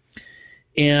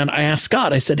 And I asked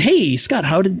Scott, I said, hey, Scott,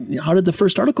 how did the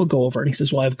first article go over? And he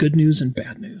says, well, I have good news and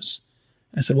bad news.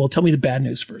 I said, well, tell me the bad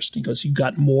news first. And he goes, you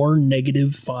got more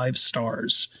 -5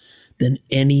 stars than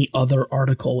any other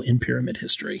article in Pyramid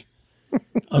history.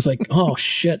 I was like, oh,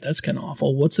 shit, that's kind of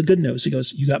awful. What's the good news? He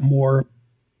goes, you got more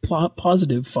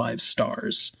 +5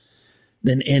 stars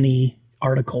than any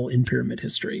article in Pyramid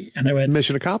history. And I went,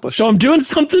 mission accomplished. So I'm doing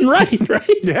something right?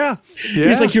 Yeah.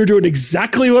 He's like, you're doing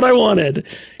exactly what I wanted.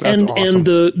 That's awesome. And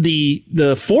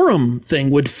the forum thing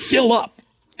would fill up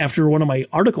after one of my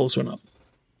articles went up.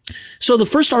 So the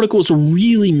first articles were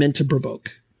really meant to provoke,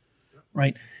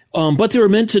 right? But they were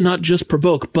meant to not just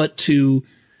provoke, but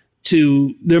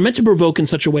they're meant to provoke in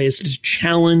such a way as to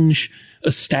challenge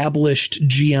established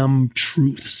GM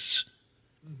truths.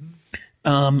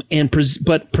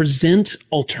 But present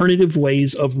alternative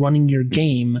ways of running your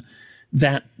game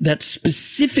that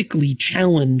specifically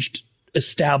challenged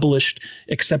established,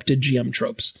 accepted GM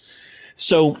tropes.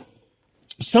 So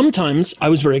sometimes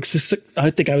I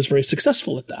think I was very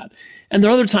successful at that. And there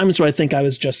are other times where I think I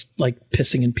was just like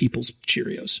pissing in people's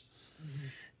Cheerios.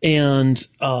 And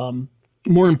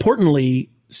more importantly,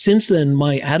 since then,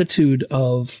 my attitude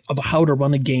of how to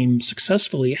run a game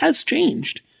successfully has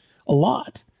changed a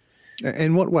lot.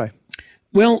 In what way?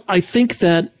 Well, I think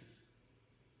that,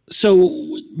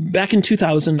 so back in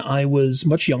 2000, I was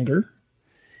much younger,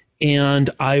 and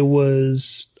I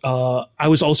was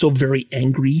also very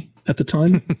angry at the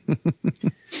time.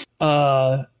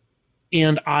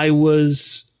 And I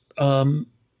was,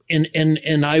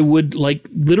 and I would like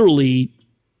literally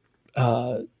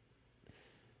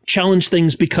challenge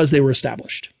things because they were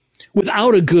established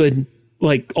without a good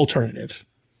like alternative,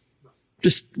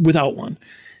 just without one.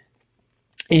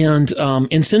 And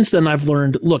since then I've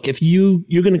learned, look, if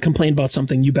you're going to complain about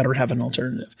something, you better have an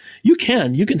alternative. You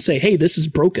can say, hey, this is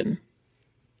broken,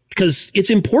 because it's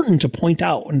important to point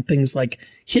out when things like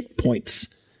hit points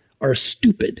are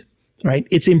stupid, right?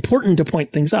 It's important to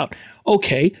point things out.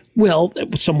 Okay, well,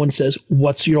 someone says,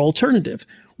 what's your alternative?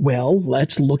 Well,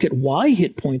 let's look at why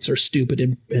hit points are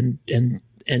stupid and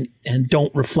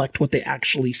don't reflect what they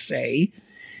actually say,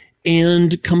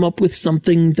 and come up with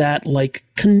something that like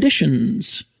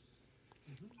conditions.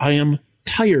 I am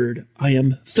tired. I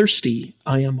am thirsty.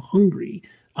 I am hungry.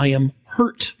 I am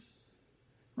hurt,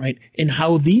 right? And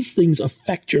how these things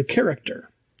affect your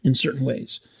character in certain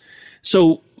ways.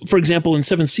 So, for example, in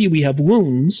 7C, we have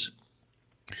wounds,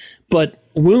 but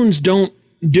wounds don't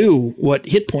do what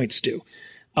hit points do.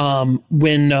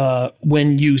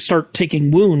 When you start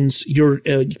taking wounds, you're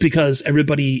because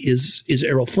everybody is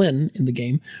Errol Flynn in the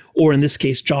game, or in this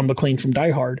case, John McClane from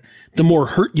Die Hard. The more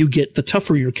hurt you get, the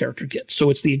tougher your character gets. So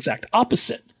it's the exact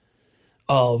opposite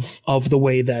of the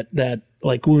way that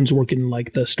like wounds work in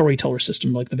like the storyteller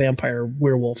system, like the vampire,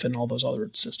 werewolf, and all those other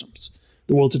systems,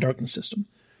 the Worlds of Darkness system.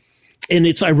 And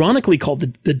it's ironically called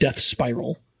the death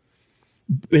spiral,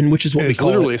 and which is what we call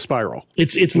it. It's literally a spiral.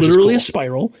 It's literally a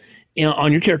spiral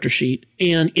on your character sheet,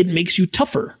 and it makes you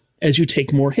tougher as you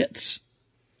take more hits,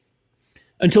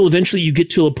 until eventually you get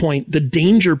to a point, the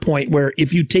danger point, where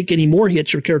if you take any more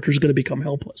hits, your character is going to become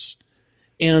helpless.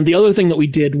 And the other thing that we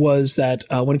did was that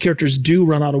when characters do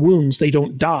run out of wounds, they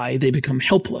don't die, they become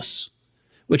helpless,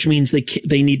 which means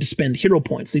they need to spend hero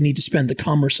points. They need to spend the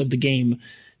commerce of the game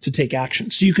to take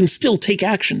action. So you can still take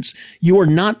actions. You are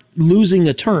not losing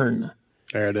a turn.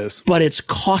 There it is. But it's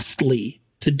costly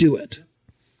to do it.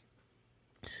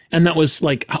 And that was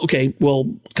like, okay,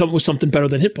 well, come up with something better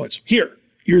than hit points.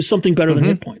 Here's something better than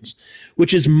hit points,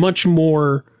 which is much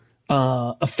more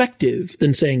effective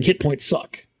than saying hit points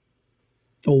suck.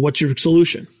 Well, what's your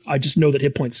solution? I just know that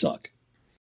hit points suck.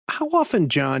 How often,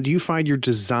 John, do you find your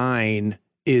design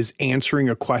is answering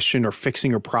a question or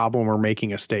fixing a problem or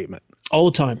making a statement? All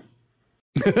the time.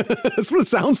 That's what it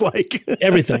sounds like.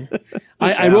 Everything.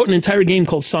 I wrote an entire game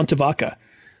called Santa Vaca,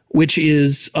 which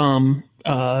is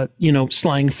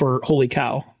slang for holy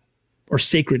cow or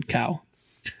sacred cow,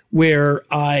 where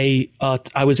I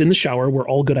was in the shower, where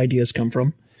all good ideas come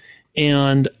from,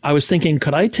 and I was thinking,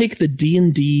 could I take the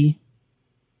D&D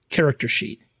character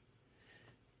sheet,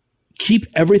 keep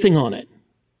everything on it,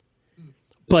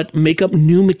 but make up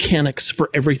new mechanics for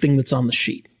everything that's on the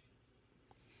sheet?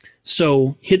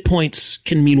 So hit points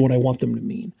can mean what I want them to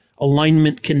mean.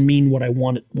 Alignment can mean what I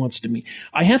want it wants to mean.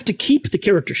 I have to keep the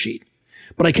character sheet,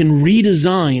 but I can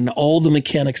redesign all the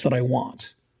mechanics that I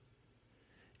want.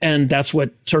 And that's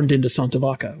what turned into Santa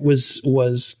Vaca,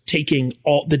 was taking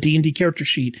all the D&D character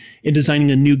sheet and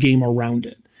designing a new game around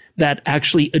it that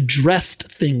actually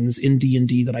addressed things in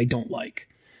D&D that I don't like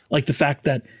the fact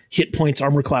that hit points,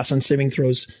 armor class, and saving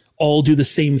throws all do the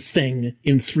same thing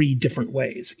in 3 different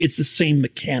ways. It's the same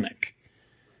mechanic,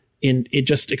 it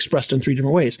just expressed in 3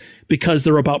 different ways, because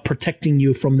they're about protecting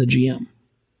you from the GM.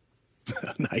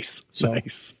 Nice.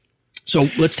 So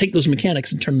let's take those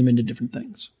mechanics and turn them into different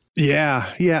things.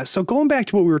 Yeah. So going back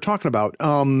to what we were talking about,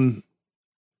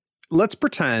 let's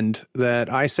pretend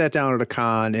that I sat down at a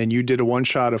con and you did a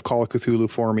one-shot of Call of Cthulhu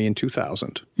for me in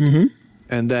 2000. Mm-hmm.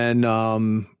 And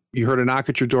then you heard a knock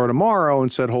at your door tomorrow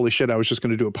and said, holy shit, I was just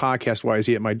going to do a podcast. Why is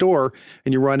he at my door?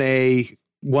 And you run a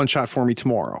one-shot for me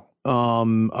tomorrow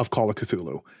of Call of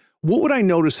Cthulhu. What would I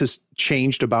notice has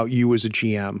changed about you as a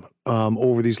GM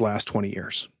over these last 20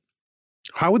 years?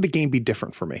 How would the game be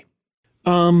different for me?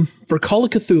 For Call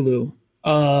of Cthulhu,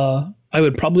 I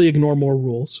would probably ignore more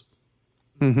rules.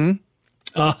 Mm-hmm.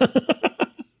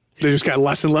 They just got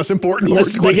less and less important.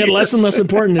 They get less and less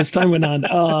important as time went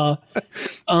on.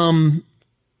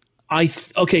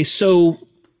 So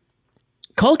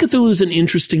Call of Cthulhu is an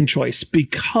interesting choice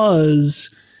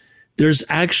because there's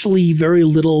actually very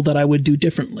little that I would do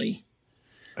differently.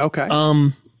 Okay.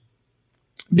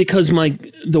 Because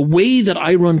the way that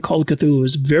I run Call of Cthulhu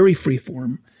is very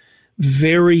freeform,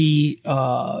 very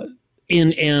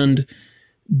and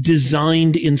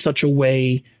designed in such a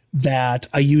way that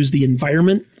I use the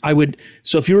environment.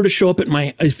 So if you were to show up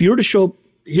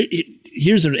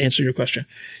here's an answer to your question.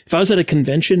 If I was at a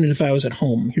convention and if I was at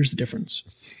home, here's the difference.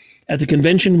 At the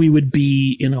convention, we would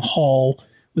be in a hall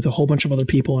with a whole bunch of other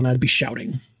people and I'd be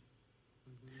shouting.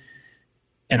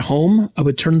 At home, I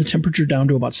would turn the temperature down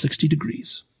to about 60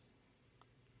 degrees.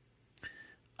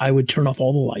 I would turn off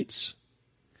all the lights.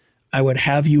 I would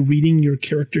have you reading your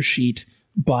character sheet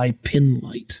by pin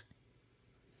light.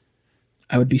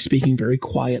 I would be speaking very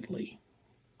quietly.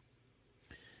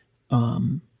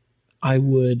 I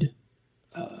would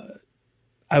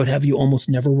have you almost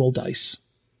never roll dice.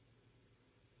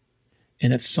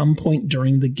 And at some point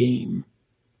during the game,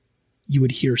 you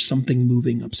would hear something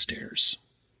moving upstairs.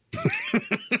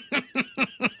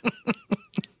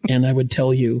 And I would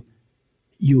tell you,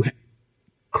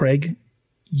 Craig,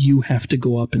 you have to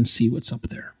go up and see what's up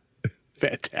there.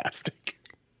 Fantastic.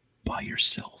 By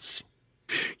yourself.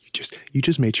 You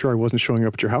just made sure I wasn't showing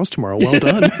up at your house tomorrow. Well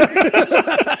done.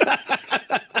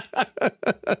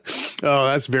 Oh,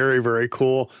 that's very, very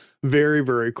cool. Very,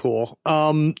 very cool.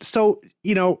 So,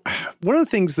 one of the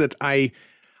things that I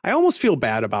almost feel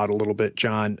bad about a little bit,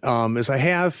 John, is I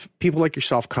have people like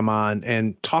yourself come on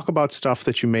and talk about stuff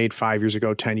that you made 5 years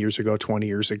ago, 10 years ago, 20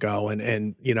 years ago.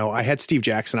 And I had Steve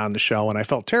Jackson on the show and I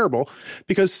felt terrible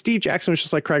because Steve Jackson was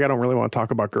just like, Craig, I don't really want to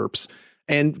talk about GURPS.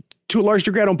 And to a large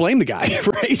degree, I don't blame the guy,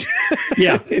 right?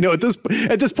 Yeah.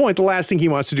 At this point, the last thing he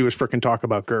wants to do is frickin' talk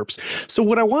about GURPS. So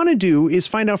what I want to do is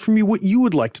find out from you what you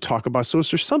would like to talk about. So is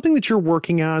there something that you're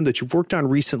working on, that you've worked on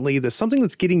recently, that's something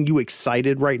that's getting you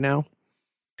excited right now?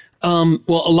 Well,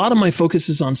 a lot of my focus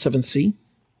is on 7th Sea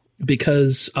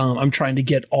because I'm trying to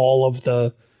get all of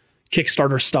the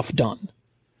Kickstarter stuff done.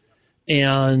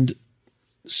 And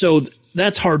so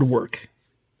that's hard work,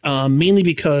 mainly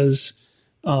because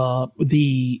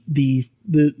the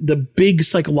big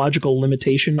psychological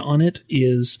limitation on it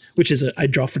is, which is I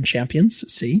draw from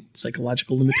Champions. See,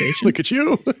 psychological limitation. Look at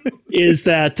you. Is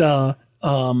that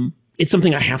it's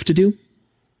something I have to do,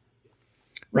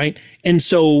 right? And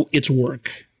so it's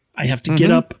work. I have to get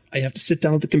up. I have to sit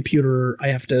down at the computer. I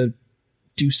have to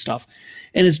do stuff,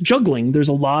 and it's juggling. There's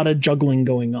a lot of juggling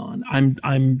going on.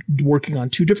 I'm working on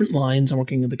 2 different lines. I'm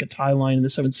working on the Gatai line and the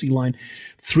 7th Sea line,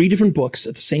 3 different books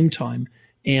at the same time.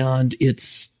 And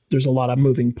there's a lot of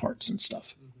moving parts and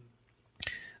stuff.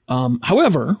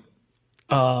 However,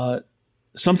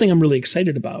 something I'm really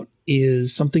excited about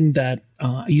is something that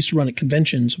I used to run at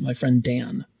conventions with my friend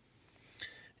Dan.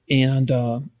 And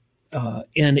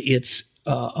it's,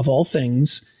 of all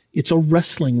things, it's a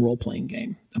wrestling role-playing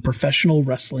game, a professional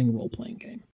wrestling role-playing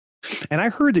game. And I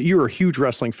heard that you're a huge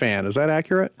wrestling fan. Is that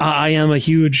accurate? I am a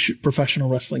huge professional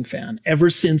wrestling fan. Ever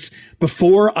since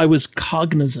before I was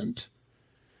cognizant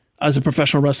as a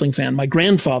professional wrestling fan. My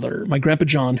grandfather, my Grandpa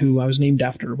John, who I was named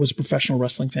after, was a professional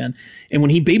wrestling fan. And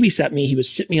when he babysat me, he would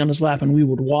sit me on his lap and we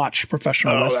would watch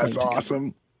professional wrestling. That's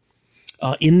awesome.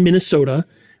 In Minnesota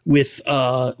with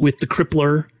the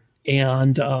Crippler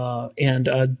and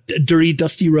Dirty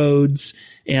Dusty Roads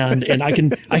and I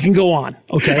can go on.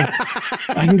 Okay.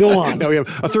 I can go on. Now we have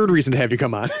a third reason to have you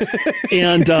come on.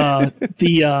 And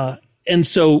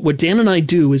so what Dan and I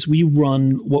do is we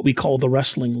run what we call the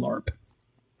wrestling LARP.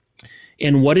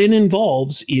 And what it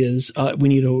involves is we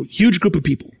need a huge group of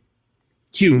people.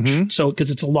 Huge. Mm-hmm. So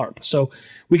because it's a LARP. So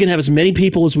we can have as many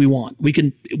people as we want. We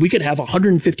could have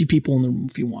 150 people in the room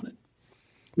if you wanted.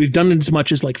 We've done it as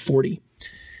much as like 40.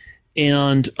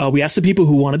 And we ask the people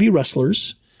who want to be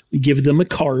wrestlers, we give them a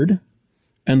card,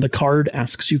 and the card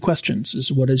asks you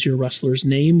questions. What is your wrestler's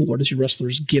name? What is your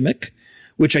wrestler's gimmick?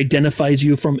 Which identifies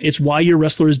you from, it's why your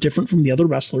wrestler is different from the other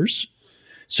wrestlers.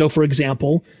 So for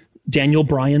example, Daniel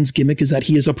Bryan's gimmick is that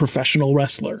he is a professional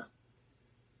wrestler.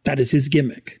 That is his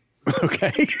gimmick.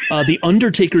 Okay. The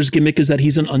Undertaker's gimmick is that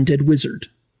he's an undead wizard.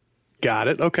 Got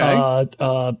it. Okay.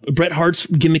 Bret Hart's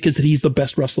gimmick is that he's the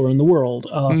best wrestler in the world.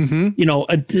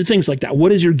 Things like that.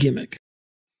 What is your gimmick?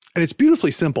 And it's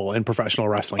beautifully simple in professional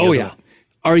wrestling. Oh, isn't yeah. it?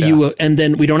 Are you? And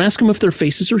then we don't ask them if they're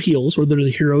faces or heels, or they're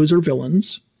the heroes or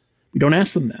villains. We don't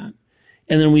ask them that.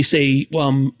 And then we say,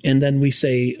 what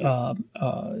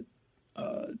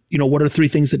are 3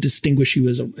 things that distinguish you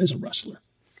as a wrestler?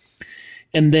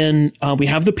 And then we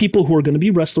have the people who are going to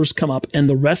be wrestlers come up, and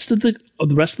the rest of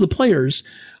the players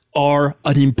are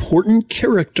an important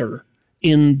character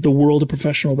in the world of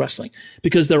professional wrestling,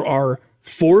 because there are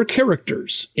 4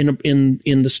 characters in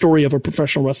the story of a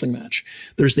professional wrestling match.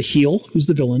 There's the heel, who's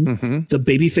the villain, the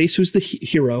babyface, who's the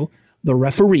hero, the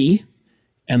referee,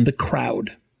 and the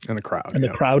crowd. And the crowd. And the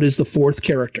crowd is the 4th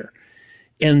character.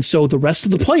 And so the rest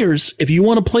of the players, if you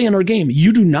want to play in our game,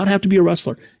 you do not have to be a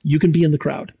wrestler. You can be in the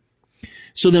crowd.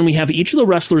 So then we have each of the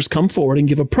wrestlers come forward and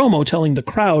give a promo telling the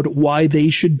crowd why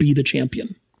they should be the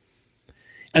champion.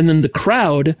 And then the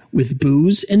crowd, with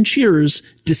boos and cheers,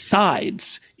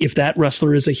 decides if that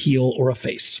wrestler is a heel or a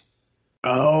face.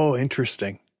 Oh,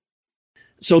 interesting.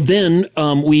 So then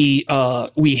we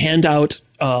hand out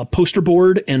poster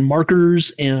board and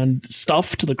markers and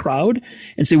stuff to the crowd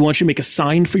and say, we want you to make a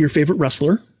sign for your favorite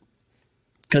wrestler,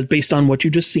 because based on what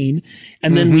you just seen.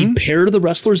 And then we pair the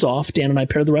wrestlers off. Dan and I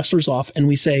pair the wrestlers off, and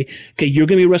we say, okay, you're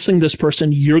going to be wrestling this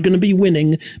person. You're going to be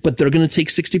winning, but they're going to take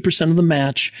 60% of the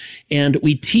match. And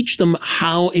we teach them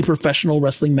how a professional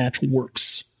wrestling match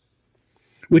works,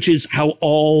 which is how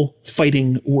all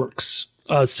fighting works,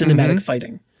 cinematic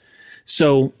fighting.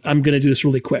 So I'm going to do this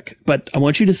really quick, but I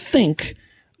want you to think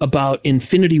about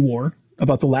Infinity War,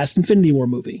 about the last Infinity War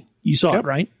movie. You saw it,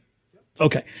 right?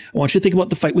 Okay. I want you to think about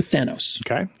the fight with Thanos.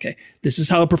 Okay. This is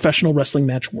how a professional wrestling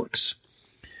match works.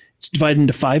 It's divided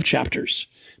into 5 chapters.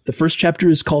 The first chapter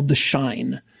is called The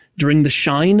Shine. During The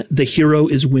Shine, the hero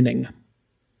is winning.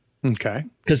 Okay.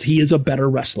 Because he is a better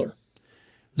wrestler.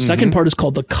 The second part is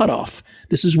called The Cutoff.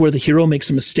 This is where the hero makes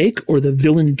a mistake or the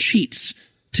villain cheats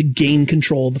to gain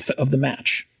control of the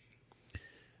match.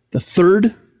 The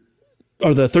third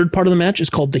part of the match is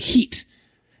called The Heat.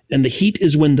 And the heat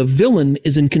is when the villain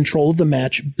is in control of the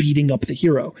match, beating up the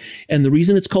hero. And the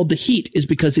reason it's called the heat is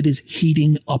because it is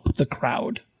heating up the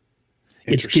crowd.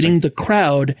 It's getting the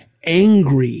crowd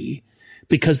angry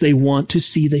because they want to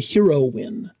see the hero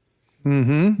win.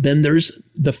 Then there's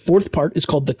the 4th part is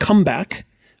called the comeback,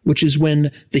 which is when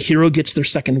the hero gets their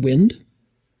second wind.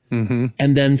 And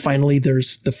then finally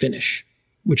there's the finish,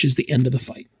 which is the end of the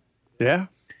fight. Yeah.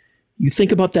 You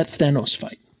think about that Thanos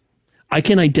fight. I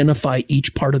can identify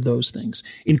each part of those things,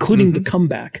 including the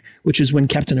comeback, which is when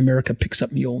Captain America picks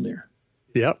up Mjolnir.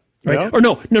 Yep. Right? Yep. Or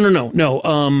no.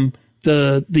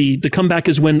 The comeback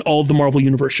is when all of the Marvel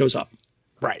Universe shows up.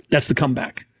 Right. That's the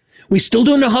comeback. We still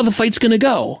don't know how the fight's going to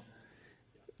go,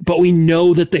 but we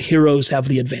know that the heroes have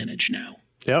the advantage now.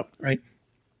 Yep. Right.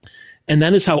 And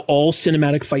that is how all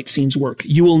cinematic fight scenes work.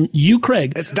 You,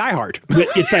 Craig. It's Die Hard.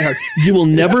 It's Die Hard. You will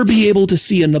never be able to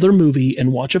see another movie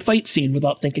and watch a fight scene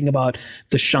without thinking about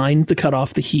the shine, the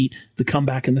cutoff, the heat, the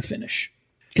comeback, and the finish.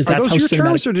 Because that's how your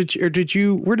cinematic. Terms, or did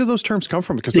you? Where do those terms come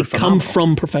from? Because they come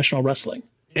from professional wrestling.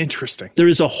 Interesting. There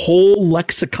is a whole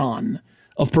lexicon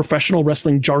of professional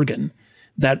wrestling jargon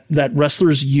that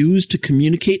wrestlers use to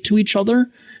communicate to each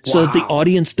other, so that the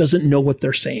audience doesn't know what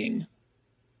they're saying.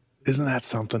 Isn't that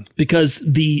something? Because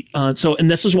and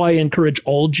this is why I encourage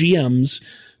all GMs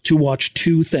to watch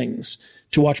 2 things: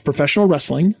 to watch professional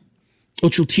wrestling,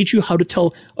 which will teach you how to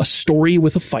tell a story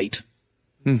with a fight.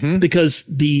 Because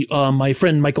my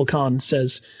friend Michael Kahn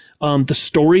says the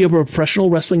story of a professional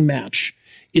wrestling match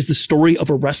is the story of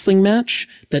a wrestling match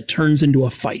that turns into a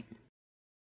fight.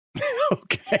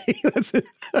 Okay, that's it.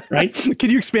 Right? Can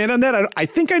you expand on that? I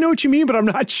think I know what you mean, but I'm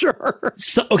not sure.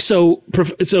 So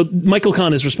Michael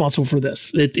Kahn is responsible for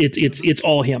this. It's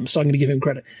all him. So I'm going to give him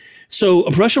credit. So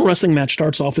a professional wrestling match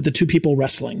starts off with the 2 people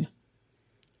wrestling,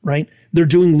 right? They're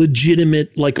doing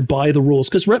legitimate, like, by the rules,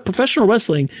 because professional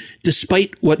wrestling,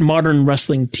 despite what modern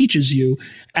wrestling teaches you,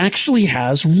 actually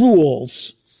has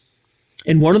rules.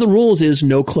 And one of the rules is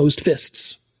no closed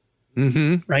fists,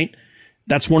 right?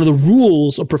 That's one of the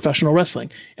rules of professional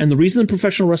wrestling. And the reason that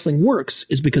professional wrestling works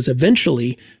is because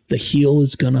eventually the heel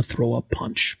is going to throw a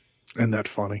punch. Isn't that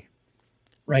funny?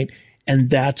 Right? And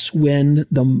that's when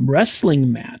the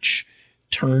wrestling match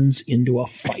turns into a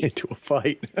fight.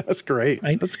 That's great.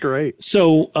 Right? That's great.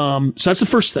 So that's the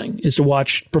first thing, is to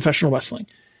watch professional wrestling.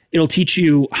 It'll teach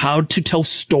you how to tell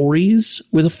stories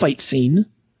with a fight scene,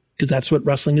 because that's what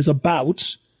wrestling is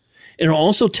about. It'll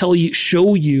also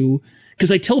show you,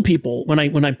 because I tell people when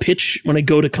I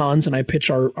go to cons and I pitch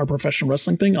our professional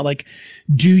wrestling thing, I'm like,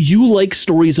 do you like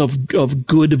stories of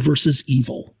good versus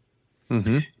evil?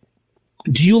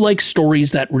 Do you like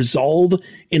stories that resolve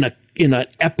in an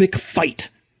epic fight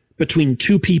between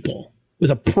 2 people with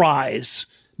a prize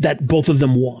that both of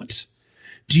them want?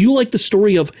 Do you like the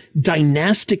story of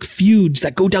dynastic feuds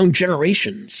that go down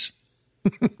generations?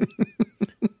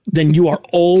 Then you are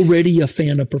already a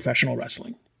fan of professional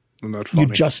wrestling. Isn't that funny?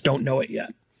 You just don't know it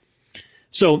yet.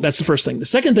 So that's the first thing. The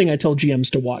second thing I tell GMs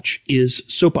to watch is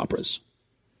soap operas.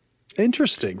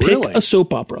 Interesting. Pick Really? a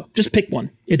soap opera. Just pick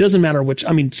one. It doesn't matter which.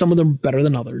 I mean, some of them are better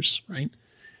than others, right?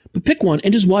 but pick one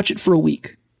and just watch it for a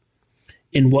week.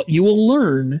 And what you will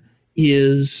learn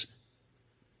is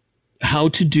how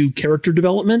to do character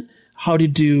development, how to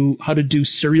do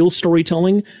serial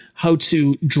storytelling, how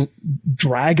to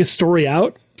drag a story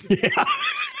out. Yeah.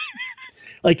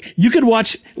 Like, you could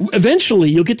watch, eventually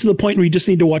you'll get to the point where you just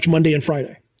need to watch Monday and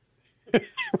Friday.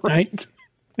 Right?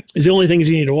 It's the only things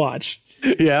you need to watch.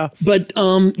 Yeah. But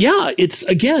it's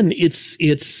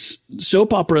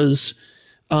soap operas,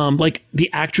 like the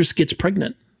actress gets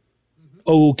pregnant.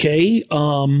 Okay.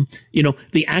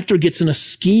 The actor gets in a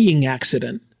skiing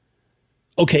accident.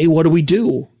 Okay, what do we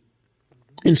do?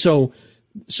 And so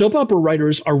soap opera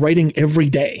writers are writing every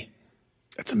day.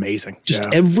 That's amazing. Just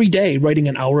every day writing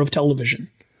an hour of television.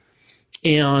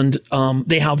 And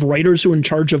they have writers who are in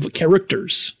charge of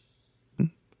characters.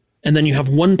 And then you have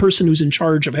one person who's in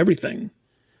charge of everything.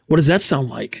 What does that sound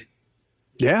like?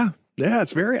 Yeah. Yeah,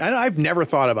 it's I've never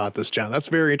thought about this, John. That's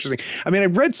very interesting. I mean,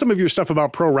 I've read some of your stuff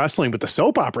about pro wrestling, but the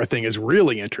soap opera thing is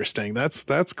really interesting.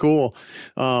 That's cool.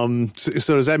 So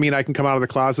does that mean I can come out of the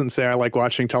closet and say I like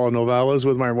watching telenovelas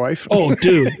with my wife? Oh,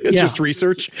 dude. It's just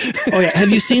research. Oh, yeah. Have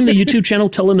you seen the YouTube channel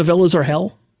Telenovelas Are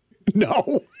Hell?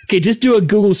 No. Okay, just do a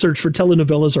Google search for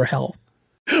Telenovelas Are Hell.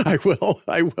 I will.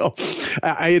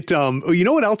 You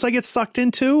know what else I get sucked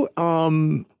into?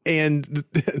 And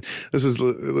this is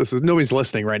nobody's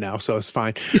listening right now, so it's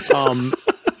fine.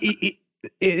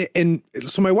 And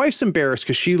so my wife's embarrassed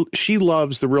because she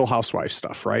loves the Real Housewives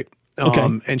stuff, right?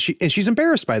 Okay. And she's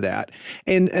embarrassed by that.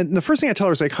 And the first thing I tell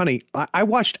her is like, honey, I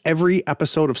watched every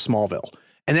episode of Smallville,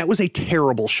 and that was a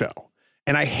terrible show.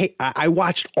 And I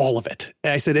watched all of it.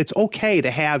 And I said, it's okay to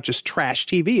have just trash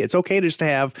TV. It's okay to just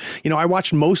have, I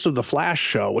watched most of the Flash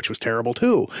show, which was terrible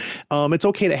too. It's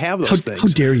okay to have those things. How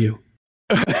dare you?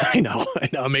 I know.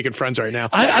 I'm making friends right now.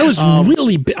 I was a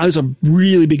really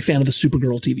big fan of the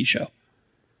Supergirl TV show.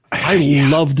 I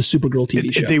love the Supergirl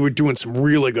TV show. They were doing some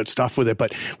really good stuff with it.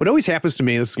 But what always happens to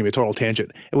me, this is going to be a total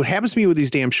tangent. And what happens to me with these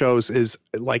damn shows is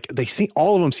like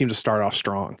all of them seem to start off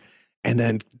strong. And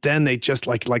then they just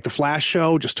like the Flash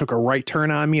show just took a right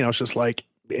turn on me. It's just like,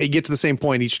 you get to the same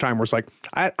point each time where it's like,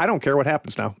 I don't care what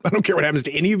happens now. I don't care what happens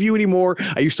to any of you anymore.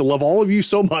 I used to love all of you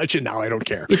so much, and now I don't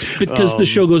care. It's because the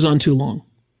show goes on too long.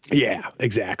 Yeah,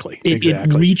 exactly.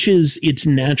 It reaches its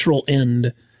natural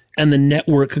end, and the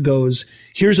network goes,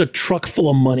 here's a truck full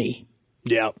of money.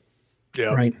 Yeah.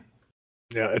 Yeah. Right.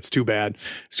 Yeah, it's too bad.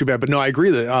 It's too bad. But no, I agree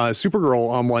that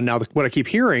Supergirl one now, what I keep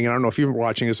hearing, and I don't know if you've been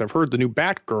watching this, I've heard the new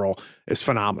Batgirl is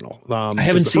phenomenal. I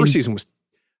haven't seen.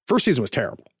 First season was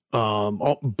terrible.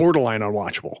 Borderline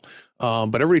unwatchable.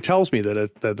 But everybody tells me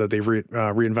that they've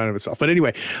reinvented itself. But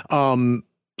anyway,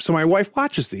 so my wife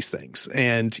watches these things,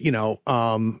 and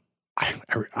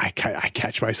I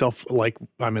catch myself like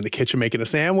I'm in the kitchen making a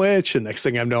sandwich, and next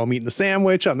thing I know, I'm eating the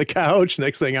sandwich on the couch.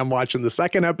 Next thing I'm watching the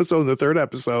second episode and the third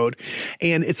episode.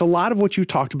 And it's a lot of what you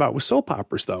talked about with soap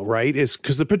operas, though, right? Is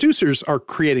because the producers are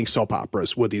creating soap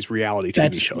operas with these reality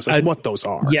TV shows. That's what those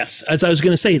are. Yes. As I was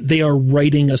going to say, they are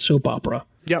writing a soap opera.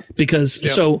 Yep.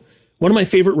 So one of my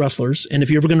favorite wrestlers, and if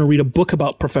you're ever going to read a book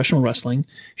about professional wrestling,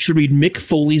 you should read Mick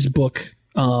Foley's book,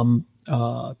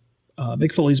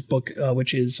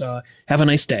 which is Have a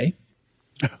Nice Day.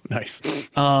 Nice.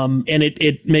 And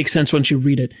it makes sense once you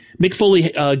read it. Mick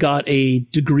Foley got a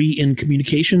degree in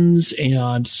communications,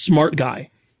 and smart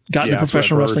guy. Got into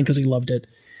professional wrestling because he loved it.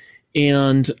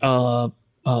 And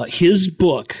his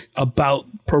book about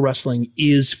pro wrestling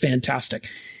is fantastic.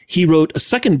 He wrote a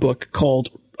second book called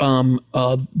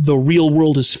The Real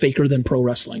World is Faker Than Pro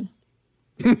Wrestling.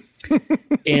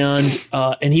 And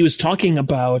he was talking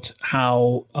about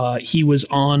how he was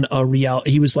on a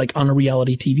reality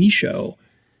TV show,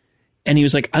 and he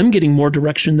was like, I'm getting more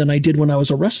direction than I did when I was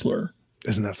a wrestler.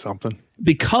 Isn't that something?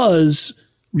 Because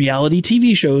reality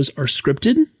TV shows are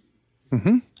scripted,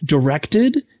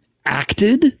 directed,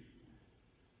 acted.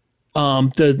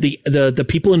 The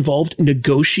people involved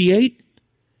negotiate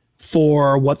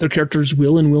for what their characters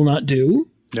will and will not do.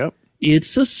 Yep.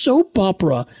 It's a soap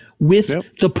opera with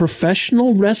the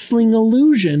professional wrestling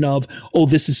illusion of, oh,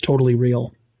 this is totally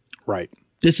real. Right.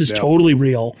 This is totally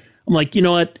real. I'm like, you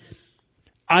know what?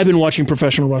 I've been watching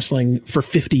professional wrestling for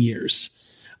 50 years.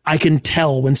 I can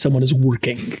tell when someone is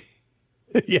working.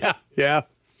 Yeah.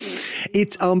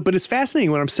 It's but it's fascinating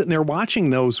when I'm sitting there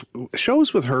watching those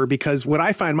shows with her, because what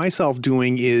I find myself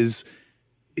doing is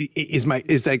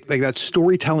that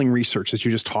storytelling research that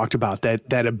you just talked about,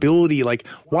 that ability, like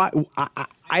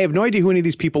I have no idea who any of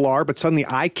these people are, but suddenly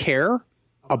I care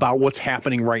about what's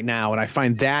happening right now. And I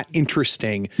find that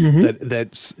interesting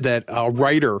that a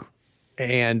writer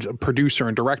and a producer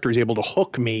and director is able to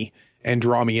hook me and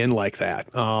draw me in like that.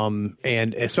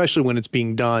 And especially when it's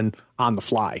being done on the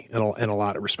fly in a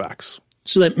lot of respects.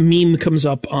 So that meme comes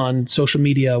up on social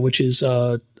media, which is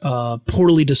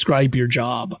poorly describe your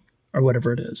job or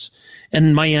whatever it is.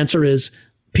 And my answer is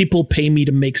people pay me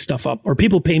to make stuff up, or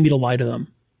people pay me to lie to them.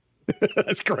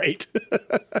 That's great.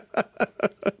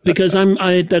 Because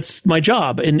that's my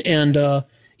job. And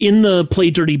in the Play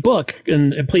Dirty book,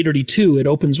 and Play Dirty 2, it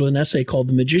opens with an essay called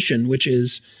The Magician, which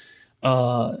is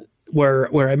where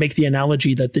I make the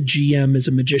analogy that the GM is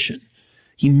a magician.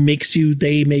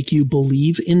 They make you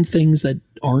believe in things that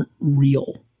aren't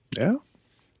real. Yeah.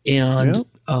 And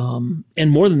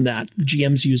more than that, the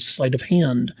GMs use sleight of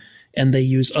hand, and they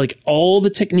use like all the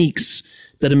techniques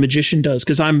that a magician does.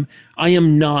 Because I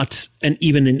am not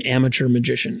even an amateur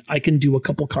magician. I can do a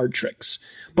couple card tricks,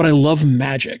 but I love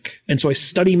magic, and so I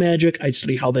study magic. I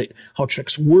study how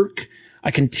tricks work. I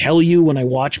can tell you when I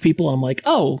watch people, I'm like,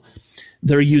 oh,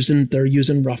 they're using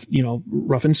rough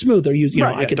and smooth. They're using,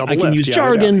 I can use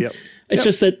jargon. It's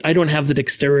just that I don't have the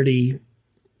dexterity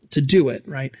to do it,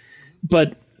 right?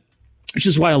 But which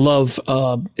is why I love.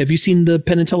 Have you seen the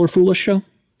Penn and Teller Foolish show?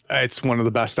 It's one of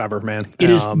the best ever, man. It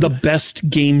is the best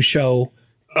game show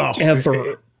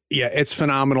ever. It's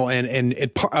phenomenal, and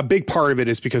a big part of it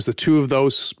is because the two of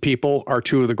those people are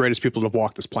two of the greatest people to have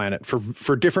walked this planet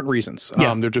for different reasons.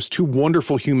 They're just two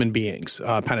wonderful human beings.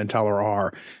 Penn and Teller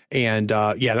are, and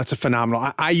that's a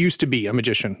phenomenal. I used to be a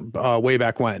magician way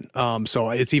back when, so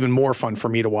it's even more fun for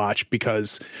me to watch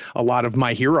because a lot of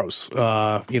my heroes,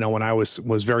 when I was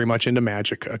very much into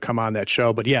magic, come on that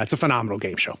show. But yeah, it's a phenomenal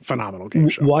game show.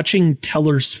 Watching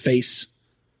Teller's face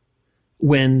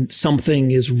when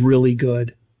something is really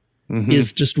good. Mm-hmm.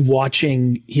 Is just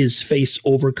watching his face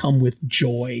overcome with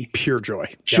joy. Pure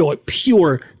joy.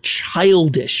 Pure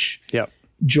childish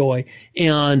joy.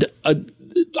 And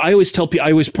I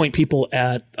always point people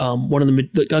at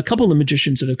a couple of the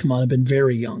magicians that have come on have been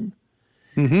very young.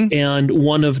 Mm-hmm. And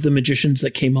one of the magicians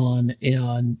that came on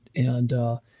and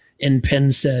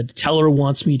Penn said, Teller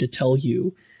wants me to tell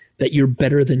you that you're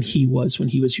better than he was when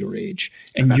he was your age.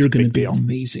 And you're going to be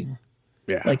amazing.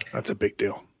 Yeah, that's a big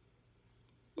deal.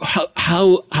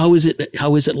 How is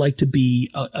it like to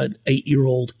be an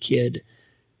 8-year-old kid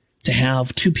to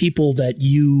have two people that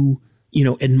you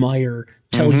admire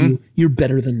tell you you're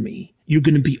better than me, you're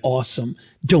going to be awesome,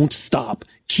 don't stop,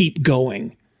 keep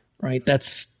going, right?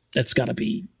 That's got to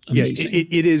be amazing.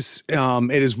 It is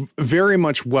very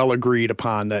much well agreed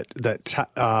upon that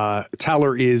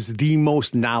Teller is the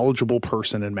most knowledgeable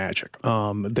person in magic.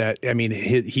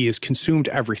 He has consumed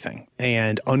everything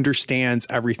and understands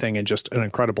everything, and just an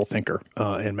incredible thinker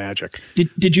in magic.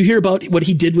 Did you hear about what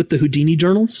he did with the Houdini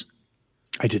journals?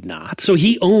 I did not. So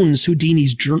he owns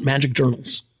Houdini's magic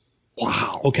journals.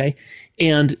 Wow. Okay,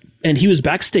 and he was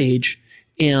backstage.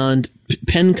 And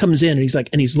Penn comes in,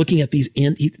 and he's looking at these,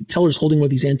 and Teller's holding one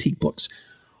of these antique books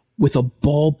with a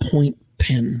ballpoint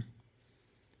pen,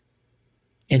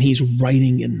 and he's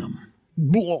writing in them.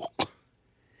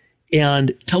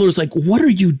 And Teller's like, "What are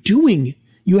you doing?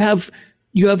 You have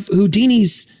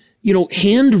Houdini's,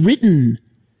 handwritten,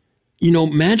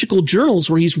 magical journals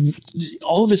where he's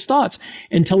all of his thoughts."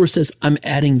 And Teller says, "I'm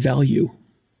adding value."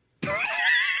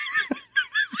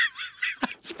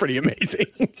 It's pretty amazing.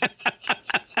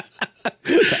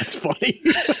 That's funny.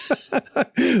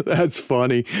 That's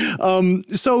funny.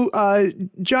 So,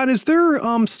 John, is there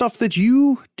stuff that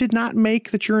you did not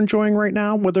make that you're enjoying right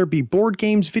now, whether it be board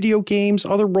games, video games,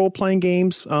 other role-playing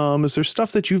games? Is there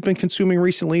stuff that you've been consuming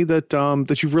recently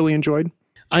that you've really enjoyed?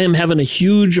 I am having a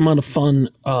huge amount of fun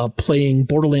playing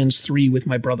Borderlands 3 with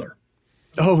my brother.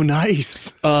 Oh,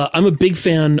 nice. I'm a big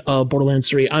fan of Borderlands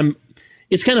 3.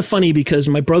 It's kind of funny because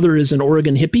my brother is an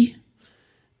Oregon hippie,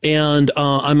 and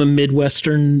I'm a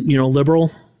Midwestern,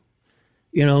 liberal,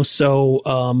 so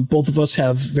both of us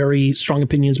have very strong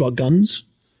opinions about guns.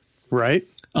 Right.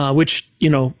 Which,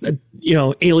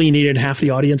 alienated half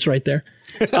the audience right there.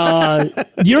 You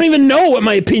don't even know what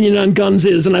my opinion on guns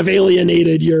is, and I've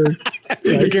alienated your...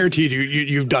 Right? You're guaranteed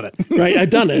you've done it. Right, I've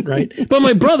done it, right? But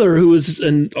my brother, who is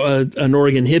an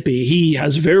Oregon hippie, he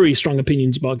has very strong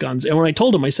opinions about guns. And when I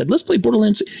told him, I said, let's play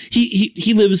Borderlands.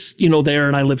 He lives, there,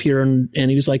 and I live here, and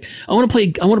he was like, I want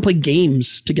to play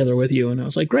games together with you. And I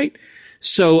was like, great.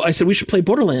 So I said, we should play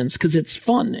Borderlands because it's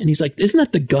fun. And he's like, isn't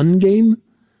that the gun game?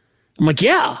 I'm like,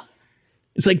 yeah.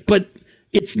 It's like, but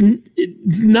it's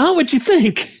not what you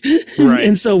think. Right.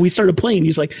 And so we started playing.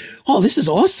 He's like, oh, this is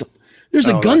awesome. There's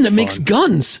a gun that makes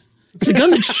guns. It's a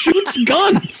gun that shoots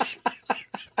guns.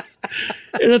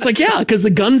 And it's like, yeah, because the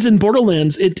guns in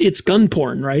Borderlands, it's gun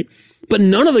porn, right? But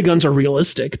none of the guns are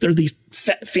realistic. They're these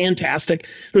fantastic.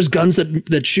 There's guns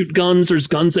that shoot guns. There's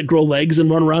guns that grow legs and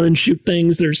run around and shoot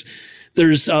things. There's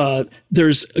a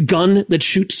gun that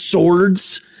shoots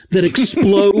swords that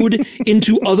explode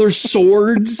into other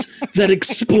swords that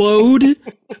explode.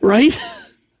 Right?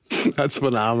 That's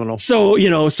phenomenal. So,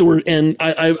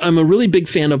 I'm a really big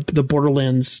fan of the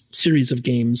Borderlands series of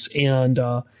games, and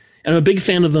I'm a big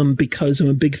fan of them because I'm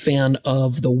a big fan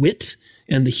of the wit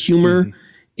and the humor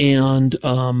and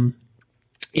the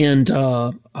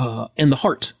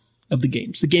heart of the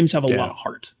games. The games have a lot of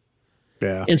heart.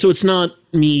 Yeah. And so it's not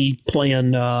me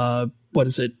playing, where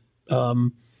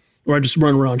I just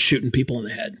run around shooting people in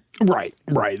the head. Right.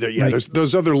 There's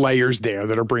those other layers there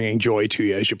that are bringing joy to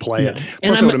you as you play it. And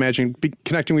Plus, I would imagine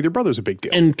connecting with your brother is a big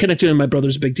deal. And connecting with my brother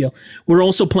is a big deal. We're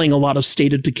also playing a lot of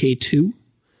State of Decay 2.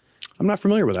 I'm not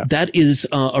familiar with that. That is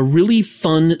a really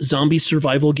fun zombie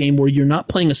survival game where you're not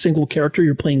playing a single character,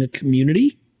 you're playing a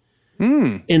community.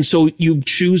 And so you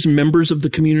choose members of the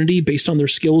community based on their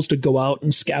skills to go out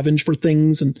and scavenge for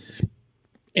things,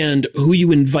 and who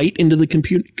you invite into the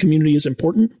community is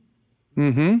important.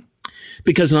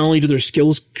 Because not only do their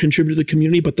skills contribute to the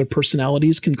community, but their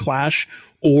personalities can clash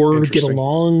or get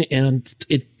along. And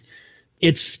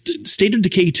it's State of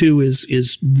Decay 2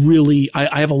 is really,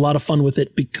 I have a lot of fun with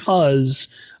it because,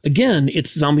 again,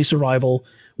 it's zombie survival,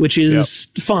 which is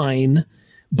fine,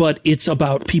 but it's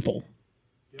about people.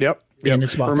 Yep. And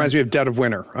it's it reminds me of Dead of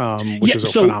Winter, which is a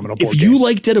so phenomenal board if game. you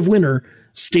like Dead of Winter,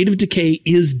 State of Decay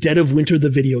is Dead of Winter,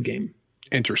 the video game.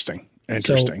 Interesting.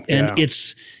 So, and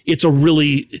it's a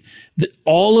really,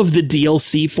 all of the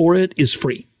DLC for it is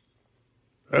free.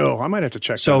 Oh, I might have to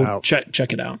check that out.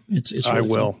 Check it out. It's really I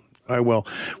will. fun. I will.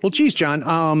 Well, geez, John,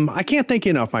 I can't thank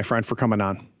you enough, my friend, for coming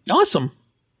on. Awesome.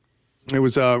 It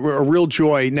was a real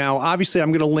joy. Now, obviously,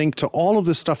 I'm going to link to all of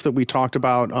the stuff that we talked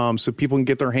about so people can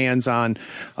get their hands on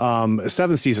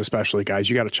Seven Seas, especially, guys.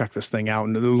 You got to check this thing out.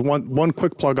 And the one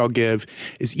quick plug I'll give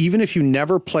is even if you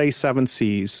never play Seven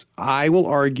Seas, I will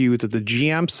argue that the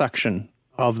GM section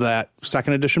of that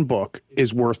second edition book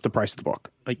is worth the price of the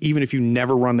book, like even if you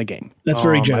never run the game. That's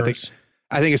very generous.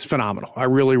 I think it's phenomenal. I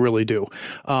really, really do.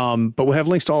 But we'll have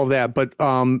links to all of that. But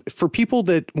for people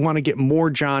that want to get more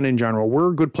John in general, where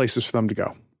are good places for them to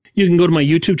go? You can go to my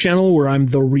YouTube channel where I'm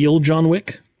the real John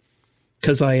Wick,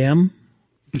 because I am.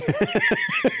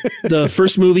 The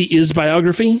first movie is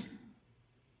biography.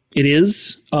 It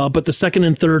is. But the second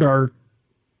and third are,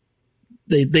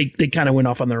 they kind of went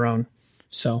off on their own.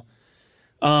 So,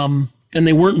 and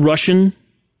they weren't Russian.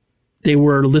 They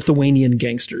were Lithuanian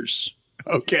gangsters.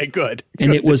 Okay, good.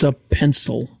 And it was a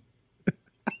pencil.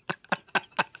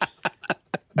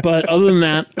 But other than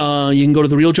that, you can go to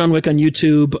The Real John Wick on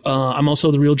YouTube. I'm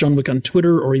also The Real John Wick on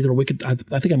Twitter, or either Wicked. I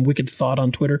think I'm Wicked Thought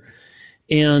on Twitter.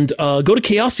 And go to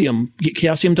Chaosium,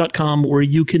 chaosium.com, where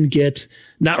you can get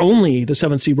not only the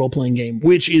 7th Sea role-playing game,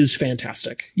 which is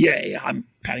fantastic. Yay, I'm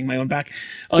patting my own back.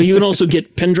 You can also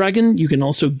get Pendragon. You can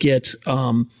also get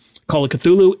Call of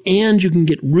Cthulhu, and you can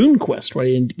get RuneQuest, what I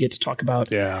didn't get to talk about,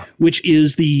 which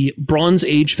is the Bronze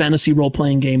Age fantasy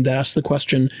role-playing game that asks the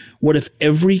question, what if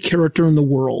every character in the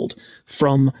world,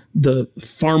 from the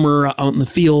farmer out in the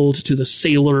field to the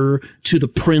sailor to the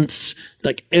prince,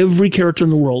 like every character in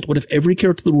the world, what if every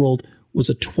character in the world was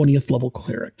a 20th level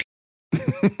cleric?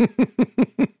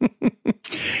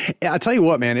 I'll tell you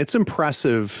what, man, it's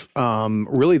impressive.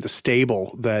 Really the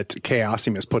stable that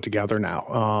Chaosium has put together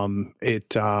now.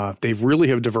 They really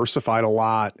have diversified a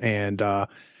lot and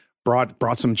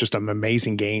brought some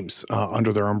amazing games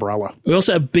under their umbrella. We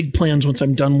also have big plans once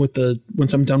I'm done with the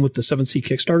 7th Sea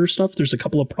Kickstarter stuff. There's a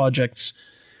couple of projects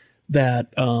that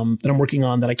I'm working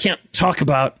on that I can't talk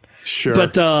about. Sure.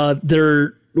 But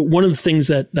they're one of the things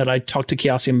that I talk to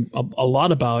Chaosium a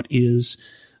lot about is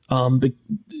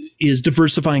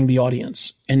diversifying the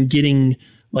audience and getting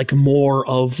like more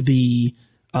of the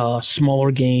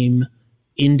smaller game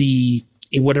indie,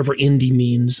 whatever indie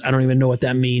means. I don't even know what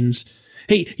that means.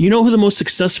 Hey, you know who the most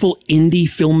successful indie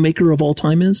filmmaker of all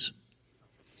time is?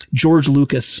 George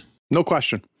Lucas. No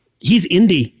question. He's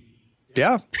indie.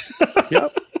 Yeah.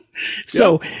 Yep.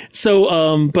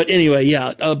 But anyway,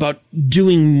 yeah, about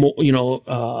doing more,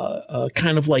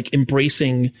 kind of like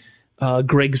embracing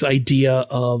Greg's idea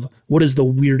of what is the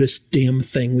weirdest damn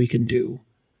thing we can do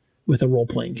with a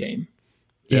role-playing game.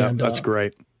 Yeah, and, that's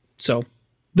great. So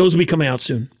those will be coming out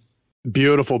soon.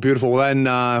 Beautiful, beautiful. Well, then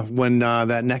when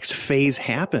that next phase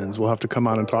happens, we'll have to come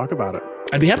on and talk about it.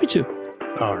 I'd be happy to.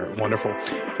 All right, wonderful.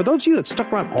 For those of you that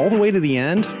stuck around all the way to the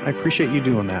end, I appreciate you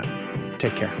doing that.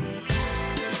 Take care.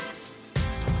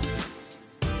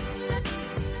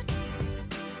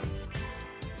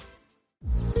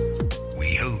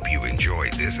 We hope you enjoyed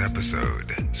enjoyed this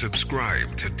episode,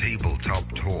 subscribe to Tabletop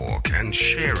Talk and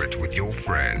share it with your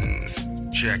friends.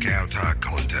 Check out our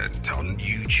content on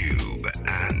YouTube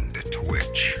and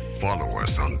Twitch. Follow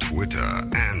us on Twitter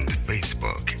and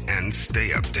Facebook and stay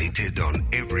updated on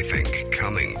everything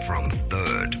coming from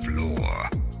Third Floor.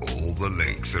 All the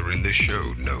links are in the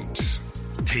show notes.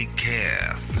 Take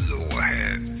care,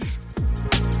 floorheads.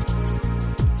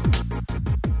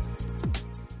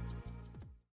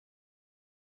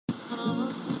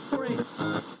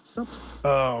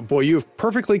 Oh boy, you've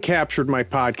perfectly captured my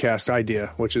podcast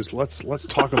idea, which is let's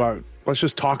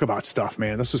just talk about stuff,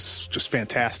 man. This is just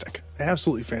fantastic,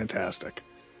 absolutely fantastic.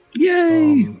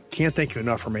 Yay! Can't thank you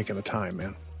enough for making the time,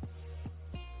 man.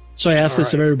 So I asked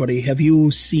this of everybody: have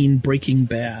you seen Breaking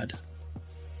Bad?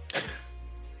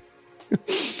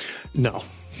 No.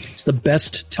 It's the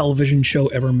best television show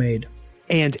ever made.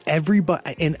 And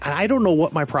everybody, and I don't know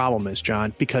what my problem is,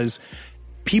 John, because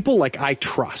people like I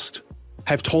trust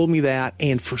have told me that,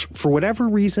 and for whatever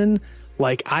reason,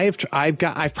 like I've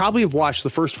probably have watched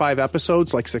the first 5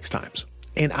 episodes like 6 times,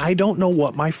 and I don't know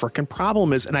what my freaking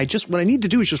problem is. And what I need to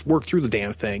do is just work through the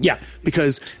damn thing. Yeah,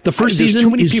 because the first season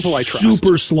too many is people I trust.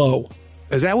 Super slow.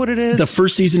 Is that what it is? The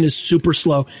first season is super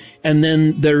slow, and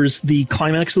then there's the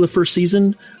climax of the first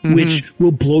season, which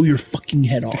will blow your fucking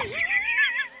head off.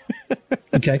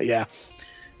 Okay. Yeah.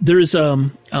 There's the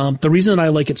reason that I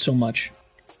like it so much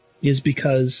is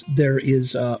because there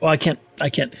is there's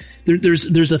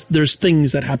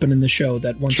things that happen in the show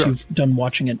that once you've done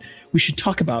watching it, we should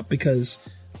talk about, because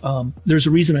there's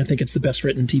a reason I think it's the best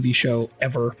written TV show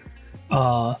ever,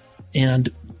 and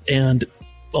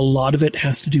a lot of it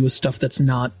has to do with stuff that's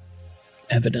not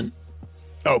evident.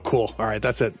 Oh, cool. All right,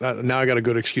 that's it. Now I got a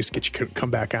good excuse to get you to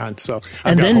come back on. So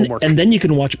and then you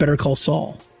can watch Better Call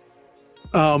Saul,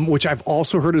 which I've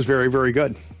also heard is very, very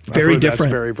good. Very different.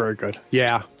 That's very, very good.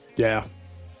 Yeah. Yeah.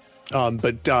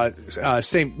 But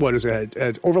same. What is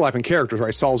it? Overlapping characters,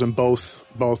 right? Saul's in both.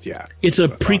 Yeah. It's a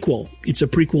prequel. It's a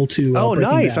prequel to. Oh,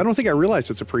 Breaking nice! Bad. I don't think I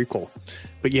realized it's a prequel.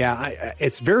 But yeah,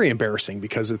 it's very embarrassing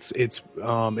because it's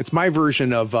my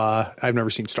version of I've never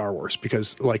seen Star Wars,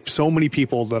 because like so many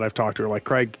people that I've talked to are like,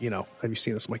 Craig, have you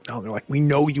seen this? I'm like, no. They're like, we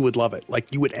know you would love it.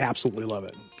 Like you would absolutely love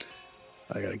it.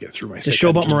 I got to get through my. It's a show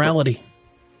about morality.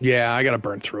 Yeah, I got to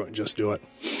burn through it and just do it.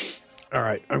 All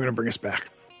right, I'm going to bring us back.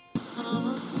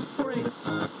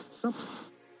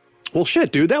 Well,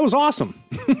 shit, dude, that was awesome.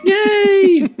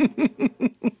 Yay!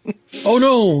 Oh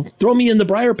no, throw me in the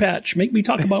briar patch. Make me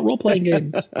talk about role-playing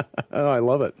games. Oh, I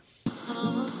love it.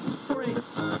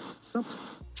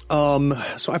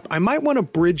 So I might want to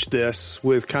bridge this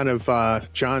with kind of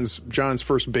John's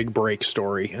first big break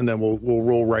story, and then we'll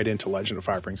roll right into Legend of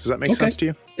Five Rings. Does that make sense to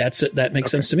you? That's it. That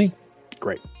makes sense to me.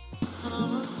 Great.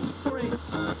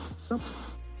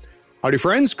 Howdy,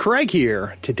 friends. Craig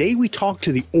here. Today we talk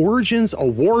to the Origins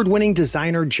award-winning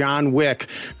designer John Wick.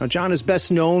 Now, John is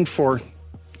best known for...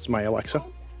 It's my Alexa.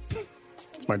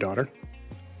 It's my daughter.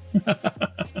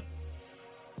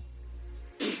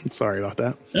 Sorry about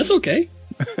that. That's okay.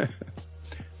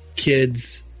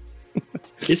 Kids.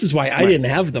 This is why I didn't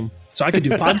have them, so I could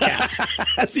do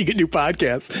podcasts. So you can do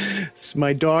podcasts.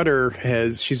 My daughter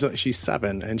she's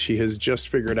 7, and she has just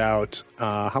figured out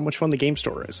how much fun the game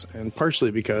store is. And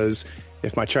partially because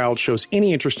if my child shows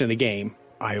any interest in a game,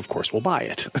 I of course will buy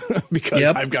it because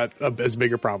I've got as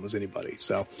big a problem as anybody.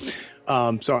 So,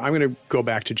 I'm going to go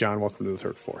back to John. Welcome to the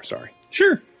third floor. Sorry.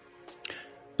 Sure.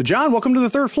 So John, welcome to the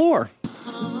third floor.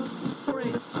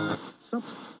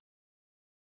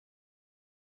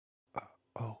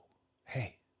 Oh,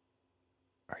 hey,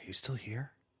 are you still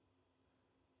here?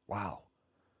 Wow.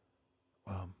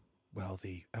 Well,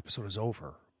 the episode is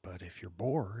over, but if you're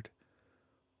bored,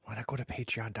 why not go to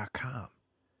patreon.com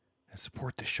and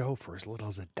support the show for as little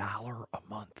as $1 a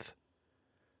month?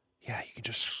 Yeah, you can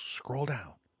just scroll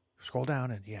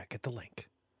down and get the link.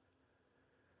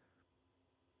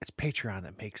 It's Patreon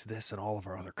that makes this and all of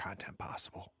our other content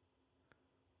possible.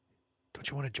 Don't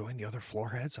you want to join the other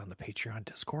floorheads on the Patreon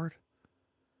Discord?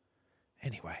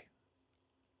 Anyway,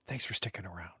 thanks for sticking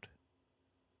around.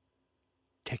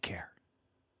 Take care.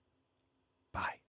 Bye.